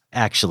Feathers,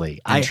 actually.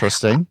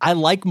 Interesting. I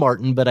like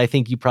Martin, but I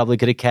think you probably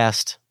could have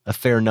cast a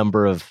fair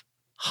number of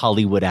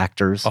Hollywood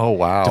actors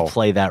to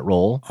play that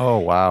role. Oh,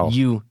 wow.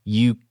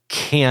 You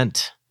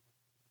can't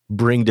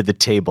bring to the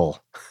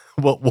table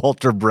what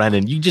Walter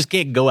Brennan, you just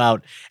can't go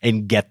out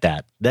and get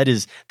that. That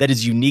is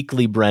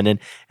uniquely Brennan.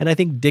 And I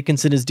think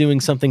Dickinson is doing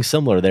something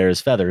similar there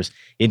as Feathers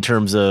in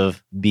terms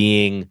of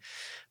being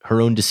her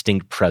own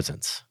distinct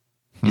presence.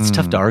 It's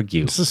tough to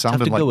argue. This is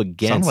tough to go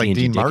against like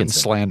Angie Dean Martin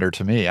Dickinson. slander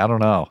to me. I don't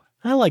know.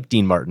 I like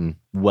Dean Martin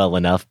well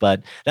enough,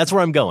 but that's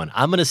where I'm going.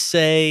 I'm going to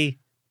say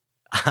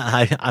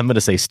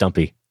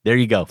Stumpy. There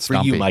you go. For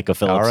you, Michael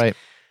Phillips. All right.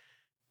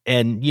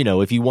 And,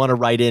 if you want to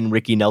write in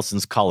Ricky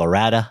Nelson's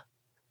Colorado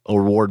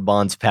or Ward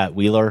Bond's Pat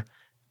Wheeler,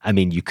 I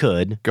mean, you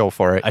could. Go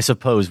for it. I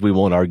suppose we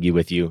won't argue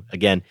with you.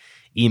 Again,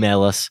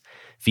 email us,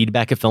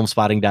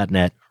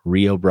 feedback@filmspotting.net,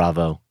 Rio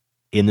Bravo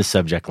in the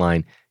subject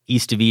line.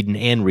 East of Eden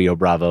and Rio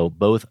Bravo,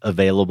 both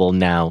available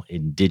now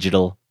in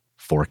digital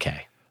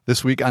 4K.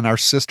 This week on our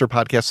sister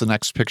podcast, The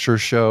Next Picture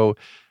Show,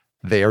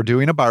 they are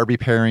doing a Barbie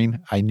pairing.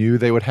 I knew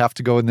they would have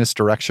to go in this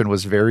direction,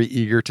 was very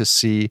eager to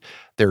see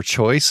their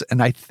choice,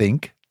 and I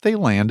think they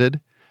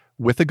landed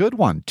with a good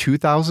one.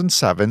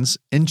 2007's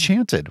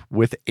Enchanted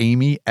with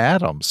Amy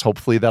Adams.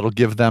 Hopefully that'll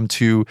give them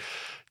to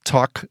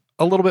talk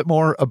a little bit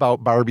more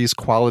about Barbie's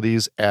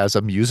qualities as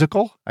a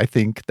musical. I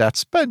think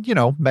that's been,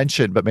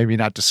 mentioned, but maybe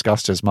not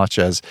discussed as much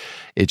as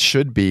it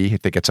should be. I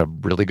think it's a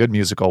really good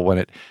musical when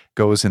it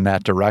goes in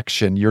that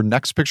direction. Your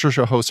Next Picture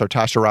Show hosts are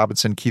Tasha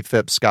Robinson, Keith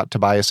Phipps, Scott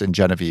Tobias, and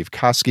Genevieve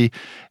Koski.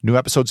 New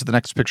episodes of The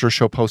Next Picture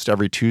Show post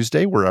every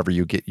Tuesday, wherever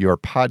you get your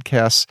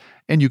podcasts,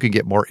 and you can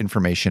get more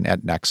information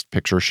at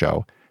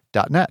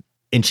nextpictureshow.net.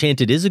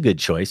 Enchanted is a good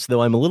choice,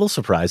 though I'm a little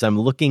surprised. I'm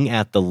looking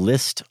at the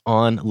list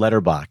on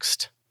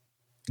Letterboxd.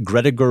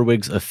 Greta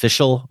Gerwig's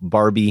official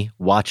Barbie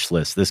watch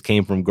list. This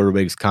came from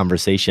Gerwig's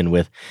conversation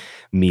with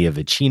Mia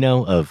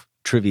Vicino of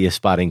Trivia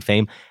Spotting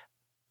fame.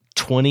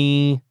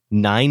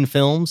 29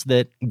 films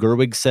that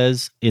Gerwig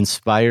says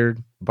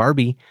inspired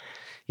Barbie.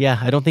 Yeah,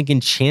 I don't think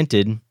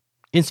Enchanted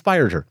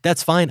inspired her.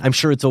 That's fine. I'm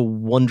sure it's a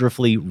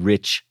wonderfully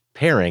rich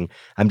pairing.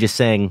 I'm just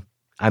saying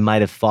I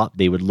might have thought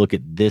they would look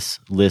at this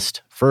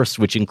list first,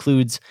 which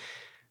includes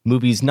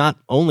movies not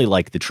only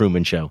like The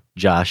Truman Show,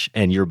 Josh,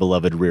 and your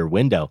beloved Rear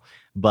Window,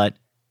 but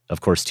of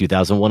course,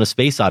 2001: A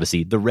Space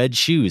Odyssey, The Red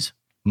Shoes,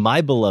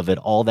 my beloved,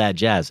 All That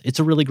Jazz. It's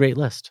a really great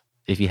list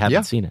if you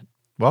haven't seen it.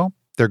 Well,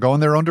 they're going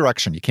their own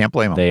direction. You can't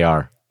blame them. They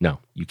are. No,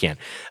 you can't.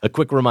 A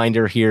quick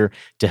reminder here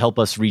to help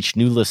us reach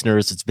new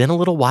listeners. It's been a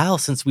little while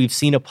since we've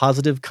seen a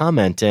positive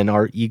comment and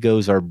our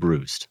egos are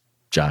bruised.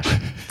 Josh,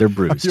 they're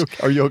bruised.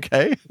 Are you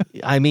okay?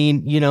 I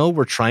mean,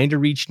 we're trying to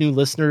reach new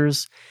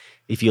listeners.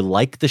 If you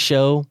like the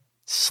show,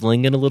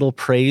 slinging a little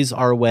praise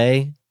our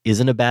way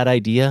isn't a bad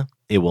idea.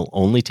 It will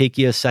only take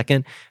you a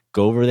second.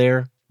 Go over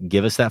there,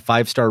 give us that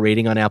 5-star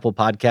rating on Apple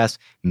Podcasts,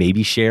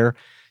 maybe share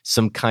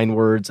some kind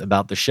words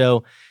about the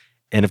show.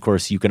 And of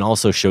course, you can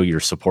also show your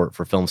support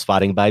for Film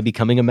Spotting by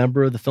becoming a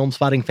member of the Film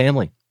Spotting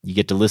family. You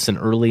get to listen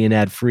early and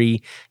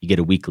ad-free. You get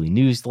a weekly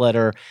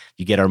newsletter.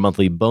 You get our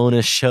monthly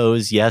bonus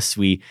shows. Yes,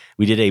 we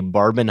did a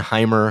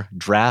Barbenheimer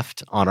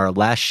draft on our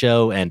last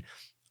show, and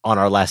on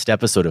our last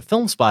episode of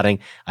Film Spotting,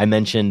 I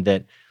mentioned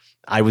that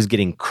I was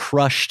getting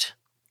crushed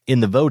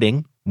in the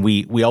voting.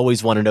 We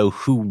always want to know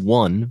who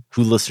won,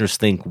 who listeners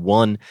think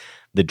won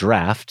the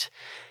draft.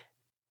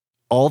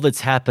 All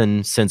that's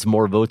happened since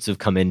more votes have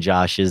come in,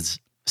 Josh, is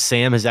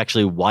Sam has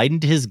actually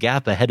widened his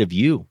gap ahead of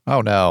you.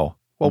 Oh, no.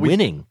 Well,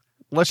 winning.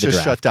 Let's just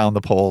draft. shut down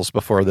the polls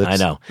before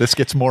this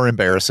gets more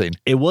embarrassing.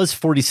 It was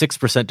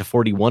 46% to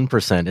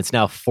 41%. It's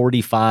now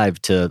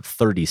 45 to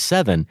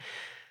 37.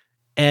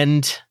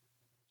 And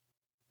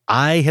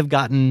I have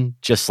gotten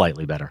just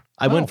slightly better.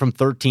 I went from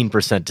 13%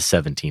 to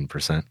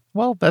 17%.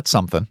 Well, that's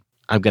something.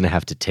 I'm going to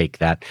have to take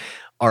that.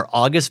 Our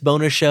August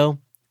bonus show,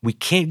 we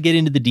can't get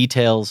into the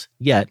details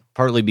yet,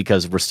 partly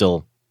because we're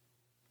still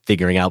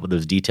figuring out what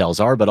those details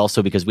are, but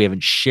also because we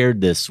haven't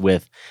shared this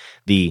with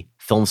the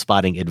Film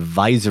Spotting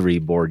Advisory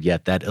Board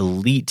yet, that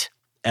elite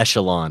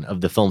echelon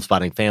of the Film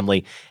Spotting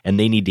family, and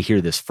they need to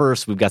hear this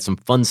first. We've got some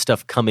fun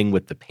stuff coming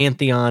with the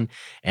Pantheon,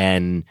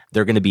 and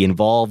they're going to be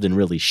involved in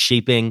really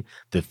shaping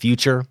the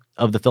future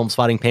of the Film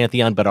Spotting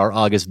Pantheon, but our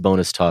August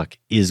bonus talk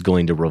is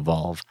going to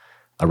revolve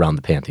around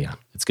the Pantheon.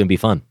 It's going to be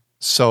fun.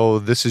 So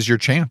this is your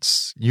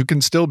chance. You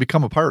can still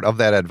become a part of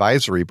that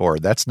advisory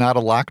board. That's not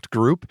a locked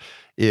group.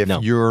 If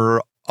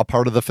you're a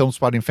part of the Film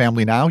Spotting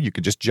family now, you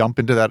could just jump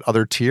into that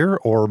other tier,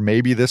 or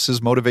maybe this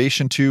is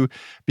motivation to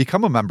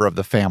become a member of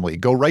the family.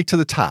 Go right to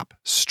the top,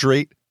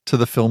 straight to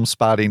the Film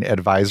Spotting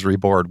Advisory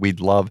Board. We'd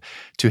love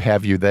to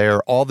have you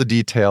there. All the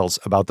details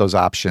about those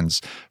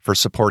options for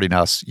supporting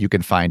us you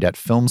can find at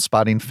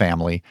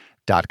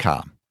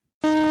filmspottingfamily.com.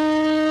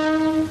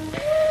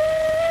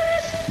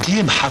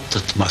 دي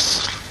محطة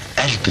مصر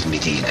قلب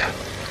المدينة.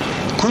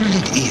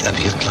 كل دقيقة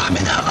بيطلع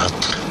منها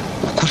قطر،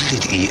 وكل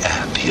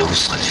دقيقة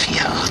بيوصل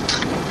فيها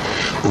قطر.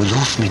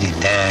 ألوف من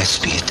الناس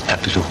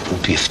بيتقابلوا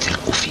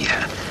وبيفترقوا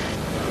فيها.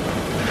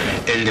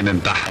 اللي من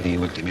بحري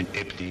واللي من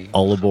قبلي.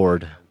 All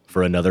aboard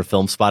for another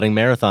Film Spotting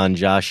Marathon,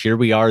 Josh. Here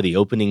we are, the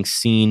opening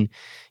scene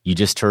you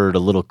just heard a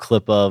little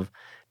clip of.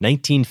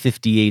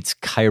 1958's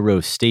Cairo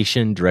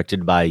Station,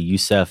 directed by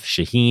Youssef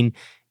Chahine.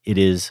 It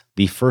is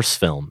the first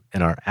film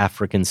in our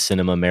African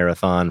cinema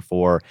marathon.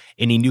 For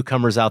any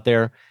newcomers out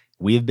there,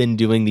 we have been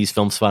doing these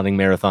Film Spotting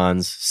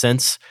Marathons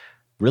since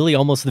really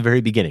almost the very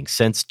beginning,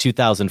 since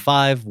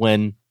 2005,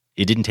 when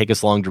it didn't take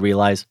us long to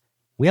realize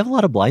we have a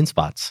lot of blind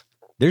spots.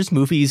 There's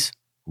movies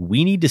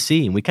we need to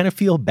see, and we kind of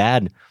feel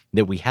bad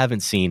that we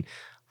haven't seen.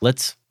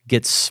 Let's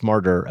get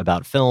smarter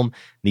about film.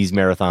 These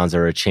marathons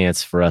are a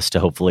chance for us to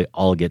hopefully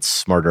all get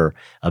smarter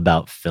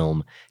about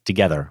film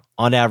together.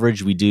 On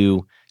average, we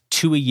do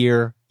 2 a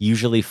year,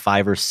 usually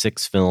 5 or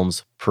 6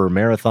 films per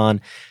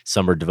marathon.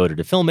 Some are devoted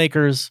to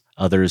filmmakers,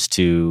 others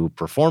to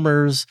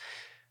performers,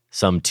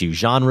 some to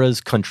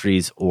genres,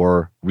 countries,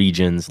 or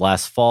regions.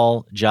 Last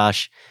fall,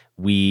 Josh,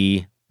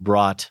 we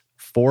brought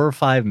 4 or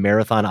 5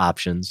 marathon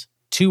options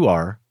to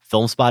our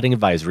Film Spotting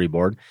Advisory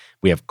Board.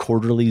 We have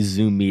quarterly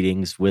Zoom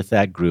meetings with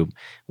that group.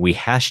 We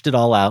hashed it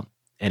all out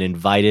and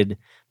invited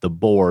the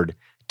board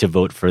to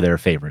vote for their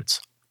favorites.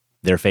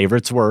 Their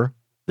favorites were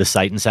the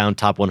Sight and Sound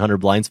Top 100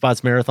 Blind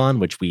Spots Marathon,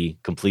 which we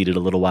completed a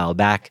little while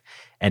back,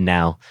 and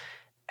now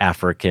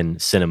African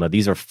cinema.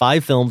 These are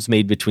 5 films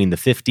made between the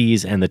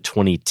 50s and the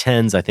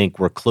 2010s. I think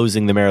we're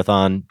closing the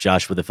marathon,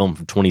 Josh, with a film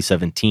from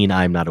 2017,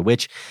 I Am Not a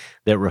Witch,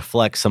 that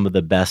reflects some of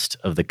the best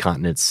of the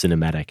continent's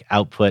cinematic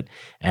output.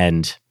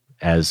 And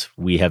as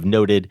we have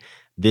noted,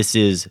 this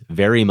is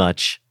very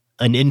much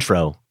an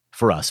intro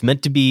for us,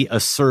 meant to be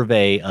a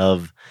survey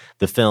of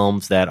the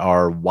films that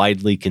are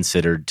widely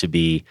considered to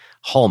be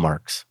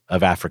hallmarks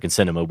of African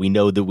cinema. We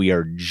know that we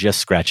are just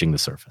scratching the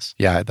surface.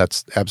 Yeah,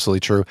 that's absolutely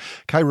true.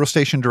 Cairo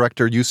Station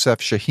director Youssef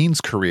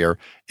Chahine's career,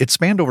 it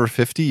spanned over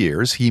 50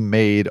 years. He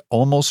made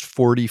almost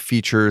 40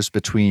 features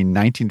between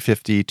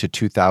 1950 to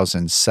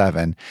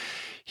 2007.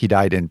 He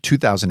died in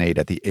 2008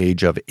 at the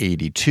age of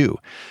 82.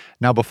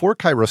 Now, before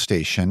Cairo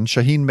Station,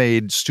 Chahine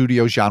made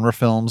studio genre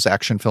films,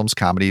 action films,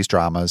 comedies,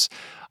 dramas.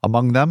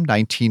 Among them,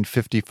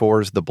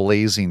 1954's The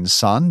Blazing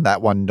Sun,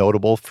 that one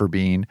notable for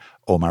being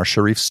Omar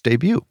Sharif's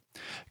debut.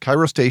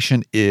 Cairo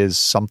Station is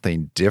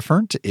something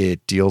different.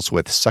 It deals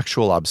with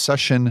sexual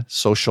obsession,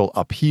 social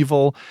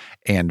upheaval,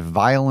 and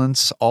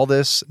violence. All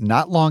this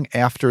not long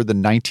after the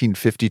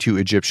 1952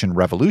 Egyptian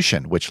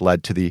Revolution, which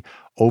led to the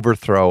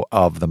overthrow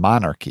of the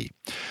monarchy.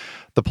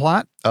 The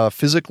plot, a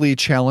physically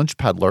challenged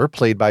peddler,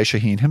 played by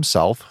Chahine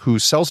himself, who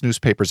sells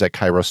newspapers at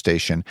Cairo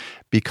Station,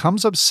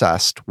 becomes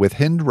obsessed with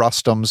Hind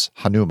Rustam's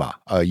Hanuma,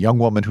 a young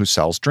woman who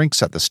sells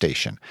drinks at the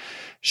station.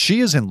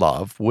 She is in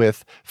love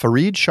with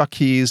Farid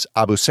Shaki's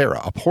Abu Sera,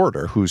 a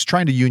porter who's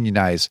trying to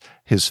unionize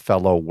his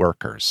fellow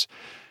workers.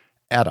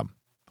 Adam,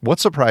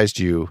 what surprised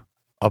you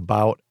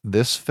about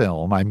this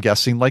film? I'm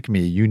guessing, like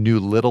me, you knew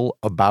little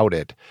about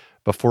it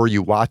before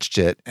you watched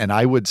it, and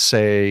I would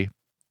say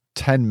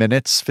 10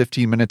 minutes,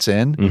 15 minutes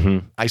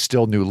in, I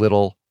still knew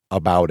little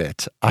about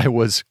it. I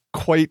was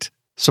quite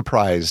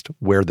surprised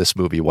where this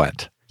movie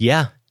went.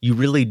 Yeah, you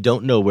really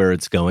don't know where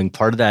it's going.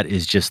 Part of that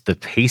is just the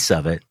pace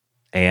of it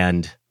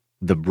and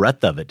the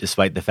breadth of it,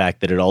 despite the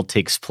fact that it all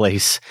takes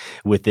place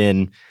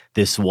within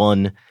this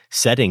one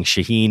setting.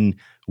 Chahine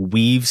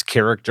weaves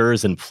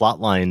characters and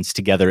plot lines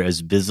together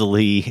as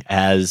busily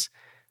as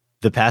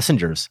the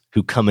passengers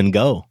who come and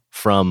go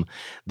from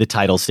the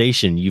title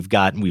station. You've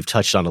got, and we've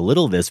touched on a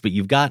little of this, but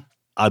you've got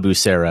Abu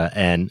Sera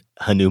and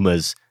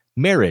Hanuma's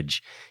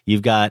marriage.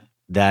 You've got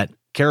that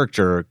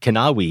character,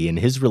 Kanawi, and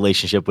his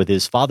relationship with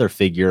his father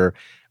figure,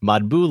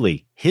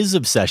 Madbuli, his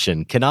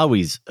obsession,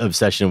 Kanawi's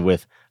obsession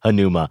with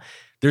Hanuma.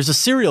 There's a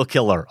serial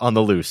killer on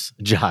the loose,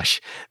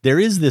 Josh. There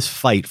is this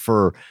fight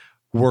for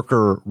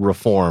worker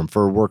reform,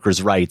 for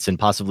workers' rights, and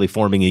possibly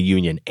forming a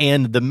union,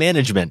 and the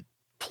management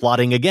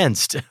plotting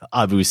against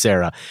Abu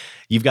Sera.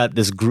 You've got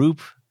this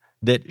group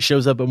that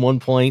shows up at one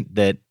point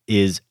that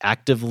is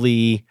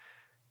actively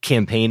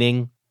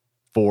campaigning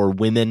for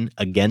women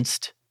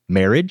against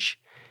marriage.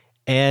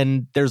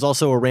 And there's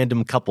also a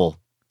random couple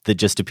that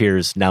just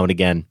appears now and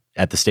again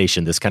at the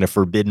station, this kind of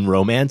forbidden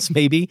romance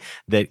maybe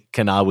that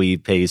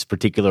Kanawi pays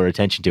particular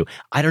attention to.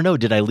 I don't know.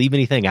 Did I leave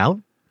anything out?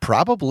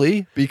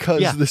 Probably,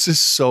 because this is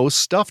so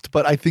stuffed.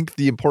 But I think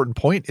the important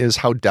point is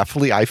how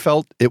deftly I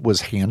felt it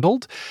was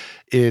handled.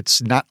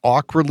 It's not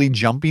awkwardly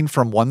jumping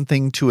from one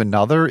thing to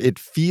another. It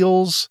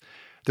feels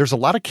there's a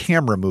lot of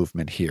camera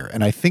movement here.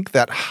 And I think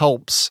that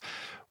helps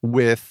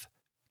with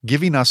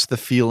giving us the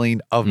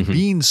feeling of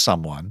being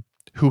someone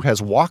who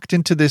has walked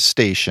into this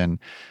station.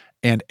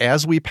 And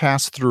as we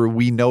pass through,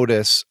 we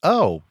notice,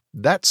 oh,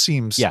 that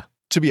seems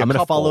to be I'm going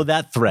to follow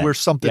that thread where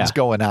something's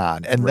going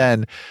on. And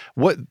then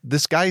what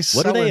this guy's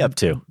what are they up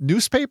to?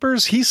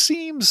 Newspapers. He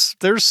seems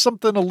there's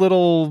something a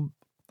little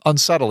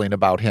unsettling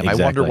about him.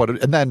 Exactly. I wonder what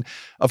and then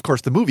of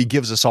course the movie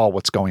gives us all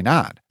what's going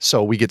on.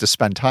 So we get to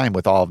spend time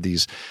with all of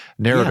these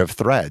narrative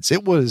threads.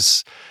 It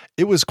was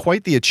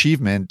quite the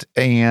achievement,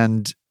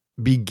 and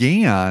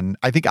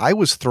I think I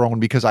was thrown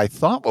because I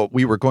thought what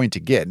we were going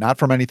to get, not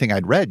from anything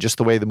I'd read, just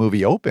the way the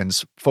movie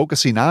opens,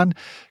 focusing on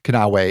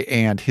Kanawe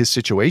and his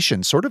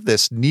situation, sort of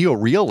this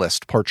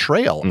neo-realist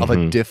portrayal of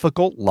a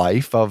difficult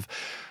life of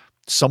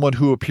someone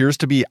who appears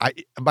to be,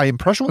 my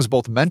impression was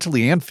both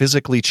mentally and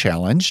physically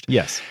challenged.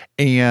 Yes.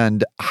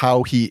 And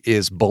how he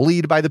is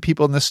bullied by the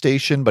people in the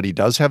station, but he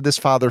does have this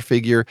father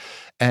figure.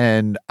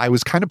 And I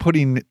was kind of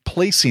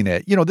placing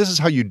it, this is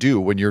how you do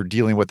when you're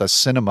dealing with a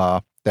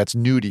cinema that's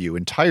new to you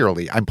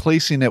entirely. I'm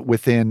placing it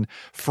within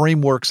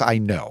frameworks I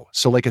know.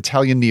 So like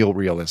Italian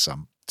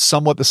neorealism,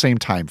 somewhat the same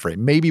time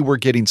frame. Maybe we're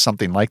getting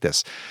something like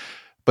this.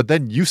 But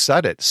then you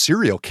said it,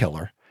 serial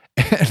killer.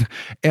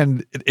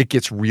 And it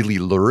gets really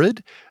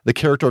lurid. The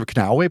character of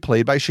Kanawe,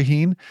 played by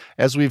Shaheen,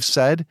 as we've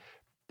said,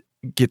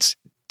 gets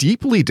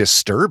deeply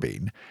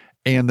disturbing.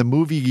 And the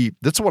movie,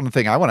 that's one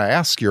thing I want to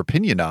ask your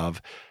opinion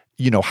of,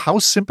 how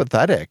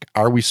sympathetic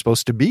are we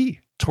supposed to be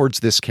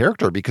towards this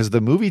character? Because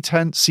the movie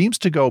seems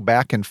to go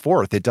back and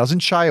forth. It doesn't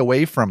shy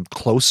away from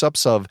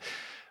close-ups of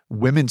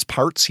women's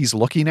parts he's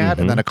looking at,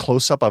 and then a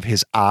close-up of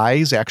his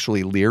eyes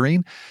actually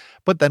leering.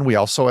 But then we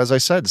also, as I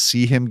said,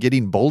 see him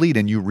getting bullied,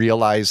 and you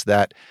realize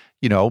that,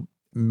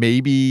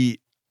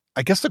 maybe,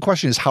 I guess the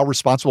question is how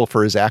responsible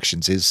for his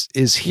actions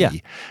is he? Yeah.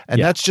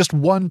 And that's just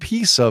one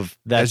piece of,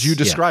 as you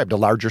described, a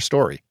larger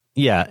story.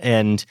 Yeah.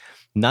 And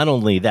not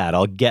only that,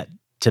 I'll get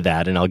to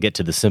that, and I'll get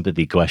to the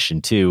sympathy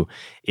question too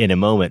in a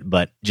moment,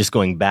 but just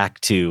going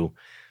back to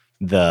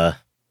the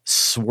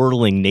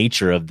swirling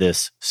nature of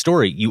this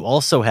story, you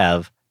also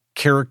have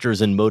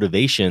characters and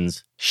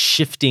motivations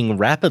shifting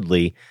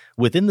rapidly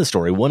within the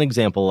story. One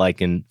example I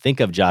can think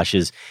of, Josh,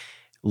 is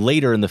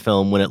later in the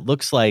film when it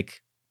looks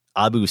like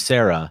Abu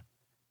Sarah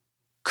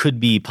could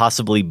be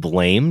possibly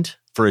blamed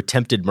for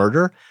attempted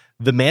murder.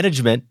 The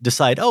management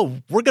decide,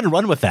 we're going to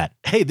run with that.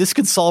 Hey, this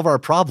could solve our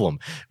problem.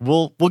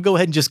 We'll go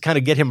ahead and just kind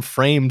of get him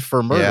framed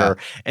for murder.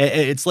 Yeah.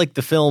 It's like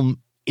the film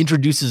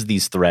introduces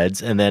these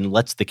threads and then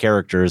lets the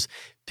characters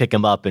pick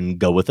them up and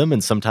go with them.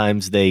 And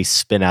sometimes they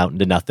spin out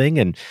into nothing,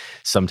 and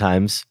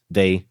sometimes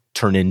they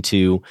turn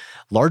into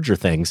larger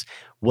things.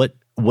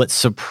 What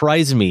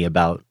surprised me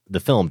about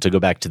the film, to go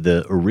back to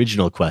the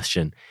original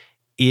question,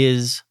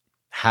 is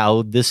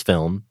how this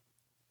film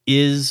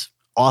is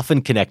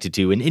often connected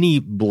to, in any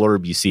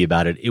blurb you see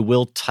about it, it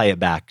will tie it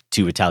back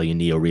to Italian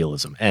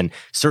neorealism. And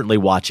certainly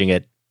watching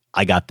it,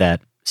 I got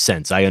that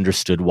sense. I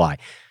understood why.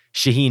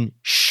 Shaheen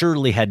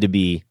surely had to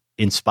be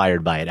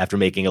inspired by it after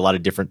making a lot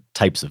of different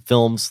types of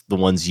films. The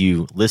ones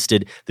you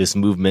listed, this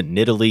movement in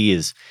Italy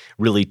is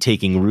really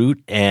taking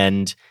root,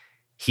 and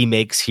he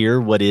makes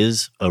here what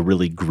is a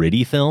really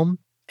gritty film,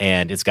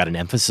 and it's got an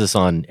emphasis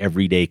on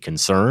everyday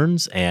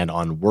concerns and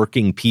on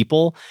working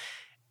people,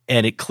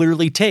 and it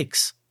clearly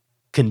takes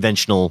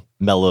conventional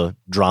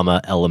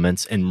melodrama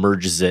elements and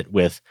merges it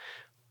with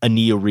a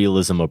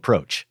neorealism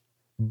approach.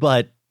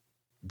 But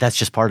that's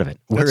just part of it.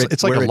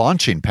 It's like a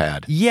launching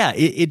pad. Yeah,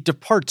 it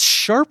departs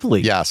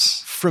sharply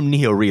from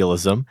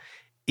neorealism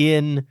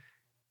in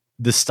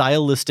the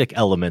stylistic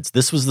elements.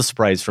 This was the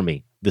surprise for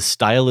me. The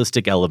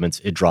stylistic elements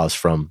it draws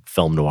from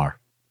film noir.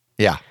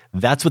 Yeah.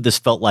 That's what this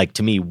felt like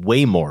to me,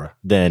 way more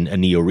than a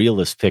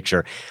neorealist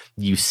picture.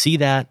 You see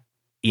that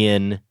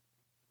in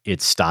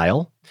its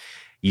style.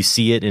 You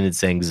see it in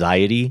its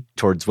anxiety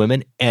towards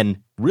women.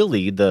 And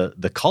really,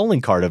 the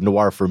calling card of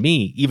noir for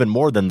me, even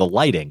more than the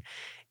lighting,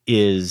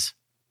 is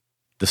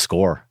the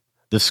score.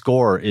 The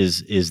score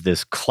is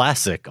this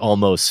classic,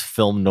 almost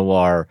film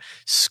noir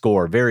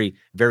score, very,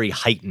 very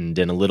heightened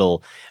and a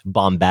little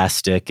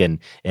bombastic and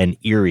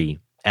eerie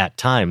at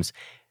times.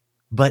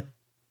 But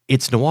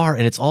it's noir,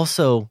 and it's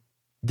also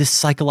this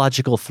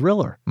psychological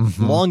thriller.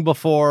 Mm-hmm. Long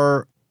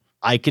before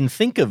I can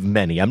think of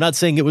many. I'm not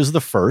saying it was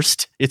the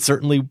first. It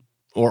certainly,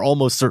 or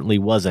almost certainly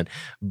wasn't.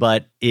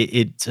 But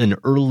it's an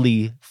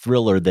early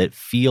thriller that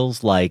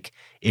feels like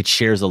it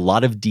shares a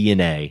lot of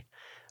DNA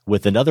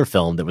with another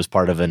film that was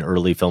part of an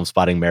early film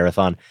spotting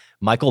marathon,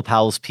 Michael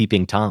Powell's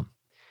Peeping Tom.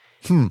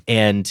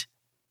 And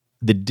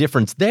the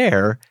difference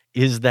there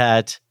is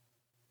that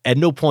at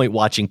no point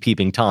watching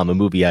Peeping Tom, a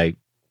movie I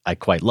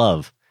quite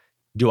love,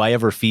 do I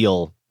ever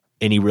feel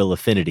any real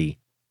affinity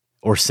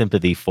or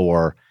sympathy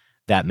for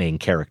that main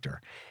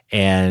character.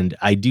 And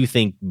I do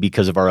think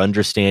because of our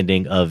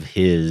understanding of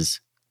his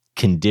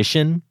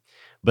condition,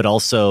 but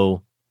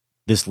also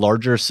this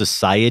larger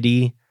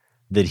society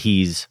that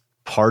he's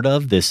part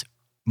of, this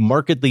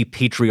markedly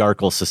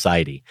patriarchal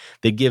society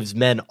that gives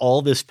men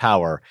all this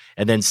power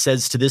and then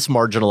says to this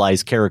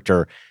marginalized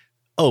character,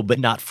 oh, but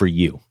not for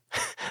you.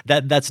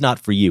 That's not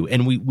for you.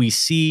 And we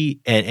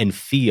see and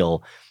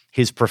feel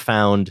his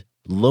profound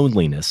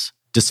loneliness,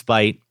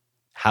 despite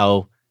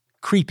how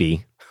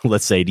creepy,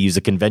 let's say, to use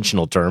a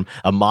conventional term,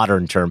 a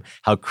modern term,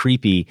 how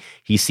creepy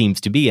he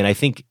seems to be. And I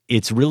think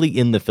it's really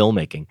in the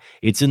filmmaking.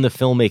 It's in the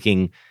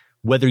filmmaking,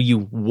 whether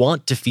you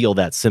want to feel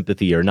that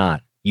sympathy or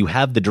not. You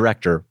have the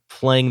director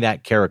playing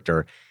that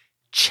character,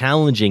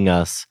 challenging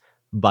us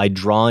by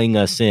drawing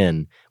us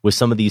in with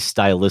some of these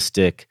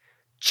stylistic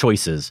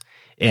choices.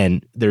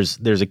 And there's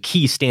a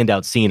key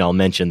standout scene I'll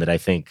mention that I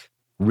think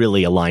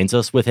really aligns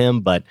us with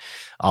him, but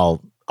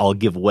I'll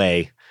give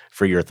way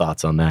for your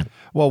thoughts on that.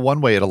 Well,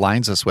 one way it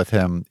aligns us with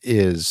him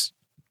is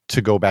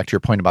to go back to your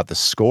point about the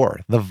score,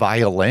 the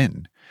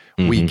violin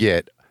we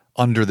get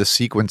under the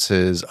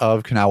sequences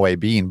of Kanawe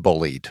being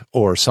bullied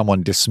or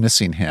someone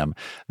dismissing him.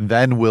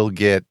 Then we'll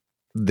get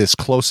this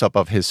close-up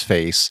of his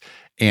face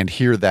and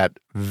hear that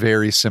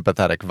very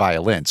sympathetic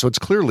violin. So it's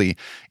clearly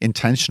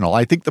intentional.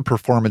 I think the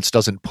performance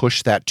doesn't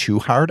push that too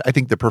hard. I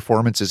think the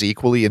performance is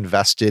equally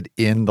invested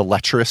in the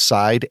lecherous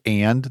side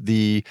and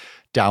the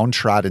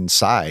downtrodden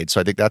side.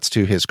 So I think that's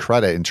to his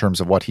credit in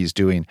terms of what he's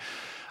doing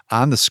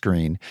on the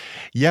screen.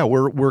 Yeah,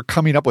 we're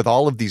coming up with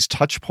all of these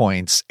touch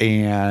points,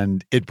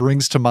 and it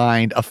brings to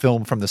mind a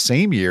film from the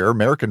same year,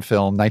 American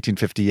film,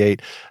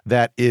 1958,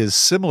 that is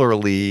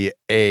similarly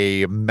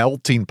a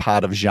melting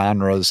pot of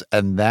genres,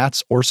 and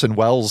that's Orson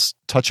Welles'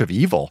 Touch of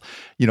Evil.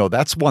 You know,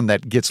 that's one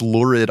that gets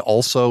lurid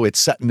also. It's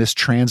set in this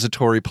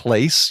transitory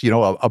place, you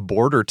know, a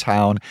border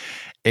town.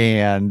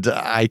 And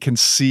I can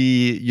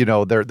see, you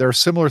know, there are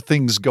similar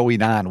things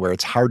going on where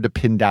it's hard to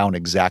pin down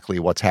exactly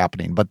what's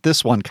happening. But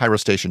this one, Cairo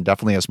Station,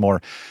 definitely has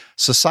more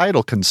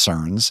societal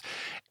concerns.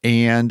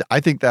 And I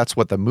think that's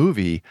what the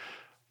movie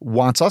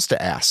wants us to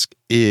ask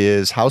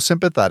is how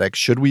sympathetic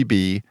should we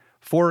be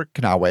for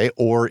Kanawe,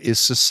 or is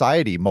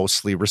society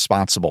mostly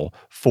responsible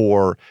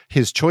for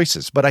his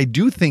choices? But I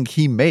do think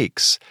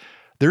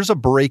there's a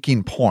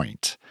breaking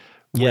point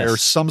where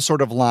some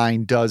sort of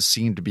line does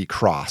seem to be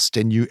crossed,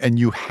 and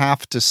you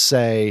have to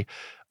say,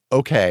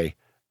 okay,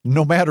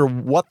 no matter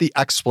what the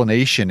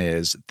explanation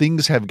is,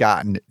 things have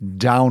gotten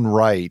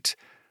downright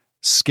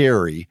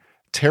scary,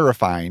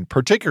 terrifying,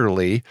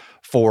 particularly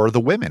for the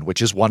women,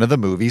 which is one of the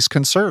movie's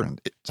concerns.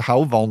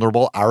 How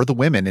vulnerable are the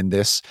women in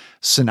this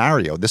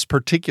scenario, this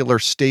particular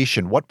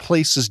station? What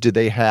places do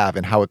they have,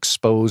 and how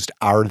exposed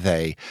are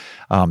they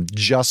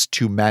just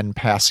to men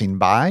passing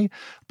by,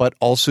 but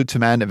also to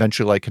men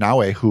eventually like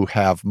Kanawe who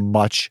have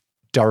much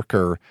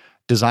darker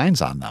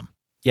designs on them?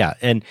 Yeah,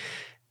 and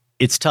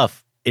it's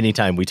tough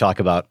anytime we talk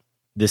about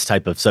this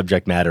type of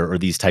subject matter or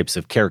these types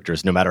of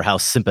characters, no matter how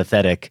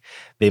sympathetic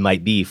they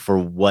might be for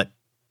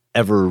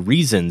whatever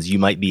reasons you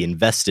might be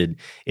invested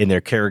in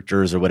their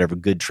characters or whatever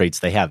good traits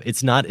they have.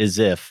 It's not as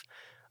if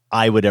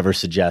I would ever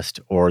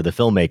suggest, or the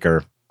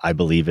filmmaker, I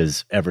believe,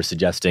 is ever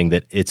suggesting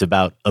that it's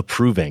about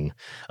approving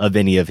of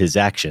any of his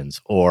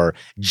actions or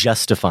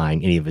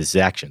justifying any of his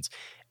actions.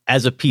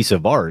 As a piece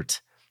of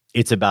art,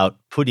 it's about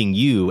putting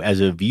you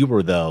as a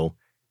viewer, though,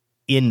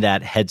 in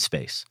that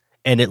headspace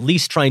and at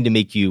least trying to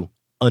make you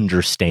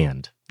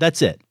understand.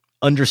 That's it.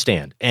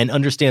 Understand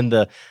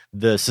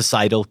the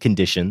societal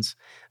conditions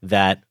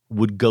that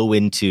would go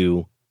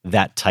into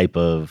that type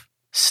of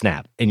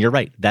snap. And you're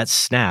right, that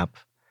snap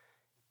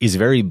is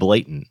very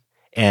blatant,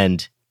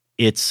 and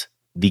it's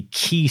the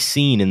key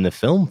scene in the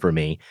film for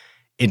me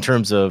in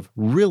terms of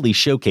really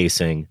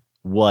showcasing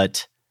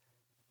what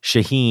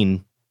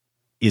Shaheen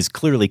is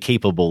clearly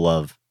capable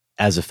of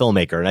as a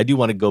filmmaker. And I do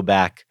want to go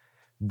back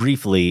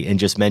briefly and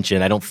just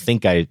mention, I don't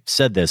think I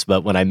said this,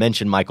 but when I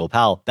mentioned Michael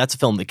Powell, that's a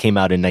film that came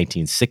out in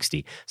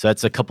 1960. So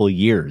that's a couple of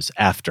years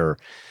after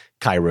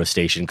Cairo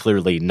Station.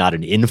 Clearly not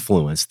an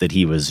influence that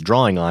he was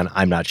drawing on.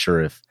 I'm not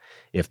sure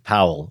if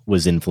Powell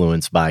was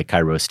influenced by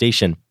Cairo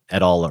Station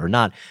at all or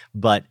not,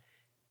 but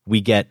we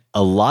get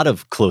a lot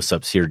of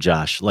close-ups here,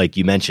 Josh, like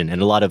you mentioned,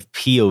 and a lot of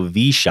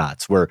POV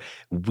shots where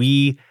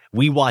we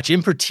watch,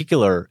 in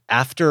particular,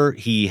 after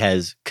he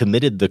has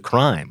committed the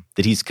crime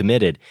that he's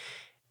committed,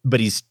 but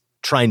he's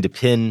trying to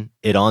pin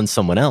it on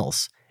someone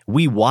else.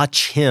 We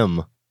watch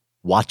him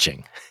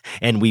watching,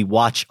 and we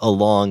watch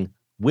along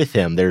with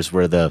him. There's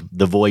where the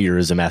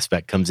voyeurism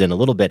aspect comes in a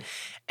little bit,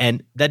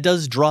 and that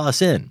does draw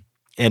us in,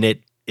 and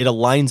it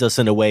aligns us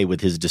in a way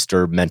with his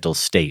disturbed mental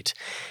state.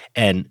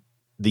 And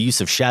the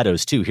use of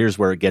shadows too, here's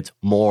where it gets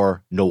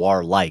more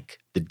noir-like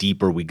the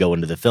deeper we go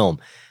into the film.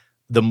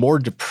 The more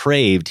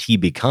depraved he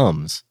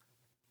becomes,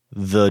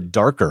 the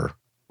darker,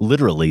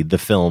 literally, the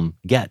film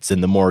gets,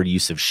 and the more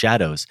use of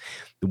shadows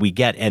we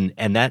get.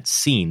 And that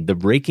scene, the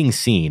breaking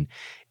scene,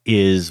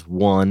 is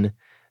one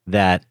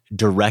that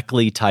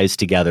directly ties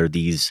together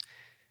these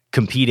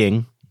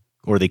competing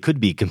or they could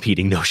be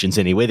competing notions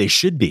anyway, they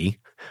should be,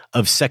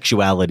 of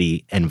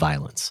sexuality and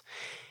violence.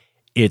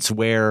 It's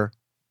where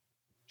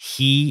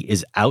he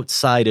is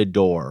outside a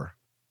door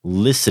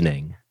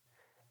listening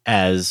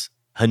as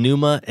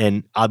Hanuma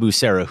and Abu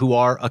Sarah, who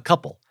are a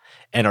couple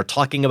and are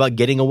talking about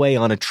getting away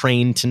on a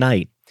train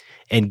tonight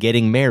and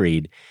getting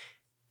married.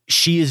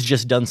 She has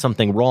just done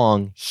something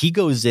wrong. He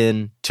goes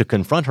in to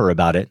confront her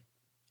about it.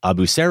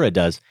 Abu Sarah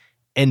does,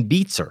 and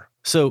beats her.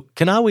 So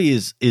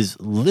Kanawi is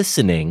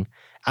listening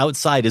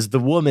outside as the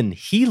woman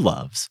he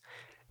loves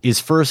is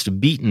first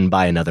beaten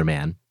by another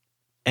man,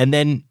 and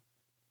then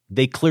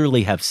they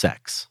clearly have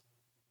sex.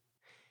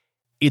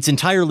 It's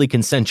entirely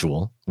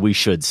consensual, we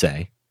should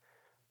say,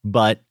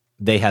 but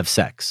they have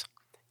sex.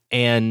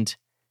 And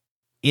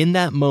in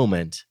that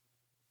moment,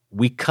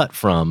 we cut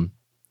from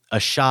a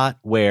shot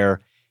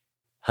where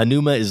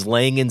Hanuma is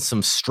laying in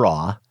some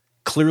straw,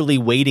 clearly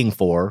waiting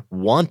for,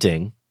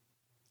 wanting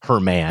her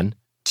man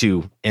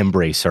to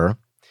embrace her.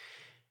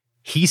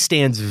 He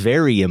stands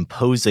very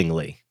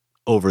imposingly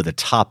over the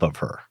top of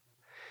her.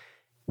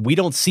 We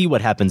don't see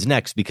what happens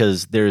next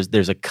because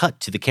there's a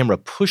cut to the camera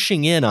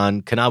pushing in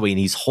on Kanawi, and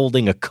he's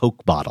holding a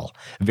Coke bottle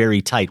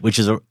very tight, which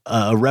is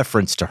a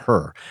reference to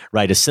her,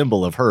 right? A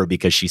symbol of her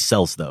because she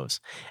sells those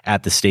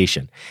at the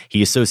station.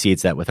 He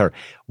associates that with her.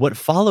 What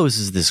follows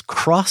is this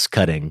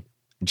cross-cutting,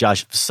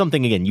 Josh,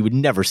 something, again, you would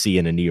never see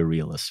in a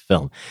neorealist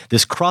film.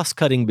 This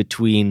cross-cutting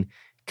between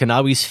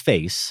Kanawi's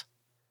face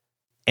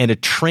and a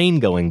train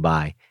going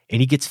by,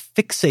 and he gets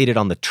fixated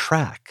on the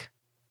track,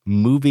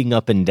 moving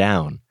up and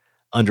down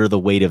under the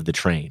weight of the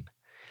train.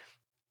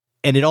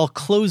 And it all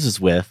closes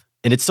with,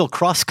 and it's still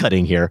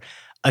cross-cutting here,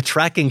 a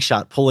tracking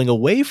shot pulling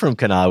away from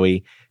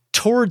Kanawi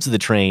towards the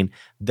train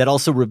that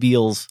also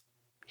reveals,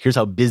 here's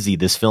how busy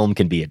this film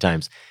can be at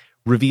times,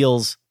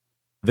 reveals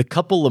the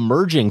couple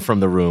emerging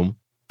from the room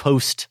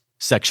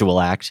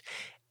post-sexual act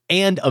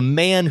and a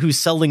man who's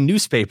selling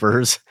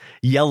newspapers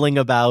yelling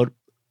about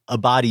a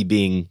body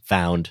being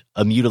found,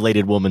 a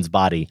mutilated woman's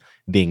body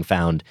being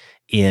found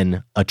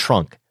in a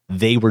trunk.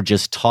 They were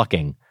just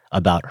talking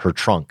about her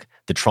trunk,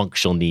 the trunk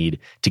she'll need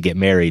to get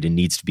married and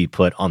needs to be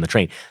put on the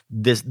train.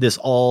 This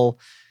all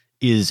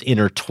is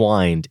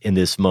intertwined in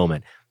this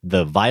moment.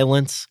 The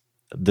violence,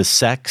 the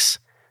sex,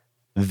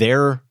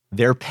 their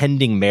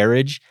pending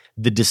marriage,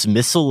 the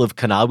dismissal of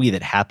Kanawi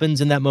that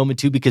happens in that moment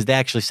too, because they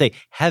actually say,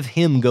 have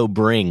him go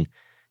bring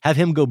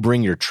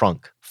your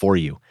trunk for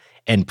you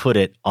and put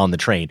it on the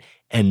train.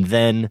 And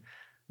then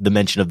the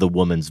mention of the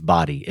woman's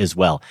body as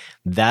well.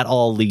 That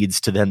all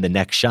leads to then the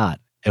next shot.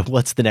 And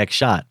what's the next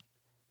shot?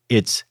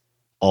 It's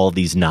all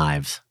these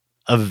knives.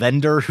 A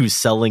vendor who's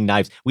selling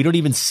knives. We don't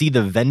even see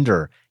the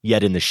vendor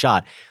yet in the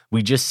shot.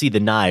 We just see the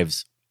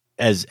knives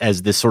as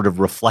this sort of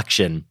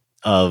reflection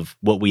of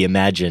what we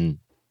imagine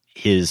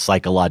his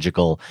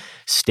psychological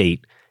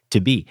state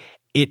to be.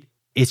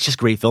 It's just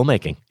great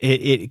filmmaking.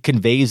 It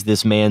conveys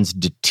this man's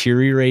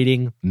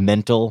deteriorating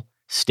mental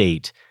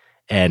state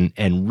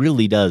and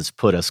really does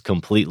put us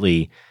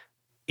completely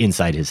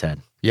inside his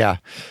head. Yeah.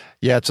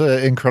 Yeah, it's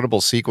an incredible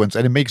sequence.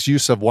 And it makes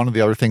use of one of the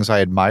other things I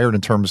admired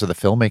in terms of the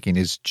filmmaking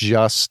is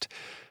just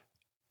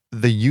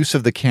the use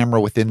of the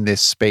camera within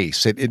this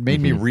space. It made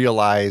me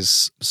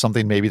realize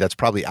something maybe that's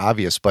probably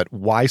obvious, but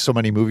why so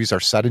many movies are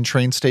set in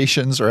train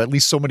stations, or at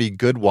least so many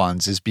good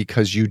ones, is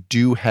because you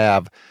do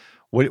have,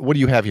 what do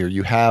you have here?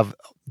 You have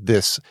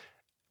this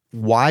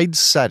wide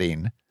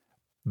setting,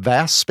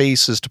 vast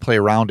spaces to play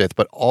around it,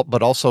 but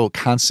also a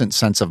constant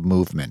sense of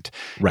movement.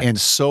 Right. And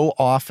so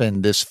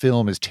often this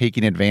film is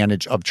taking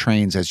advantage of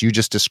trains, as you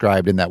just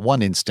described in that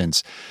one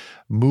instance,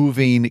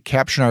 moving,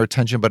 capturing our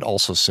attention, but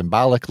also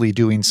symbolically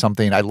doing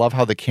something. I love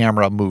how the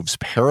camera moves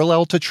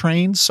parallel to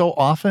trains so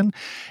often.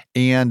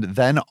 And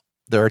then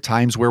there are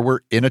times where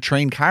we're in a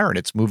train car and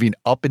it's moving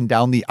up and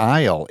down the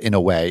aisle in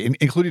a way,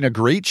 including a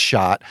great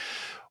shot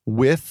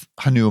with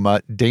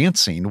Hanuma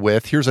dancing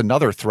with, here's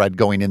another thread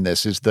going in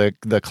this, is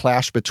the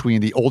clash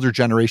between the older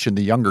generation,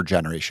 the younger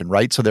generation,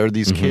 right? So there are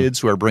these kids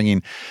who are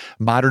bringing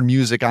modern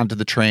music onto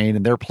the train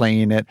and they're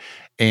playing it,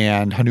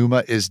 and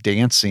Hanuma is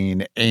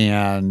dancing.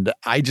 And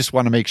I just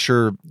want to make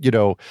sure,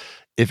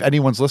 if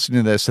anyone's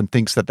listening to this and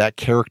thinks that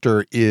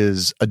character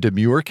is a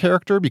demure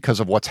character because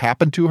of what's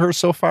happened to her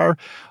so far,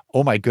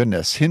 oh my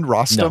goodness, Hind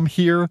Rostam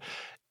here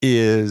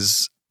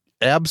is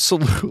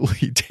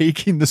absolutely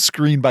taking the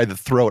screen by the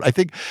throat. I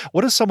think,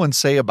 what does someone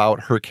say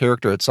about her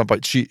character at some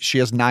point? She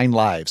has 9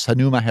 lives.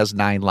 Hanuma has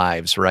 9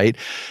 lives, right?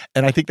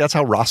 And I think that's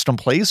how Rostam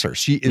plays her.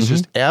 She is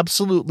just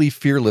absolutely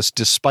fearless,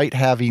 despite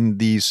having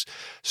these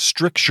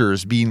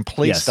strictures being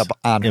placed up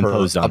on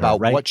her about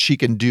what she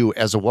can do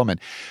as a woman.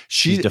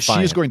 She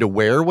is going to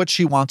wear what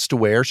she wants to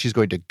wear. She's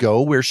going to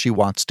go where she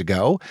wants to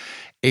go.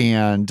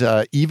 And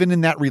even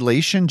in that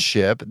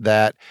relationship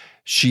that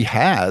she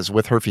has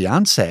with her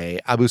fiance,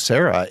 Abu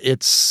Sarah,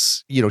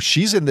 it's,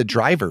 she's in the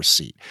driver's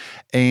seat.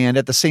 And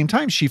at the same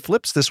time, she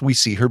flips this. We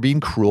see her being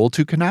cruel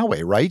to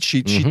Kanawe, right?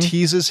 She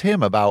teases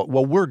him about,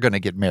 well, we're going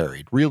to get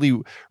married.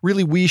 Really,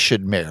 we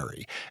should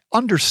marry.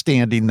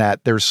 Understanding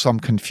that there's some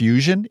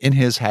confusion in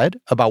his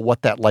head about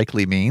what that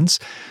likely means,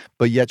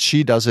 but yet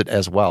she does it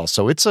as well.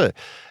 So it's a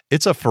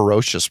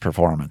ferocious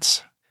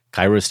performance.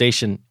 Cairo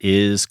Station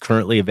is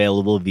currently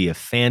available via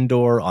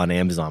Fandor on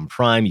Amazon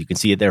Prime. You can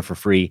see it there for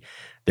free.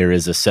 There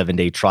is a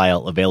 7-day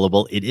trial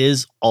available. It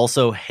is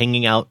also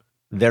hanging out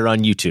there on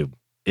YouTube.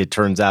 It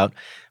turns out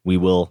we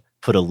will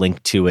put a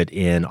link to it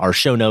in our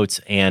show notes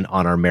and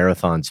on our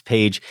Marathons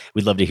page.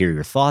 We'd love to hear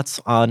your thoughts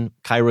on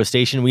Cairo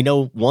Station. We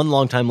know one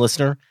longtime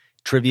listener,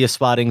 Trivia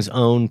Spotting's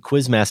own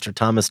Quizmaster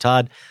Thomas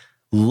Todd,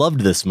 loved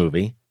this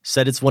movie,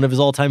 said it's one of his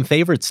all-time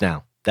favorites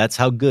now. That's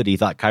how good he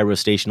thought Cairo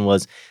Station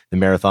was. The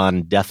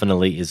marathon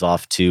definitely is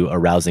off to a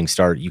rousing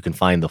start. You can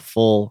find the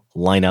full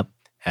lineup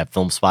at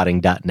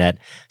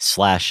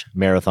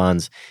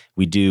filmspotting.net/marathons.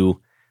 We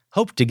do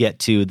hope to get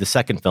to the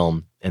second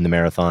film in the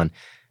marathon,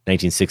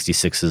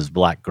 1966's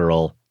Black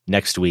Girl,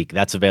 next week.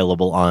 That's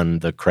available on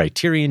the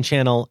Criterion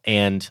channel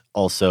and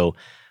also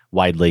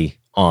widely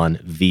on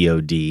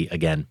VOD.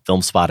 Again,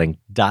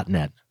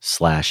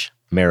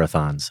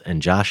 filmspotting.net/marathons.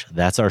 And Josh,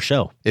 that's our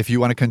show. If you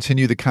want to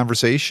continue the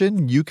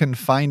conversation, you can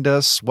find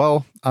us,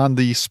 on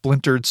the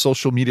splintered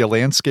social media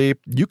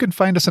landscape. You can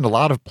find us in a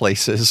lot of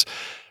places: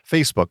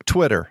 Facebook,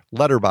 Twitter,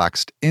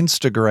 Letterboxd,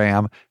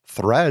 Instagram,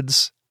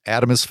 Threads.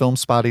 Adam is Film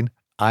Spotting.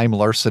 I'm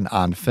Larson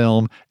on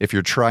Film. If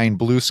you're trying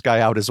Blue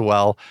Sky out as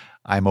well,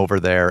 I'm over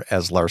there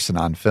as Larson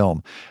on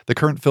Film. The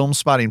current Film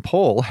Spotting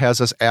poll has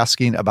us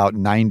asking about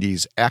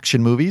 90s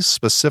action movies,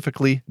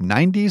 specifically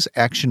 90s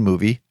action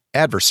movie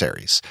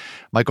adversaries.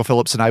 Michael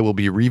Phillips and I will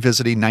be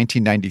revisiting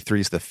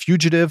 1993's The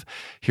Fugitive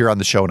here on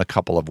the show in a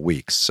couple of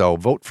weeks. So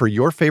vote for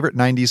your favorite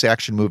 90s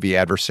action movie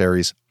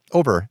adversaries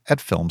over at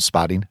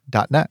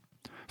filmspotting.net.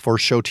 For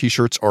show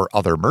t-shirts or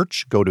other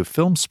merch, go to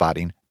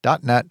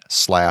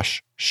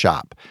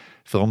filmspotting.net/shop.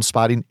 Film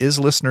Spotting is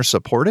listener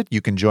supported.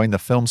 You can join the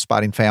Film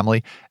Spotting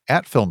family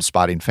at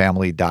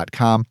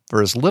filmspottingfamily.com.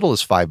 For as little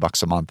as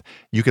 $5 a month,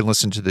 you can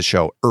listen to the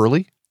show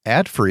early,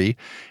 ad-free,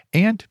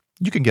 and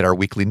you can get our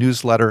weekly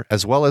newsletter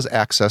as well as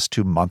access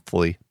to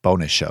monthly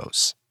bonus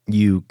shows.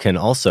 You can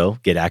also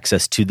get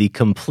access to the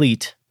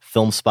complete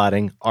Film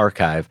Spotting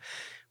archive.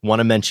 Want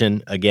to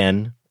mention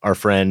again our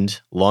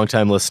friend,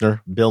 longtime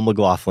listener, Bill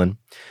McLaughlin,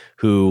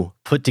 who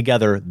put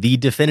together the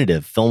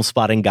definitive Film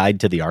Spotting guide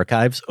to the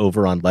archives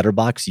over on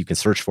Letterboxd. You can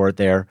search for it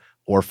there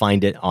or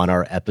find it on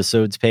our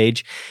episodes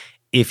page.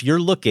 If you're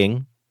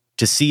looking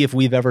to see if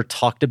we've ever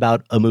talked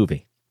about a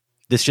movie,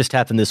 this just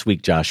happened this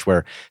week, Josh,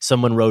 where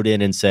someone wrote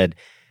in and said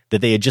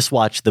that they had just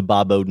watched the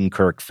Bob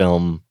Odenkirk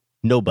film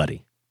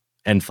Nobody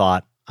and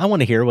thought, I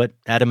want to hear what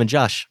Adam and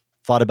Josh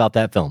thought about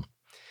that film.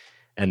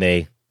 And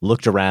they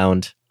looked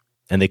around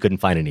and they couldn't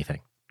find anything.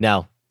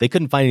 Now, they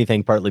couldn't find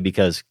anything partly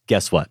because,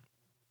 guess what?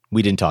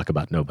 We didn't talk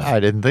about Nobody. I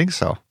didn't think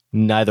so.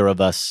 Neither of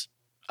us,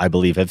 I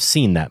believe, have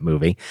seen that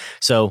movie.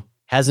 So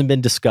hasn't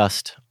been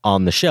discussed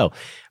on the show.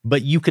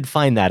 But you could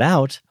find that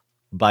out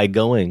by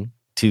going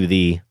to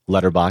the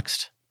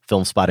Letterboxd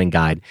Film Spotting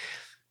guide.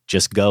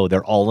 Just go.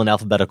 They're all in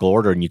alphabetical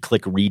order, and you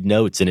click read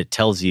notes, and it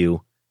tells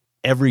you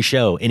every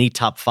show, any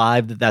top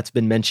 5 that's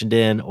been mentioned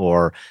in,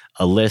 or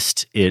a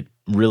list. It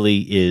really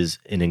is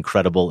an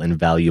incredible and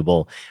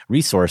valuable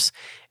resource.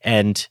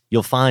 And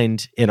you'll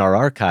find in our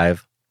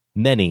archive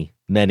many,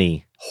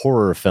 many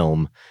horror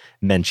film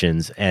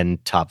mentions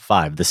and top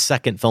 5. The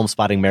second Film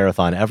Spotting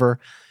marathon ever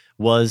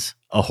was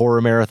a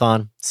horror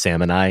marathon.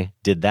 Sam and I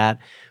did that.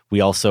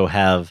 We also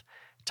have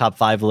top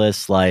 5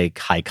 lists like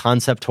High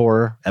Concept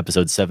Horror,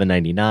 episode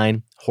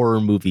 799,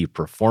 horror movie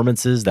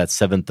performances, that's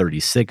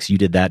 736. You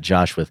did that,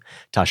 Josh, with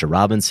Tasha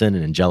Robinson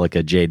and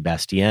Angelica Jade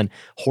Bastien.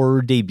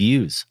 Horror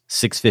debuts,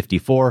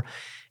 654.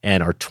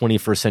 And our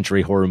 21st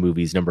century horror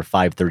movies, number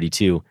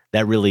 532.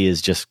 That really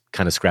is just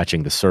kind of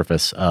scratching the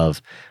surface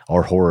of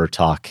our horror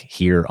talk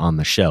here on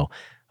the show.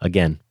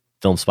 Again,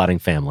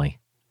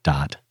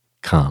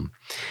 filmspottingfamily.com.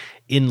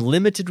 In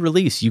limited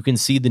release, you can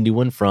see the new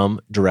one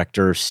from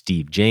director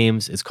Steve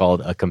James. It's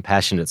called A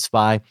Compassionate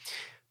Spy.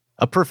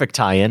 A perfect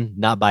tie-in,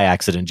 not by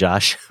accident,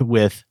 Josh,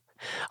 with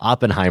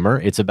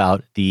Oppenheimer. It's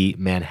about the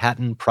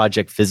Manhattan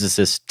Project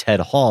physicist Ted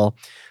Hall,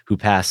 who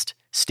passed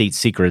state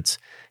secrets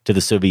to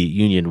the Soviet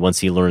Union once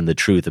he learned the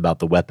truth about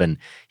the weapon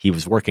he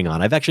was working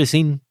on. I've actually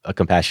seen A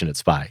Compassionate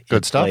Spy.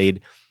 Good stuff.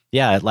 Played,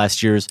 at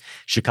last year's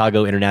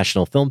Chicago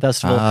International Film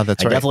Festival.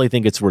 That's right. I definitely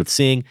think it's worth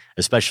seeing,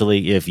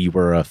 especially if you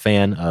were a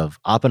fan of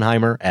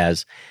Oppenheimer,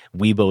 as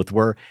we both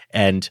were.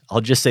 And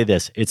I'll just say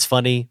this. It's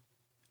funny,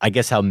 I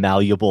guess, how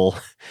malleable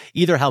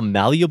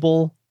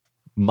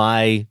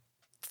my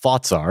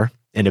thoughts are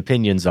and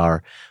opinions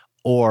are,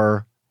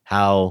 or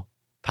how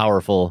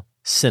powerful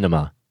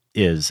cinema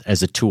is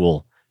as a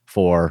tool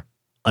for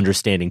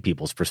understanding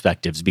people's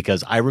perspectives.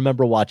 Because I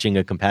remember watching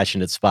A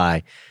Compassionate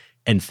Spy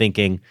and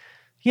thinking,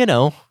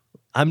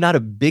 I'm not a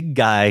big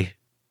guy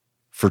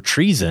for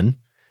treason,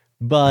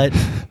 but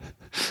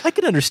I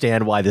can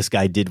understand why this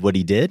guy did what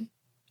he did.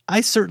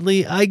 I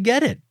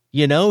get it.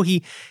 You know,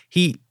 he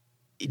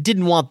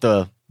didn't want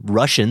the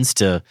Russians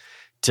to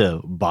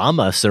bomb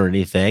us or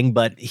anything,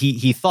 but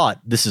he thought,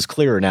 this is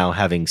clearer now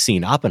having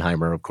seen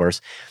Oppenheimer, of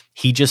course,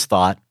 he just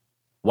thought,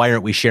 why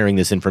aren't we sharing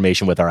this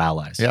information with our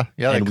allies? Yeah,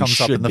 that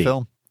comes up in the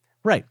film.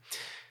 Right.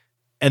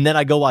 And then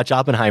I go watch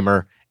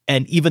Oppenheimer,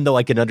 and even though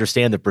I can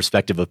understand the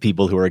perspective of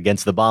people who are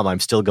against the bomb, I'm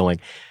still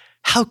going,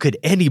 how could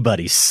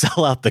anybody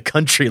sell out the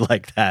country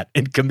like that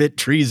and commit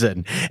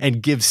treason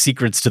and give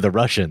secrets to the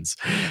Russians?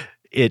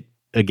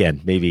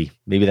 Again, maybe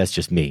that's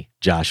just me,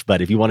 Josh,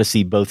 but if you want to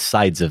see both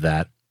sides of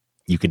that,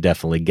 you can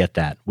definitely get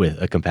that with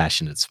A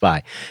Compassionate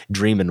Spy.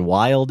 Dreamin'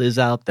 Wild is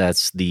out.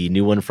 That's the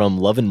new one from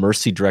Love and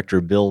Mercy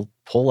director Bill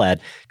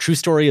Pohlad. True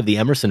story of the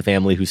Emerson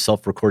family whose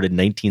self-recorded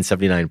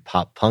 1979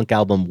 pop-punk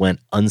album went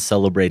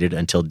uncelebrated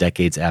until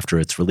decades after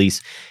its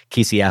release.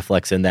 Casey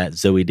Affleck's in that,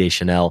 Zooey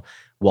Deschanel,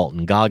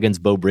 Walton Goggins,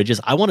 Beau Bridges.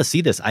 I want to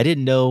see this. I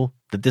didn't know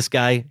that this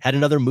guy had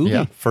another movie.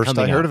 Yeah, first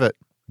I heard of it.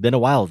 Been a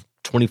while.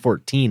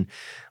 2014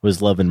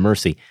 was Love and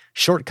Mercy.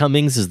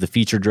 Shortcomings is the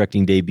feature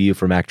directing debut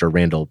from actor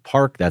Randall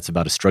Park. That's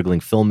about a struggling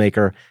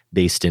filmmaker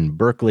based in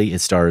Berkeley. It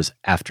stars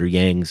After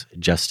Yang's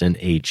Justin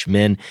H.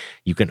 Min.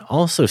 You can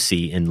also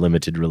see in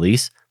limited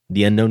release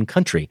The Unknown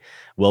Country,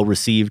 well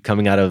received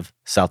coming out of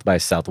South by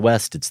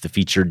Southwest. It's the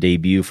feature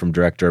debut from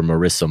director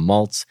Marissa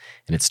Maltz,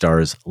 and it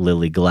stars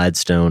Lily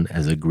Gladstone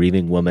as a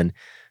grieving woman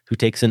who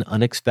takes an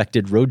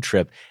unexpected road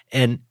trip.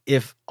 And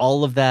if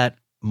all of that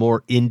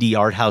more indie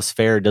art house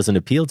fare doesn't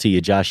appeal to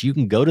you, Josh, you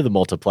can go to the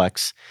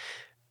multiplex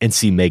and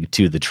see Meg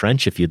 2 The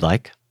Trench if you'd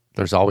like.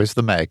 There's always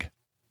the Meg.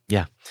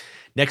 Yeah.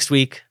 Next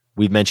week,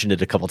 we've mentioned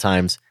it a couple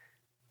times.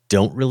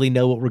 Don't really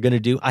know what we're going to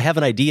do. I have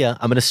an idea.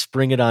 I'm going to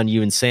spring it on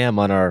you and Sam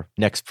on our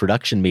next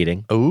production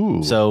meeting.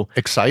 Ooh, so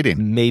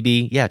exciting.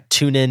 Maybe,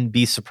 tune in,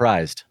 be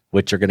surprised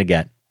what you're going to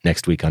get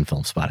next week on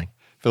Film Spotting.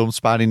 Film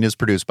Spotting is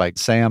produced by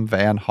Sam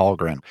Van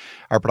Hallgren.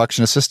 Our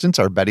production assistants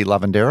are Betty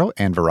Lavendero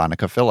and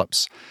Veronica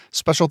Phillips.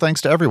 Special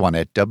thanks to everyone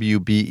at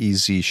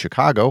WBEZ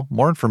Chicago.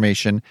 More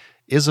information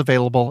is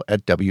available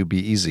at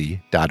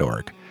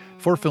WBEZ.org.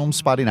 For Film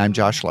Spotting, I'm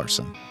Josh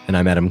Larson. And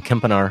I'm Adam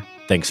Kempenaar.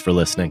 Thanks for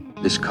listening.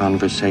 This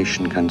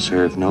conversation can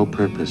serve no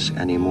purpose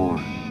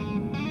anymore.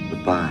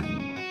 Goodbye.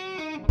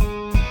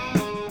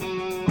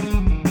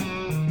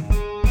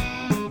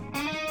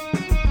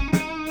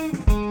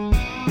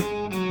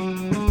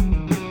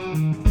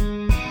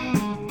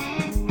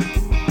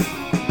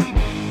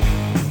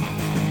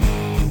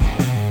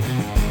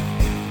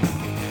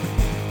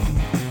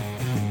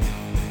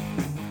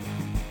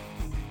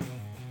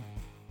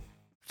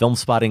 Film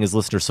Spotting is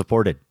listener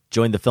supported.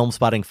 Join the Film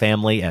Spotting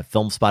family at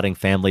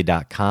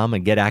filmspottingfamily.com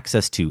and get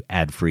access to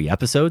ad-free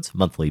episodes,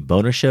 monthly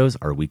bonus shows,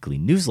 our weekly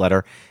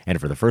newsletter,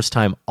 and for the first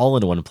time, all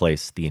in one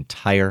place, the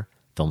entire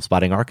Film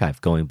Spotting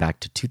archive going back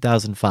to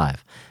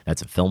 2005.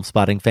 That's at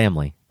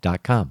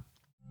filmspottingfamily.com.